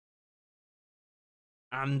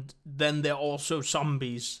 And then they're also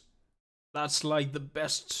zombies. That's like the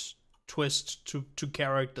best twist to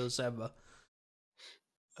characters ever.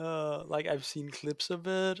 Like, I've seen clips of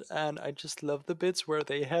it, and I just love the bits where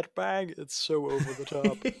they headbang. It's so over the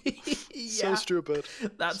top. So stupid.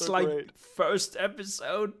 That's so like great. First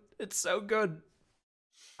episode. It's so good.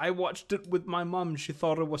 I watched it with my mum. She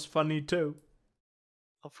thought it was funny too.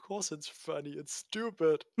 Of course it's funny. It's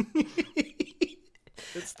stupid.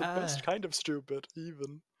 It's the best kind of stupid,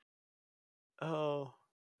 even. Oh.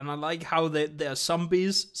 And I like how they're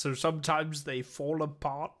zombies, so sometimes they fall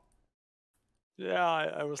apart. Yeah,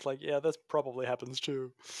 I was like, yeah, that probably happens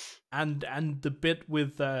too. And the bit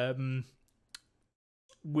with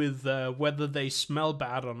whether they smell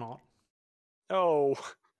bad or not. Oh.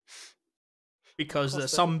 Because they're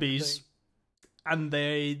zombies, and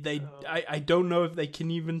I don't know if they can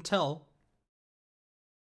even tell.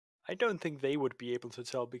 I don't think they would be able to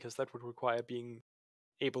tell, because that would require being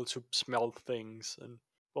able to smell things, and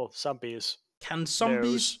well, zombies. Can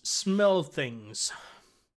zombies smell things?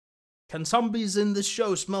 Can zombies in this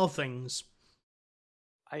show smell things?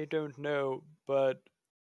 I don't know, but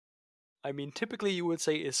I mean, typically you would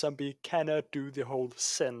say a zombie cannot do the whole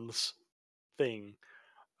sense thing.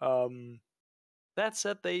 That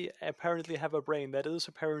said, they apparently have a brain. That is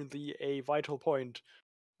apparently a vital point.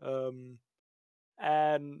 And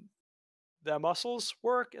their muscles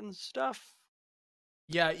work and stuff.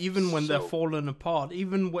 Yeah, even when they're falling apart.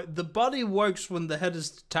 Even when the body works when the head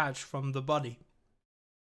is detached from the body.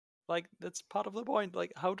 Like, that's part of the point.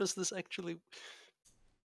 Like, how does this actually...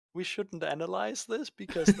 We shouldn't analyze this,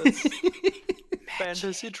 because that's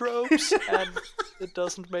fantasy tropes, and it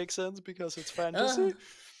doesn't make sense because it's fantasy.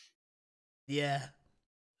 Yeah.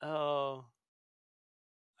 Oh.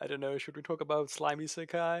 I don't know, should we talk about Slimy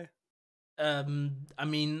Sekai? I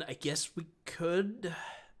mean, I guess we could,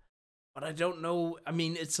 but I don't know. I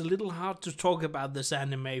mean, it's a little hard to talk about this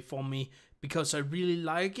anime for me because I really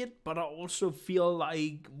like it, but I also feel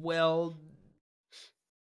like, well,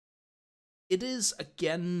 it is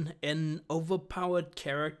again an overpowered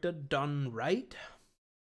character done right.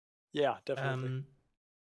 Yeah, definitely.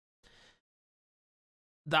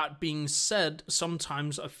 That being said,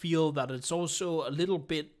 sometimes I feel that it's also a little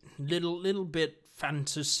bit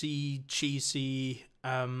fantasy cheesy.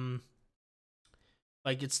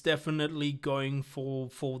 Like, it's definitely going for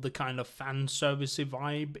the kind of fan servicey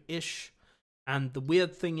vibe ish. And the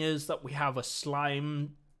weird thing is that we have a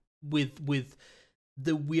slime with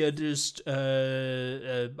the weirdest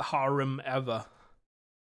harem ever.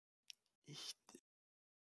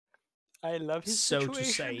 I love his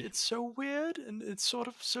situation. It's so weird, and it's sort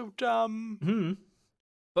of so dumb.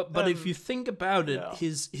 But if you think about it,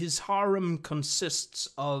 his harem consists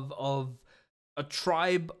of a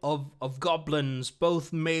tribe of goblins,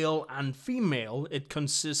 both male and female. It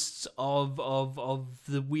consists of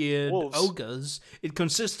the weird ogres. It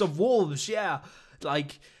consists of wolves. Yeah,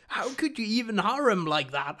 like, how could you even harem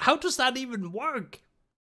like that? How does that even work?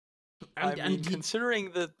 And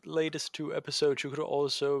considering the latest 2 episodes, you could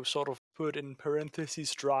also sort of put in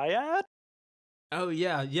parentheses Dryad. Oh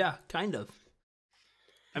yeah, kind of.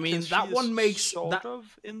 I mean, that one makes sort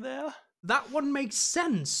of in there. That one makes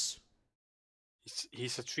sense.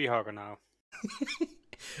 He's a tree hugger now.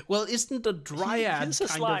 Well, isn't a Dryad he's a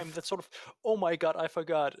slime that's sort of... Oh my god, I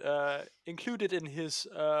forgot. Included in his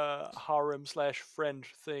harem / friend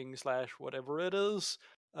thing / whatever it is,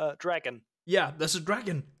 dragon. Yeah, there's a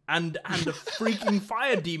dragon and a freaking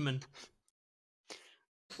fire demon.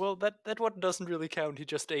 Well, that one doesn't really count. He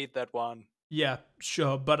just ate that one. Yeah,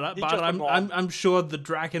 sure, but I'm sure the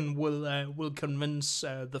dragon will convince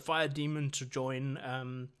the fire demon to join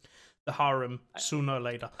the harem sooner or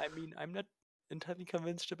later. I mean, I'm not entirely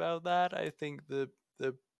convinced about that. I think the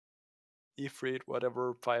Ifrit,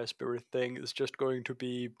 whatever fire spirit thing, is just going to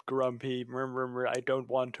be grumpy. I don't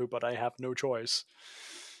want to, but I have no choice.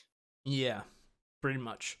 Yeah, pretty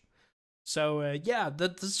much. So yeah,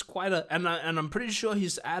 that's quite a and I'm pretty sure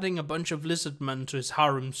he's adding a bunch of lizard men to his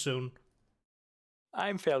harem soon.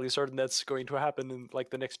 I'm fairly certain that's going to happen in like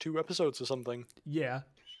the next 2 episodes or something. Yeah.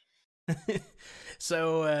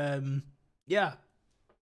 So yeah.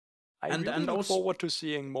 I really look forward to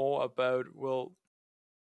seeing more about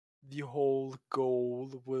the whole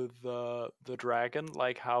goal with the dragon,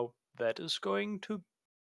 like how that is going to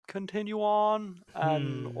continue on,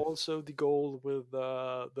 and also the goal with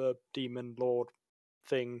the demon lord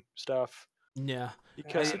thing stuff. Yeah,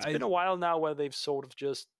 because it's been a while now where they've sort of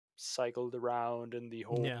just cycled around in the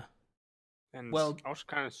whole... Yeah. And well, also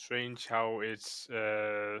kind of strange how it's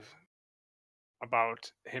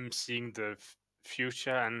about him seeing the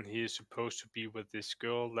future, and he is supposed to be with this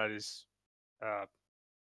girl that is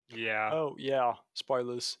yeah. Oh yeah,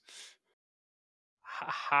 spoilers.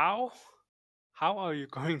 How are you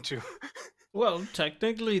going to... Well,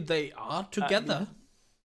 technically they are together.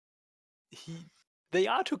 They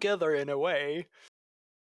are together in a way.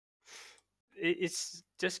 It's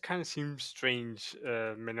just kind of seems strange,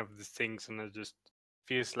 many of the things, and it just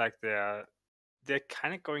feels like they're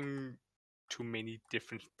kind of going to many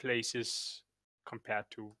different places compared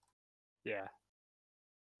to, yeah,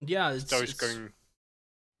 it's going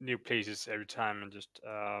new places every time and just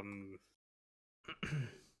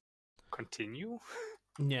continue.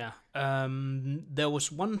 Yeah. There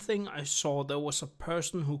was one thing I saw. There was a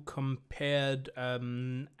person who compared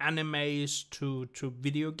animes to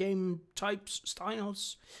video game types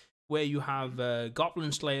styles, where you have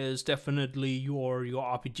Goblin Slayer is definitely your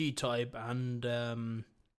RPG type, and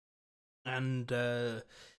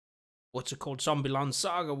what's it called? Zombieland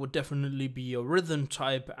Saga would definitely be a rhythm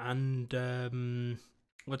type, and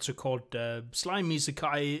what's it called? Slime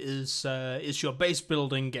Isekai is your base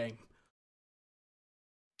building game.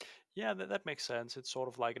 Yeah, that makes sense. It's sort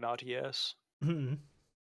of like an RTS. Mm-hmm.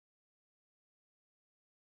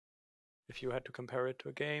 If you had to compare it to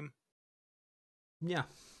a game. Yeah.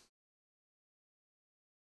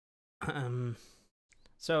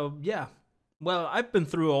 So yeah. Well, I've been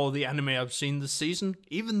through all the anime I've seen this season,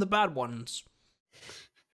 even the bad ones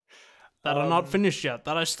that are not finished yet,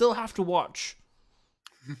 that I still have to watch.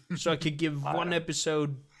 So I could give one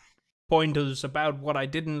episode pointers about what I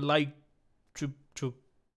didn't like to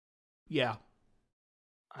yeah.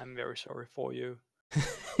 I'm very sorry for you.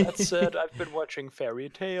 That said, I've been watching Fairy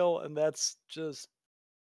Tail, and that's just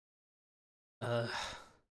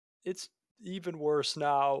it's even worse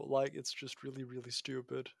now. Like, it's just really, really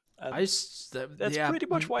stupid. And that's pretty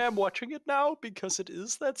much why I'm watching it now, because it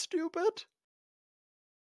is that stupid.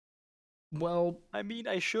 Well, I mean,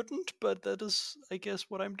 I shouldn't, but that is, I guess,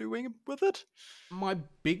 what I'm doing with it. My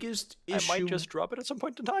biggest issue... I might just drop it at some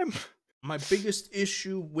point in time. My biggest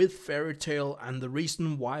issue with Fairy Tail, and the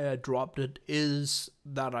reason why I dropped it, is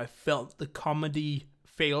that I felt the comedy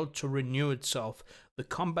failed to renew itself. The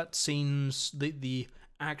combat scenes, the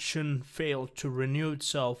action failed to renew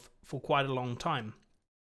itself for quite a long time.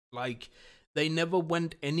 Like, they never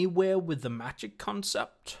went anywhere with the magic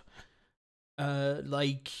concept.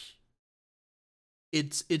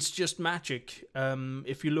 It's just magic.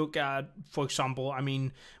 If you look at, for example, I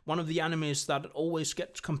mean, one of the animes that always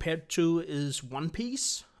gets compared to is One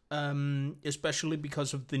Piece, especially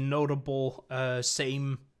because of the notable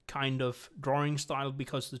same kind of drawing style,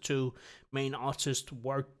 because the two main artists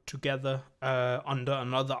worked together under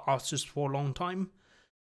another artist for a long time.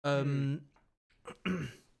 And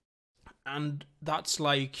that's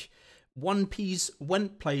like... One Piece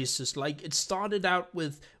went places. Like, it started out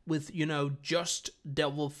with you know, just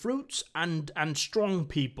devil fruits and strong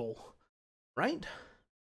people, right?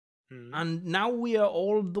 And now we are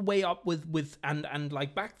all the way up with and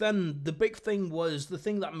like, back then the big thing was, the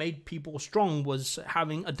thing that made people strong was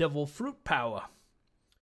having a devil fruit power.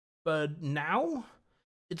 But now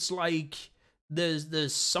it's like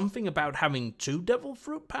there's something about having two devil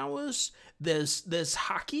fruit powers. There's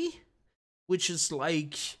haki, which is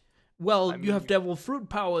like, well, you have devil fruit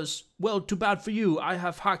powers. Well, too bad for you. I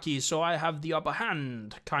have haki, so I have the upper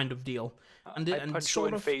hand, kind of deal. And I punch you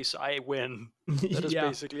in the face, I win. That is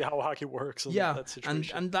basically how haki works in that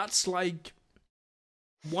situation. And that's like,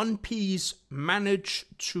 One Piece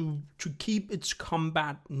managed to keep its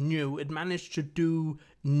combat new. It managed to do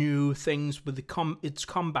new things with its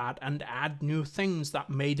combat and add new things that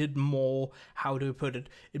made it more, how do I put it?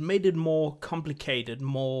 It made it more complicated,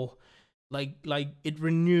 more... Like it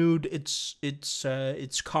renewed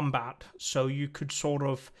its combat, so you could sort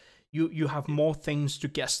of you have more things to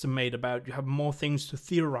guesstimate about, you have more things to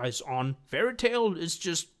theorize on. Fairy Tail is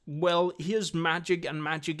just, well, here's magic, and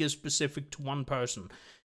magic is specific to one person.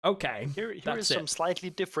 Okay, here is some slightly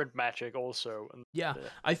different magic also. And, yeah,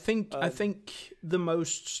 I think the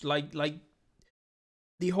most like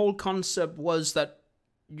the whole concept was that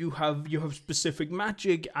you have specific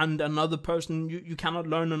magic, and another person, you cannot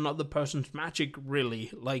learn another person's magic, really.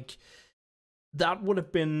 Like, that would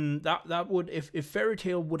have been that would, if Fairy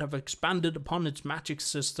Tail would have expanded upon its magic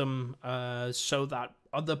system, so that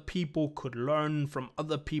other people could learn from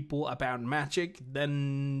other people about magic,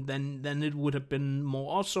 then it would have been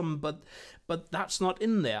more awesome. But that's not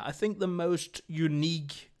in there. I think the most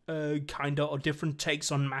unique kind of, or different takes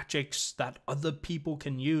on magics that other people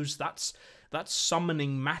can use, that's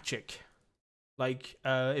summoning magic. Like,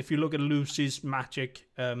 if you look at Lucy's magic,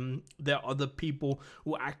 there are other people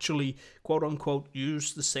who actually, quote-unquote,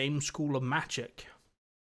 use the same school of magic.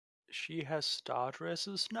 She has star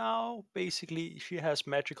dresses now. Basically, she has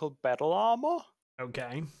magical battle armor.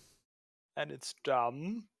 Okay. And it's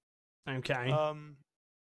dumb. Okay.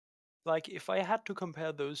 Like, if I had to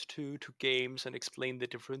compare those two to games and explain the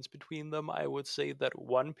difference between them, I would say that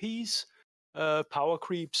One Piece power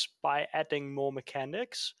creeps by adding more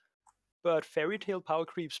mechanics, but Fairy Tail power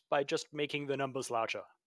creeps by just making the numbers larger.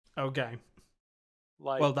 Okay.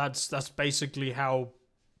 Like, well, that's basically how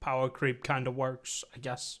power creep kind of works, I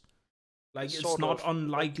guess. Like, it's not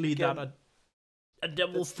unlikely that a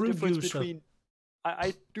devil fruit user. Between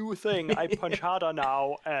I do a thing, I punch harder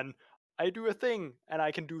now, and I do a thing, and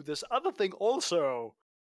I can do this other thing also.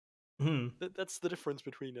 That's the difference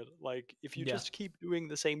between it. Like, if you just keep doing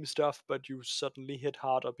the same stuff, but you suddenly hit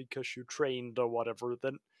harder because you trained or whatever,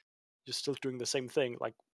 then you're still doing the same thing.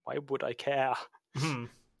 Like, why would I care?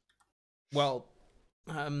 Well,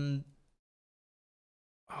 there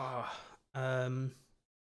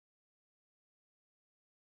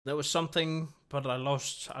was something, but I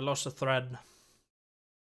lost a thread.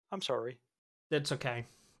 I'm sorry. It's okay.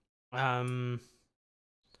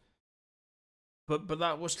 But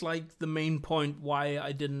that was like the main point why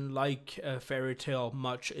I didn't like Fairy Tail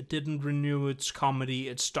much. It didn't renew its comedy.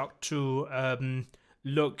 It stuck to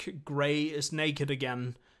look, Gray is naked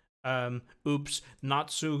again. Oops,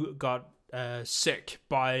 Natsu got sick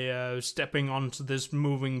by stepping onto this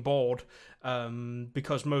moving board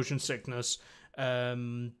because motion sickness.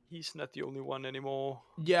 He's not the only one anymore.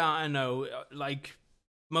 Yeah, I know. Like,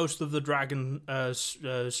 most of the Dragon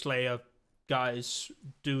Slayer guys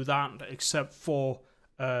do that, except for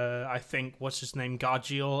I think, what's his name,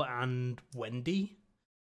 Gargiel and Wendy?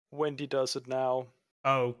 Wendy does it now.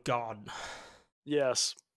 Oh, God.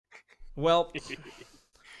 Yes. Well...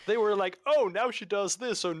 They were like, oh, now she does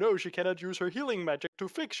this, so no, she cannot use her healing magic to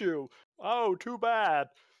fix you. Oh, too bad.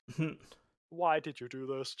 Why did you do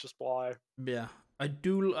this? Just why? Yeah. I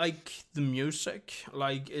do like the music.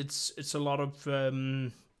 Like, it's a lot of,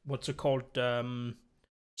 what's it called?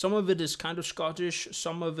 Some of it is kind of Scottish.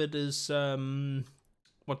 Some of it is,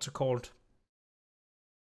 what's it called?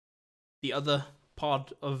 The other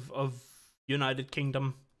part of United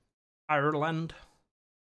Kingdom. Ireland.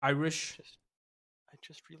 Irish. I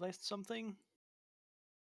just realized something.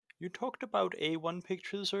 You talked about A1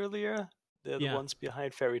 pictures earlier. They're the ones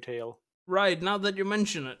behind Fairy Tail. Right, now that you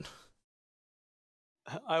mention it.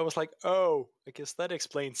 I was like, oh, I guess that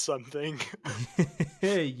explains something.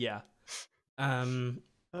 Yeah. Oh,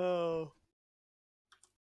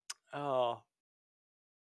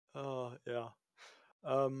 yeah.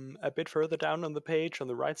 A bit further down on the page, on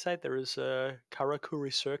the right side, there is a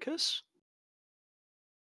Karakuri Circus.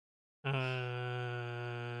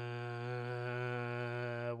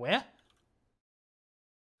 Where?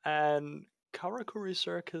 And Karakuri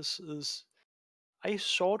Circus is... I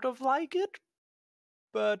sort of like it,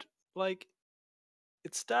 but, like,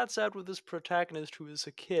 it starts out with this protagonist who is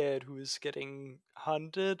a kid who is getting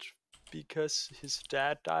hunted because his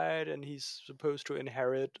dad died and he's supposed to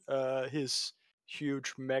inherit his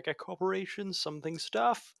huge mega corporation something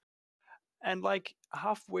stuff. And, like,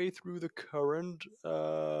 halfway through the current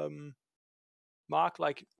mark,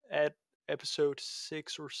 like at episode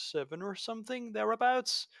 6 or 7 or something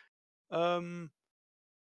thereabouts,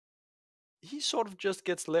 he sort of just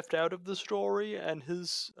gets left out of the story, and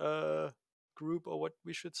his group, or what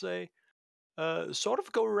we should say, sort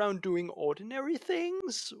of go around doing ordinary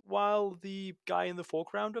things, while the guy in the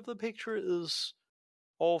foreground of the picture is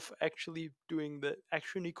off actually doing the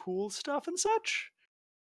actiony cool stuff and such.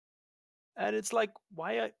 And it's like,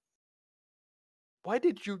 why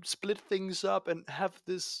did you split things up and have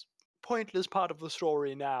this pointless part of the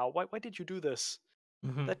story now? Why did you do this?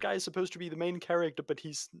 That guy is supposed to be the main character, but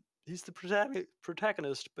he's the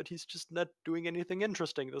protagonist, but he's just not doing anything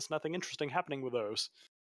interesting. There's nothing interesting happening with those.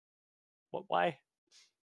 Why?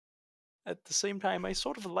 At the same time, I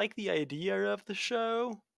sort of like the idea of the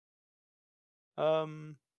show. I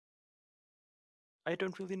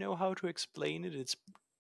don't really know how to explain it. It's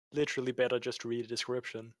literally better just to read a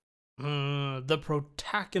description. The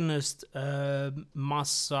protagonist,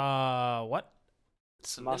 Masa... what?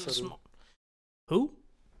 Masaru. Who?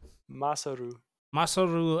 Masaru.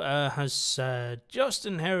 Masaru has just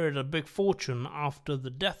inherited a big fortune after the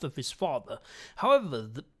death of his father. However,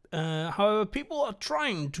 people are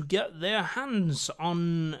trying to get their hands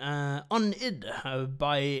on it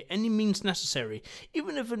by any means necessary,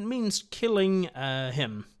 even if it means killing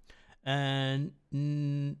him. And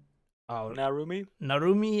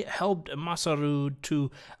Narumi helped Masaru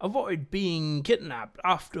to avoid being kidnapped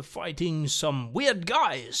after fighting some weird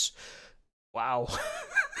guys. Wow.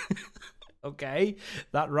 Okay,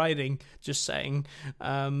 that writing, just saying.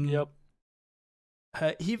 Yep.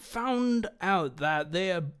 He found out that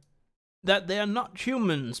they are not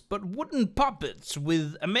humans, but wooden puppets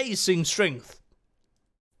with amazing strength.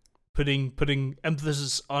 Putting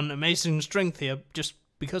emphasis on amazing strength here, just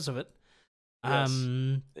because of it. Yes,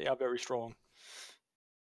 they are very strong.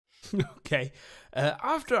 Okay.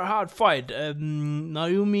 After a hard fight,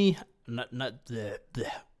 Naomi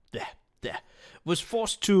was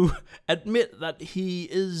forced to admit that he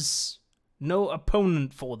is no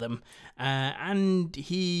opponent for them, and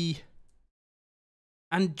he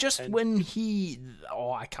And just when he...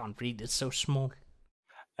 Oh, I can't read, it's so small.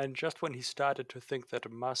 And just when he started to think that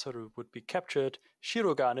Masaru would be captured,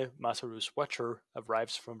 Shirogane, Masaru's watcher,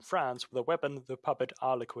 arrives from France with a weapon, the puppet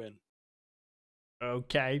Harlequin.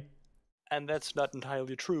 Okay. And that's not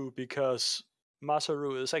entirely true, because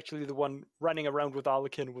Masaru is actually the one running around with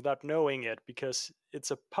Harlequin without knowing it, because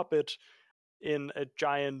it's a puppet in a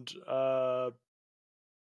giant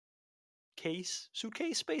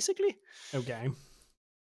suitcase, basically. Okay.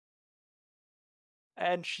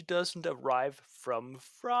 And she doesn't arrive from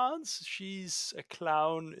France. She's a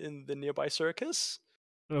clown in the nearby circus.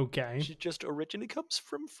 Okay. She just originally comes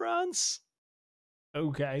from France.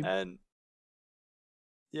 Okay. And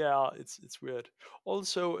yeah, it's weird.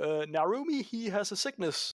 Also, Narumi, he has a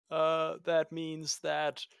sickness. That means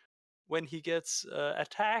that when he gets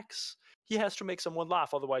attacks, he has to make someone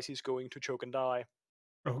laugh, otherwise he's going to choke and die.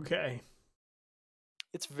 Okay.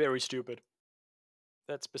 It's very stupid,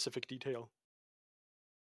 that specific detail.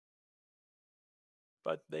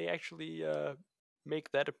 But they actually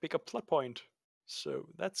make that a bigger plot point. So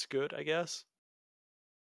that's good, I guess.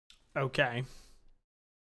 Okay.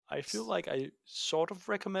 I feel like I sort of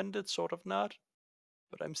recommend it, sort of not.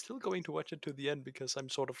 But I'm still going to watch it to the end because I'm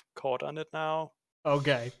sort of caught on it now.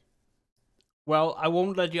 Okay. Well, I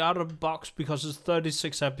won't let you out of the box because it's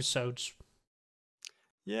 36 episodes.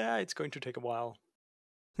 Yeah, it's going to take a while.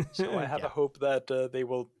 So I have a hope that they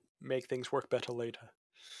will make things work better later.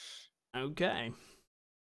 Okay.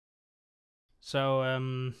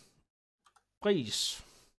 So, please.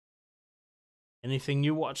 Anything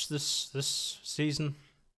you watched this season?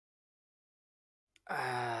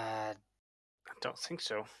 I don't think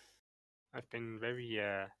so. I've been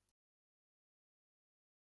very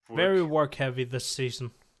work heavy this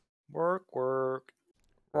season. Work.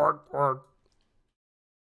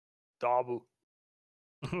 Double.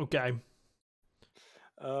 Okay.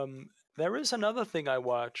 There is another thing I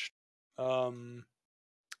watched.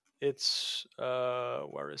 It's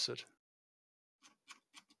where is it?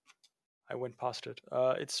 I went past it.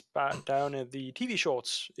 It's down in the TV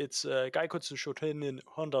shorts. It's Gaikutsu Shotenin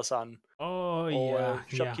Honda-san. Oh, yeah.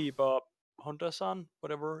 Shopkeeper Honda-san,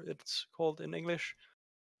 whatever it's called in English.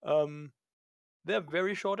 They're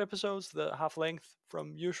very short episodes. They're half length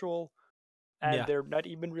from usual. And they're not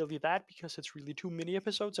even really that, because it's really 2 mini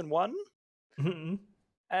episodes in one. Mm-hmm.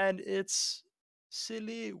 And it's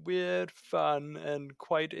silly, weird, fun, and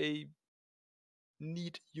quite a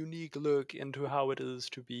neat, unique look into how it is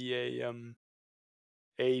to be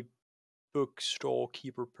a bookstore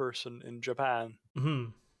keeper person in Japan.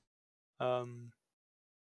 Mm-hmm.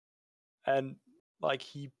 And like,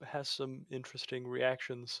 he has some interesting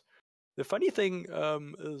reactions. The funny thing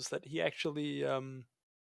is that he actually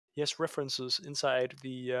he has references inside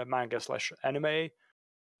the manga/anime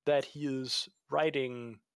that he is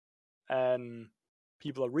writing and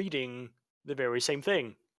people are reading the very same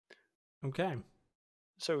thing. Okay.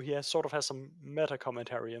 So he sort of has some meta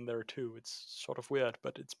commentary in there too. It's sort of weird,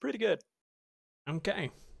 but it's pretty good.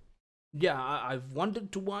 Okay. Yeah, I've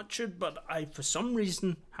wanted to watch it, but I, for some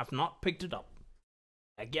reason, have not picked it up.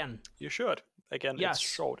 Again. You should. Again, yes. It's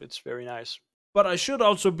short. It's very nice. But I should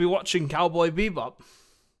also be watching Cowboy Bebop.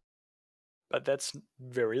 But that's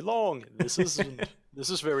very long. This isn't. This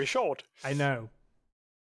is very short. I know.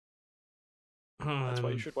 That's why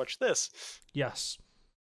you should watch this. Yes.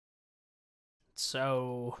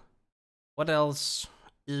 So, what else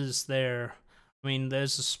is there? I mean,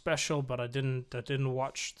 there's a special, but I didn't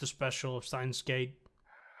watch the special of Steins Gate.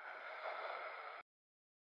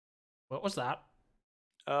 What was that?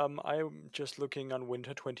 I'm just looking on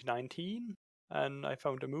Winter 2019, and I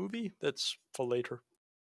found a movie that's for later.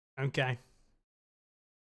 Okay.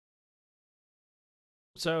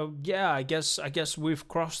 So yeah, I guess we've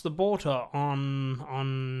crossed the border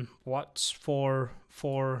on what's for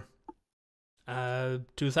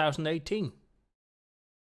 2018.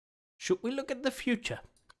 Should we look at the future?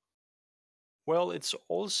 Well, it's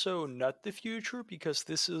also not the future, because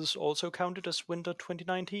this is also counted as Winter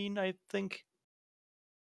 2019, I think.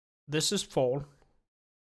 This is fall.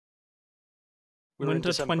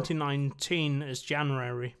 Winter 2019 is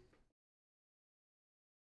January.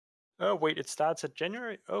 Oh wait, it starts at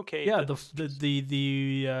January? Okay. Yeah, the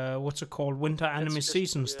what's it called? Winter anime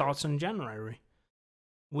season starts in January.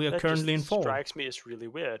 We are currently in fall. Strikes me as really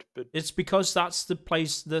weird, but it's because that's the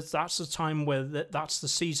place that's the time where that's the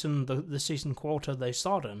season the season quarter they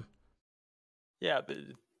start in. Yeah, but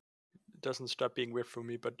it doesn't stop being weird for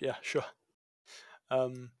me. But yeah, sure.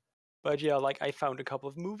 But yeah, like, I found a couple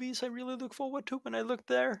of movies I really look forward to when I looked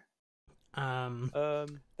there. I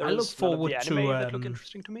look forward to that look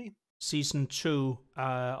interesting to me. season 2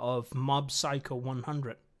 of Mob Psycho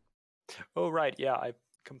 100. Oh right, yeah, I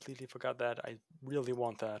completely forgot that. I really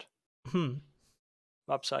want that.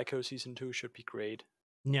 Mob Psycho season 2 should be great.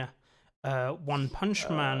 Yeah. One Punch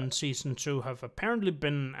Man season 2 have apparently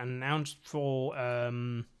been announced for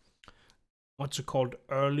what's it called,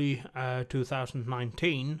 early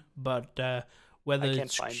 2019, but whether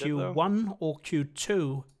it's Q1 or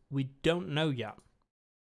Q2, we don't know yet.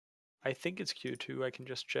 I think it's Q2. I can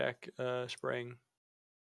just check spring.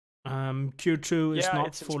 Q2 is not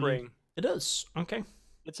it's fully. In spring. It is. Okay.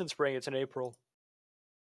 It's in spring. It's in April.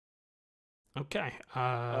 Okay.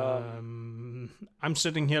 I'm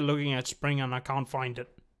sitting here looking at spring and I can't find it.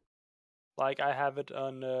 Like I have it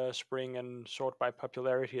on spring and sort by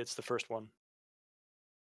popularity. It's the first one.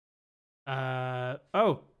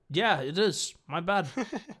 Oh, yeah, it is. My bad.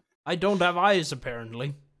 I don't have eyes,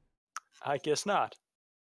 apparently. I guess not.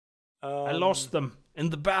 I lost them in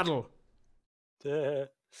the battle. For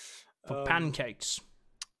pancakes.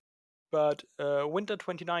 But winter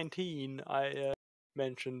 2019, I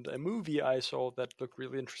mentioned a movie I saw that looked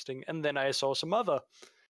really interesting, and then I saw some other.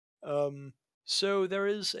 So there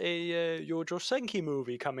is a Yojo Senki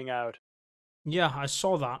movie coming out. Yeah, I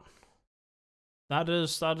saw that. That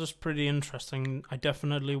is pretty interesting. I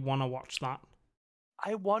definitely want to watch that.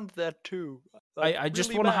 I want that too. Like, I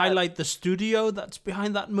just want to highlight the studio that's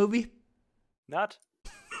behind that movie. Not?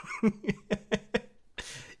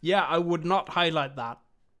 Yeah, I would not highlight that.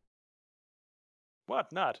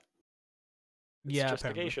 What? Not? It's yeah,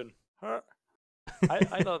 justification. Huh?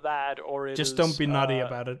 I know that, or it just don't be nutty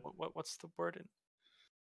about it. What's the word?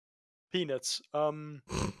 Peanuts. And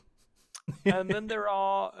then there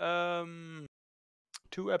are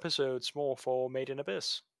 2 episodes more for Made in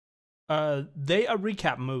Abyss. They are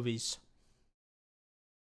recap movies.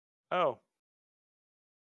 Oh.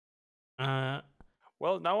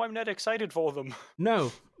 Well, now I'm not excited for them.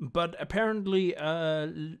 No, but apparently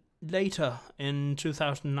later in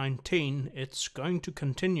 2019, it's going to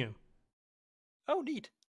continue. Oh, neat.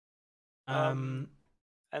 And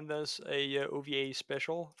there's a OVA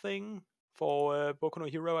special thing for Boku no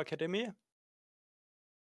Hero Academia.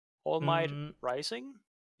 All Might Rising,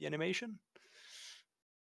 the animation.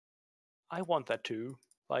 I want that too.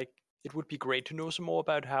 Like, it would be great to know some more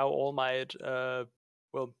about how All Might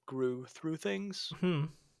grew through things.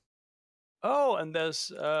 Oh, and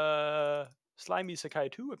there's Slimy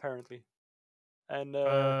Isekai 2 apparently. And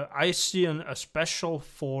I see a special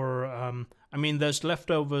for I mean, there's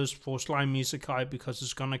leftovers for Slimy Isekai because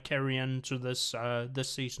it's gonna carry into this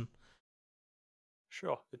this season.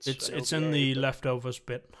 Sure, it's in the leftovers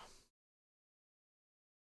bit.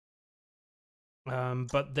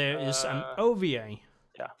 But there is an OVA.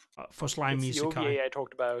 Yeah. For Slimy Isekai. The OVA I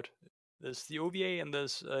talked about. There's the OVA and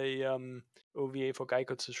there's a OVA for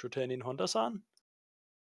Gaikotsu Shuten in Honda-san,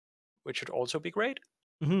 which should also be great.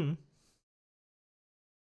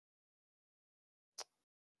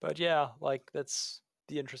 But yeah, like that's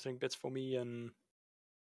the interesting bits for me in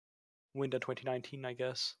winter 2019, I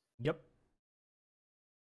guess. Yep.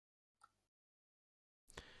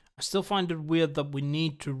 I still find it weird that we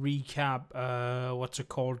need to recap what's it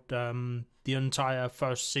called, the entire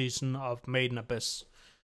first season of Made in Abyss.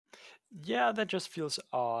 Yeah, that just feels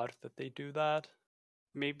odd that they do that.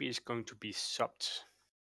 Maybe it's going to be subbed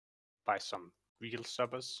by some real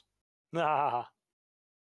subbers. Nah.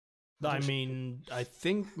 I mean, I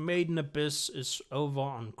think Made in Abyss is over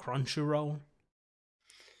on Crunchyroll.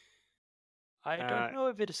 I don't know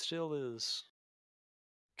if it still is.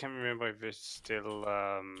 Can't remember if it's still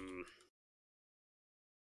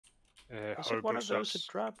is it one of those that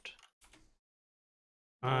dropped?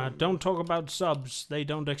 Don't talk about subs. They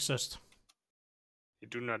don't exist. They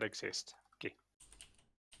do not exist. Okay.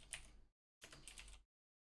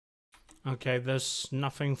 Okay, there's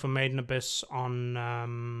nothing for Made in Abyss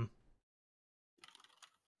on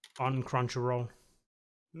Crunchyroll.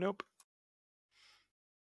 Nope.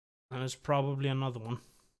 And it's probably another one.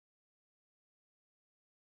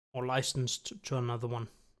 Or licensed to another one.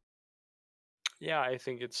 Yeah, I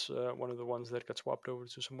think it's one of the ones that got swapped over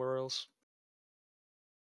to somewhere else.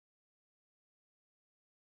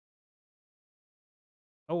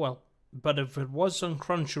 Oh well. But if it was on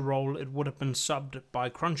Crunchyroll, it would have been subbed by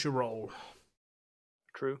Crunchyroll.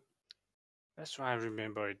 True. That's why I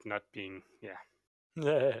remember it not being, yeah.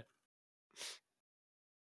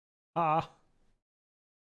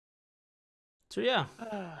 So yeah.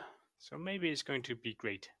 So maybe it's going to be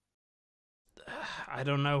great. I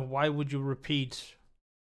don't know. Why would you repeat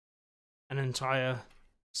an entire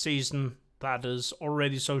season that is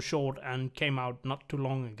already so short and came out not too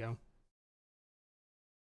long ago?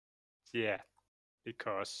 Yeah,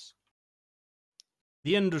 because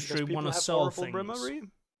The industry want to sell things. Memory?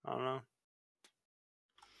 I don't know.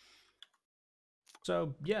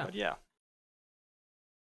 So yeah. But yeah.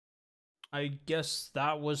 I guess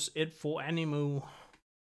that was it for anime.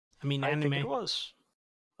 I think it was.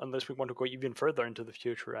 Unless we want to go even further into the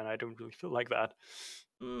future, and I don't really feel like that.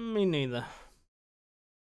 Me neither.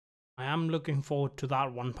 I am looking forward to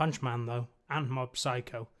that One Punch Man though, and Mob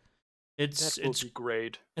Psycho. That will be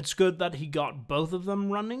great. It's good that he got both of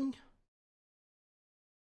them running.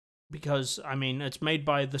 Because, I mean, it's made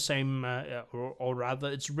by the same, or rather,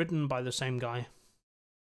 it's written by the same guy.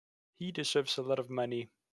 He deserves a lot of money.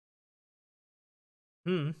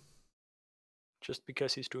 Just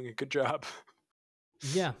because he's doing a good job.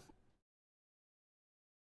 Yeah.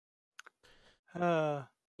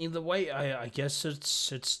 Either way, I guess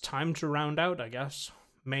it's time to round out, I guess.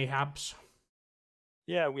 Mayhaps.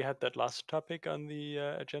 Yeah, we had that last topic on the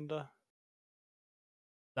agenda.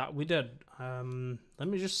 That we did. Let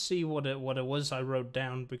me just see what it was I wrote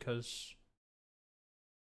down, because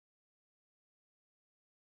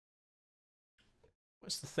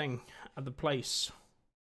what's the thing at the place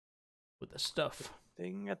with the stuff? The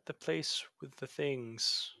thing at the place with the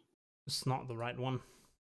things. It's not the right one.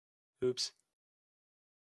 Oops.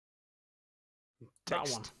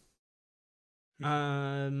 Text. That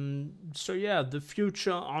one. So yeah, the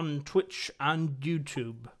future on Twitch and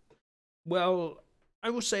YouTube. Well, I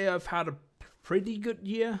will say I've had a pretty good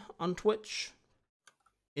year on Twitch.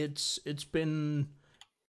 It's been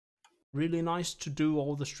really nice to do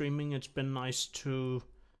all the streaming. It's been nice to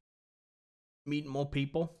meet more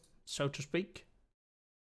people, so to speak.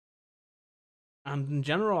 And in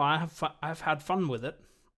general, I've had fun with it.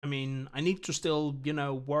 I mean, I need to still,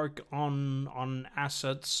 work on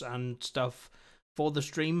assets and stuff for the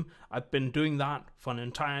stream. I've been doing that for an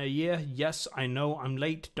entire year. Yes, I know I'm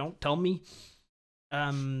late. Don't tell me.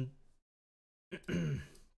 But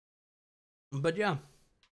yeah,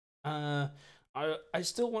 I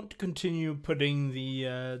still want to continue putting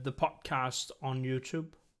the podcast on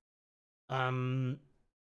YouTube.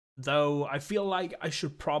 Though I feel like I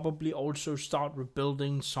should probably also start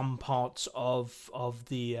rebuilding some parts of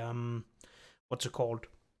the what's it called?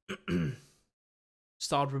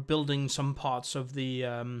 Start rebuilding some parts of the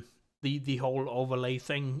whole overlay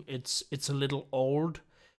thing. It's a little old,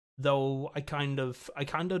 though I kind of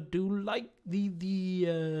do like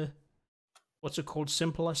the what's it called?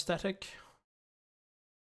 Simple aesthetic.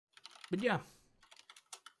 But yeah.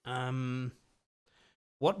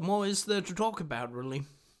 What more is there to talk about, really?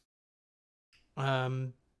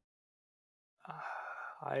 I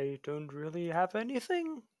don't really have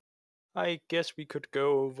anything. I guess we could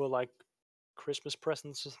go over like Christmas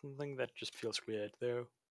presents or something. That just feels weird, though.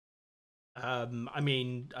 I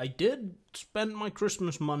mean, I did spend my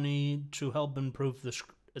Christmas money to help improve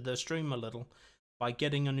the stream a little by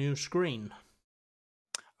getting a new screen.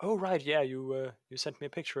 Oh right, yeah, you sent me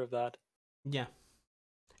a picture of that. Yeah,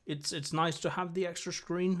 it's nice to have the extra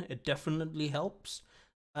screen. It definitely helps.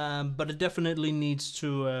 But it definitely needs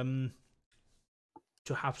to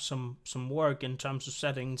have some work in terms of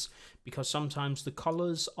settings, because sometimes the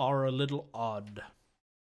colors are a little odd.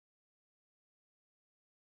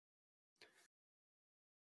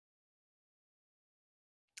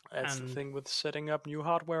 That's the thing with setting up new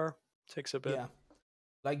hardware. It takes a bit. Yeah,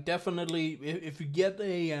 like definitely, if you get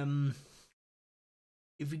a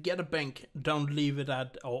bank, don't leave it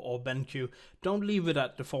at or BenQ, don't leave it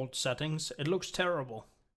at default settings. It looks terrible.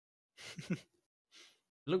 It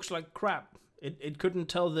looks like crap. It couldn't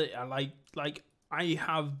tell that like I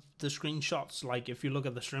have the screenshots. Like if you look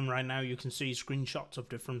at the stream right now, you can see screenshots of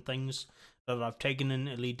different things that I've taken in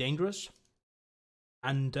Elite Dangerous,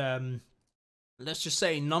 and let's just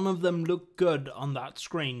say none of them look good on that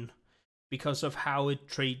screen because of how it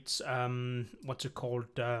treats what's it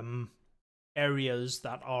called, areas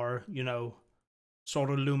that are, sort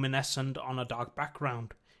of luminescent on a dark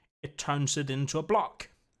background. It turns it into a block.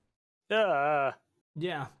 Yeah,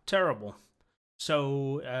 terrible.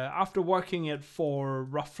 So after working it for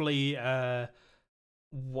roughly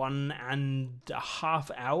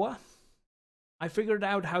 1.5 hours, I figured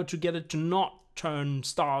out how to get it to not turn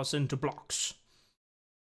stars into blocks.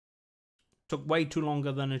 Took way too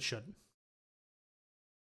longer than it should.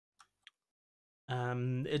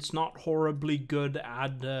 It's not horribly good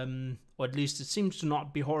at, or at least it seems to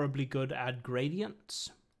not be horribly good at gradients.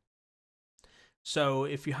 So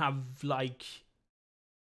if you have like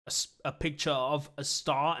a picture of a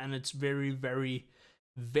star and it's very, very,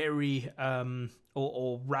 very,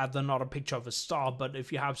 or rather not a picture of a star, but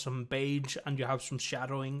if you have some beige and you have some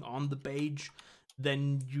shadowing on the beige,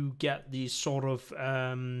 then you get these sort of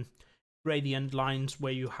gradient lines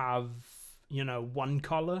where you have, one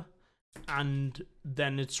color, and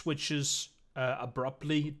then it switches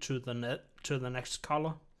abruptly to the next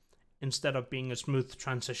color instead of being a smooth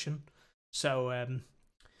transition. So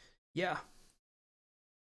yeah,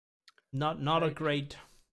 not a great,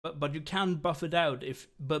 but you can buff it out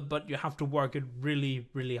but you have to work it really,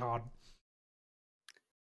 really hard.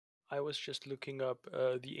 I was just looking up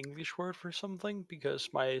the English word for something because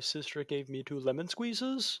my sister gave me 2 lemon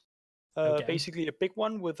squeezes. Okay. Basically a big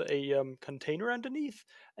one with a container underneath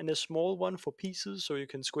and a small one for pieces so you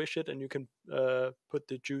can squish it and you can put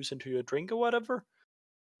the juice into your drink or whatever.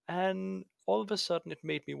 And all of a sudden it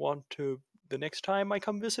made me want to, the next time I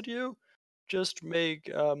come visit you, just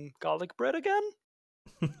make garlic bread again.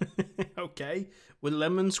 Okay, with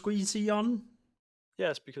lemon squeezy on?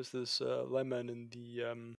 Yes, because there's lemon in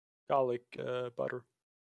the garlic butter.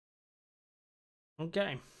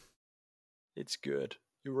 Okay. It's good.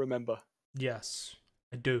 You remember? Yes,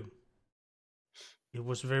 I do. It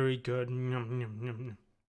was very good. You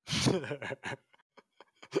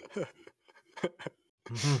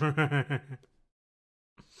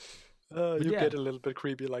get a little bit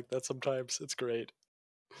creepy like that sometimes. It's great.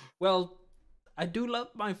 Well, I do love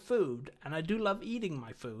my food, and I do love eating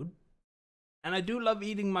my food. And I do love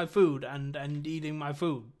eating my food and eating my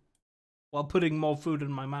food while putting more food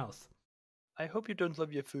in my mouth. I hope you don't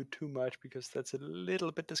love your food too much because that's a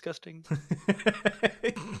little bit disgusting.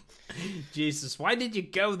 Jesus, why did you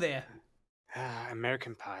go there?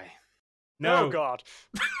 American Pie. No. Oh, God.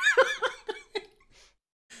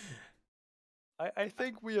 I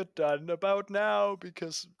think we are done about now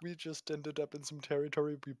because we just ended up in some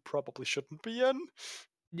territory we probably shouldn't be in.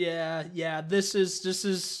 Yeah, this is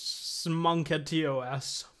Monka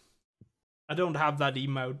TOS. I don't have that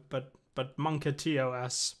emote, but Monka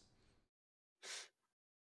TOS.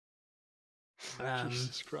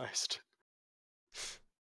 Jesus Christ.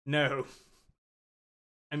 No.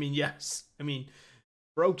 I mean, yes. I mean,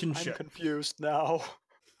 broken shit. I'm confused now.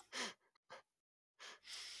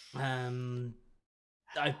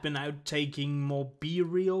 I've been out taking more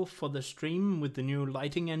B-reel for the stream with the new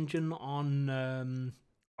lighting engine on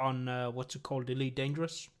what's it called, Elite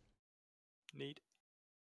Dangerous. Neat.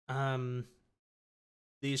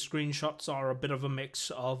 These screenshots are a bit of a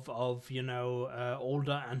mix of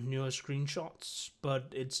older and newer screenshots,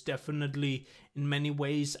 but it's definitely in many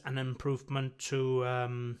ways an improvement to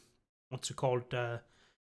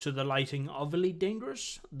to the lighting of Elite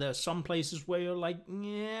Dangerous. There's some places where you're like,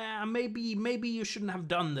 yeah, maybe you shouldn't have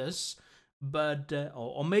done this, but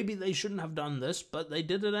or maybe they shouldn't have done this, but they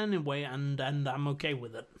did it anyway, and I'm okay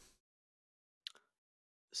with it.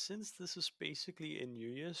 Since this is basically a New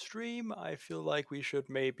Year's stream, I feel like we should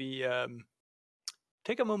maybe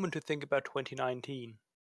take a moment to think about 2019.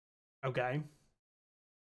 Okay.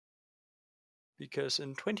 Because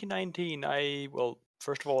in 2019,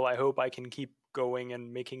 first of all, I hope I can keep going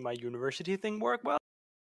and making my university thing work well.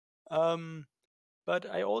 But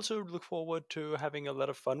I also look forward to having a lot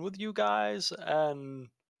of fun with you guys and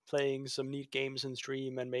playing some neat games in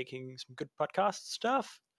stream and making some good podcast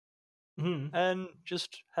stuff. Mm-hmm. And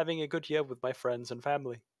just having a good year with my friends and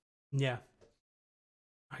family. Yeah.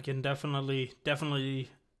 I can definitely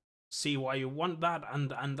see why you want that,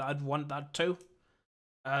 and I'd want that too.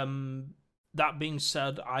 That being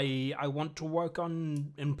said, I want to work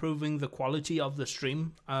on improving the quality of the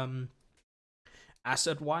stream,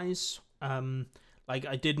 asset-wise. Like,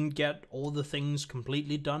 I didn't get all the things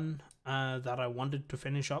completely done that I wanted to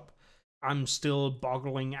finish up. I'm still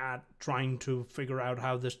boggling at trying to figure out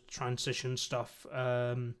how this transition stuff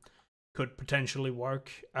could potentially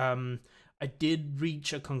work. I did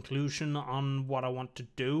reach a conclusion on what I want to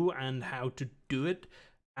do and how to do it,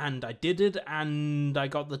 and I did it, and I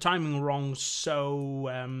got the timing wrong,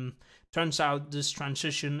 so turns out this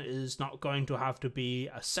transition is not going to have to be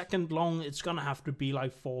a second long, it's gonna have to be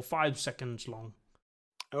like 4 or 5 seconds long.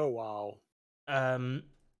 Oh, wow.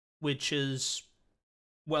 Which is,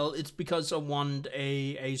 well, it's because I want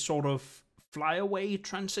a sort of flyaway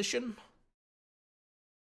transition.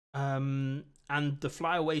 And the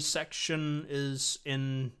flyaway section is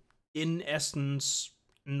in essence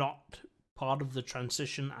not part of the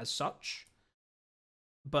transition as such,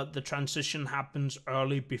 but the transition happens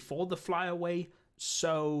early before the flyaway,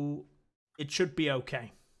 so it should be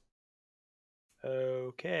okay.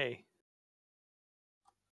 Okay.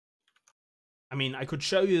 I mean, I could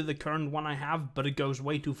show you the current one I have, but it goes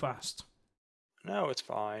way too fast. No, it's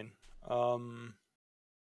fine.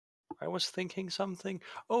 I was thinking something.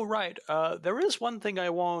 Oh, right. There is one thing I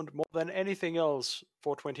want more than anything else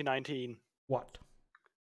for 2019. What?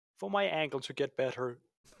 For my angle to get better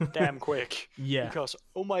damn quick. Yeah. Because,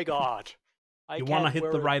 oh my god, You want to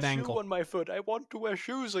hit the right angle. On my foot. I want to wear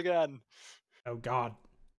shoes again. Oh God.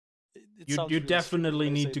 You really definitely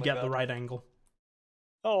need to get the right angle.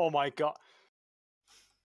 Oh my God.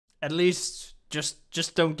 At least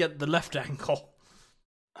just don't get the left ankle.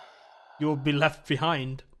 You'll be left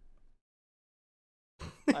behind.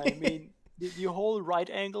 I mean, the whole right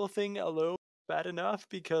ankle thing alone is bad enough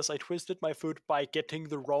because I twisted my foot by getting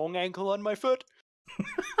the wrong ankle on my foot.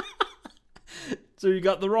 So you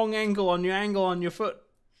got the wrong angle on your foot.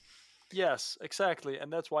 Yes, exactly,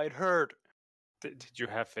 and that's why it hurt. Did you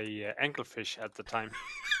have a anglefish at the time?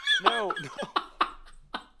 No.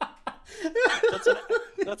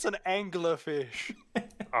 That's an anglerfish.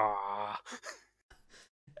 Ah.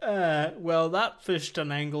 Well, that fished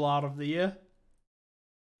an angle out of the year.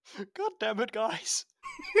 God damn it, guys.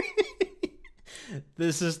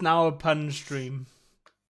 This is now a pun stream.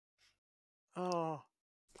 Oh.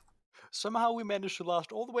 Somehow we managed to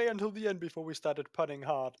last all the way until the end before we started punning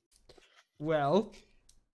hard. Well,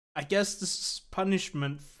 I guess this is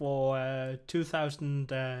punishment for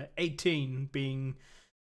 2018 being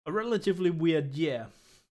a relatively weird year.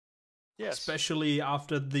 Yes. Especially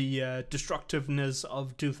after the destructiveness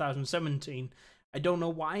of 2017. I don't know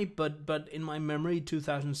why, but in my memory,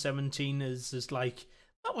 2017 is like,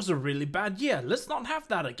 that was a really bad year. Let's not have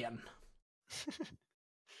that again.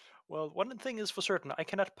 Well, one thing is for certain, I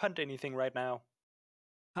cannot punt anything right now.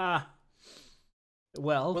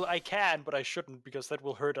 Well, I can, but I shouldn't because that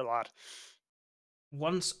will hurt a lot.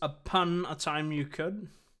 Once upon a time you could.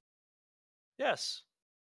 Yes.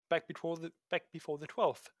 Back before the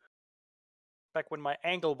 12th. Back when my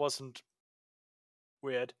angle wasn't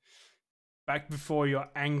weird. Back before your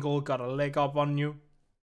angle got a leg up on you.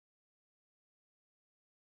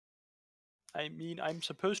 I mean, I'm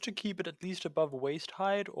supposed to keep it at least above waist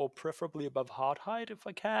height, or preferably above heart height if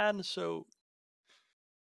I can, so...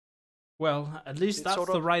 Well, at least that's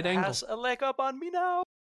the right angle. It has a leg up on me now!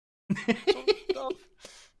 Sort of.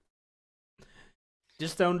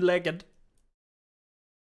 Just don't leg it.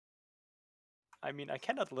 I mean, I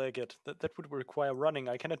cannot leg it. That would require running.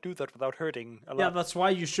 I cannot do that without hurting a lot. Yeah, that's why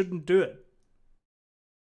you shouldn't do it.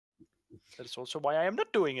 That is also why I am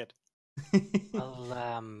not doing it. Well,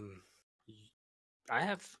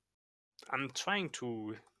 I'm trying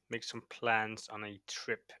to make some plans on a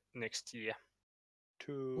trip next year.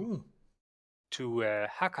 To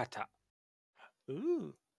Hakata.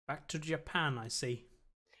 Ooh. Back to Japan, I see.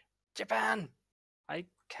 Japan! I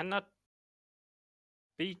cannot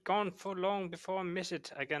be gone for long before I miss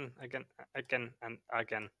it again.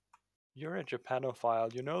 You're a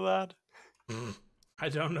Japanophile, you know that? I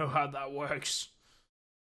don't know how that works.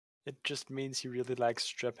 It just means he really likes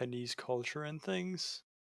Japanese culture and things.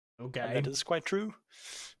 Okay. And that is quite true.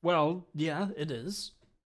 Well, yeah, it is.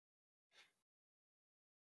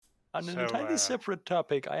 On an entirely separate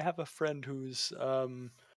topic, I have a friend who's,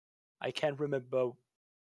 I can't remember,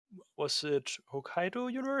 was it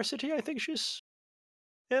Hokkaido University I think she's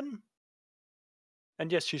in?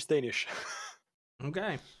 And yes, she's Danish.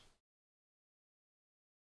 Okay.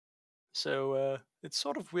 So it's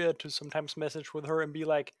sort of weird to sometimes message with her and be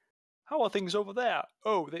like, how are things over there?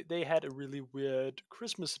 Oh, they had a really weird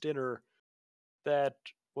Christmas dinner that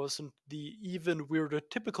wasn't the even weirder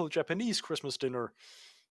typical Japanese Christmas dinner.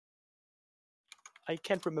 I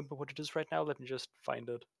can't remember what it is right now. Let me just find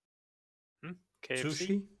it. KFC?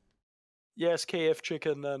 Sushi? Yes,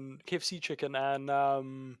 KFC chicken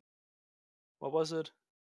and what was it?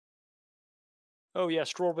 Oh yeah,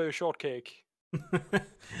 strawberry shortcake.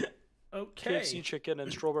 Okay. KFC chicken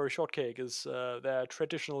and strawberry shortcake is their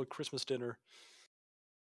traditional Christmas dinner.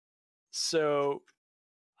 So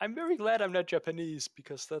I'm very glad I'm not Japanese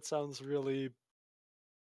because that sounds really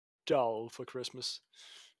dull for Christmas.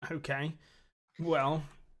 Okay. Well,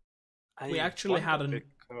 we actually had an...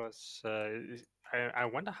 Because I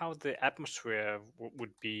wonder how the atmosphere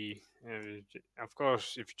would be. Of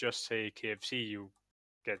course, if you just say KFC, you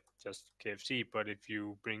get just KFC. But if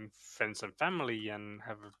you bring friends and family and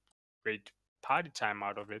have a great party time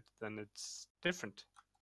out of it, then it's different.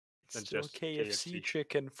 It's still just KFC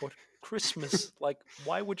chicken for Christmas. Like,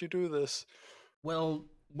 why would you do this? Well,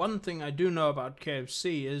 one thing I do know about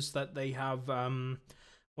KFC is that they have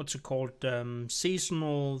what's it called,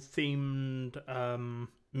 seasonal themed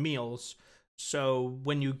meals. So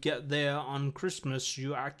when you get there on Christmas,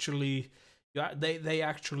 you actually they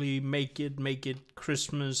actually make it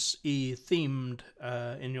Christmas-y themed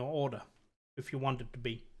in your order if you want it to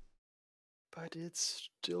be. But it's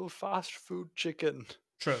still fast food chicken.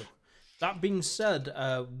 True. That being said,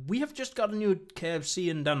 we have just got a new KFC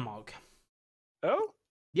in Denmark. Oh?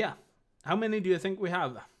 Yeah. How many do you think we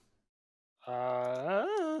have?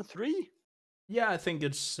 3? Yeah, I think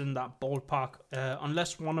it's in that ballpark,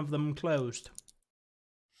 unless one of them closed.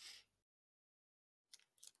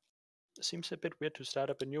 Seems a bit weird to start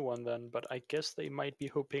up a new one then, but I guess they might be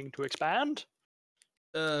hoping to expand?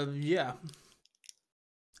 Yeah.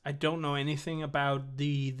 I don't know anything about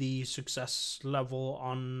the success level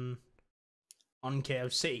on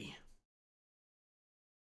KFC.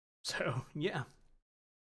 So, yeah.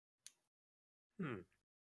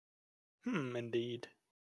 Indeed.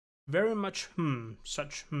 Very much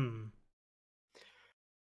such I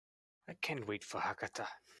can't wait for Hakata.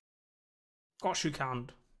 Gosh, you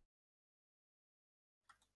can't.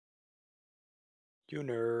 You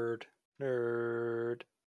nerd. Nerd.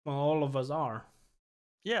 Well, all of us are.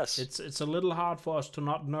 Yes. It's a little hard for us to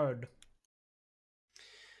not nerd.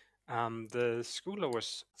 The school I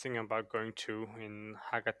was thinking about going to in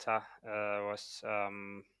Hakata was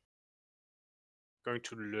going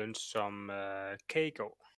to learn some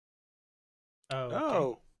Keigo.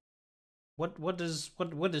 Oh. What is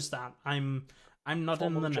that? I'm not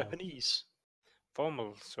Formal in the know. Japanese.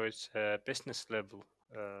 Formal, so it's business level.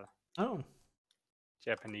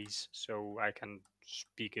 Japanese, so I can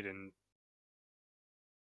speak it in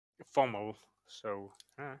formal. So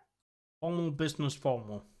formal business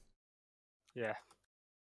formal. Yeah,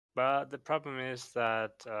 but the problem is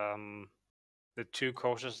that the two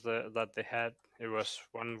courses that they had,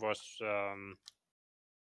 one was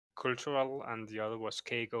cultural and the other was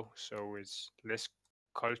Keigo, so it's less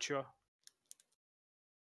culture.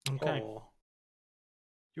 Okay. Oh.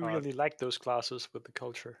 You really like those classes with the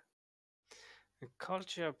culture.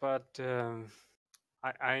 Culture, but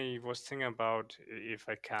I was thinking about if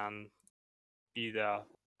I can be there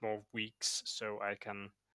more weeks so I can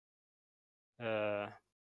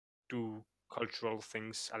do cultural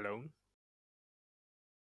things alone.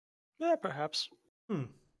 Yeah, perhaps.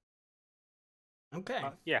 Okay.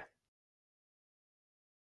 Yeah.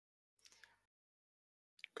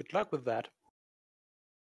 Good luck with that.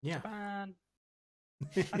 Yeah. Japan.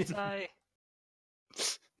 Banzai.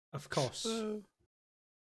 Of course.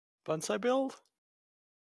 Banzai build?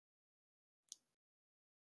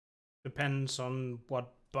 Depends on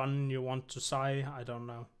what bun you want to say. I don't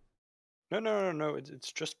know. No.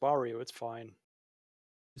 It's just Mario. It's fine.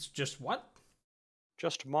 It's just what?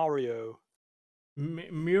 Just Mario.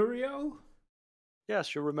 Murio?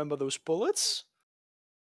 Yes, you remember those bullets?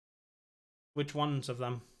 Which ones of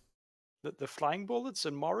them? The flying bullets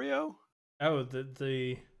in Mario? Oh,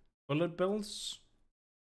 the bullet bills?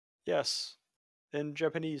 Yes. In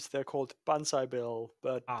Japanese, they're called Banzai Bill,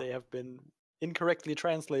 but they have been incorrectly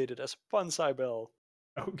translated as Banzai Bill.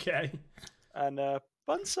 Okay. And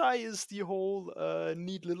bonsai is the whole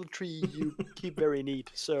neat little tree you keep very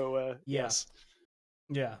neat. So, yes.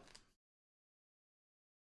 Yeah.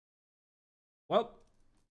 Well,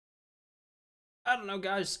 I don't know,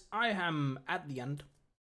 guys. I am at the end.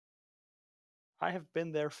 I have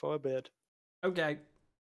been there for a bit. Okay.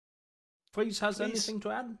 Please has anything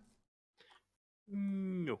to add?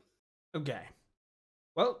 No. Okay.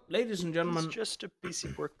 Well, ladies and gentlemen... He's just a busy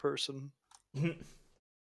work person.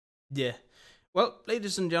 Yeah. Well,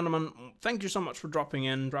 ladies and gentlemen, thank you so much for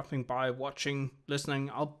dropping by, watching, listening.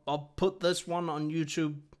 I'll put this one on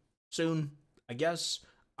YouTube soon, I guess.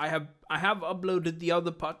 I have uploaded the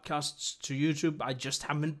other podcasts to YouTube. I just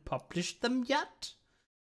haven't published them yet.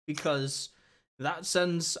 Because in that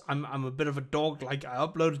sense, I'm a bit of a dog. Like, I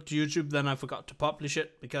uploaded to YouTube, then I forgot to publish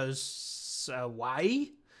it because why?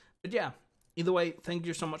 But yeah, either way, thank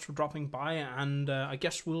you so much for dropping by, and I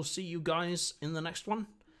guess we'll see you guys in the next one.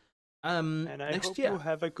 And I next hope year. you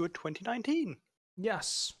have a good 2019.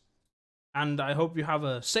 Yes. And I hope you have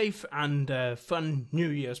a safe and fun New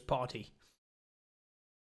Year's party.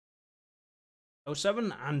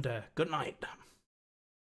 07 and good night.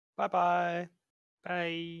 Bye-bye.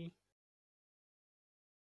 Bye.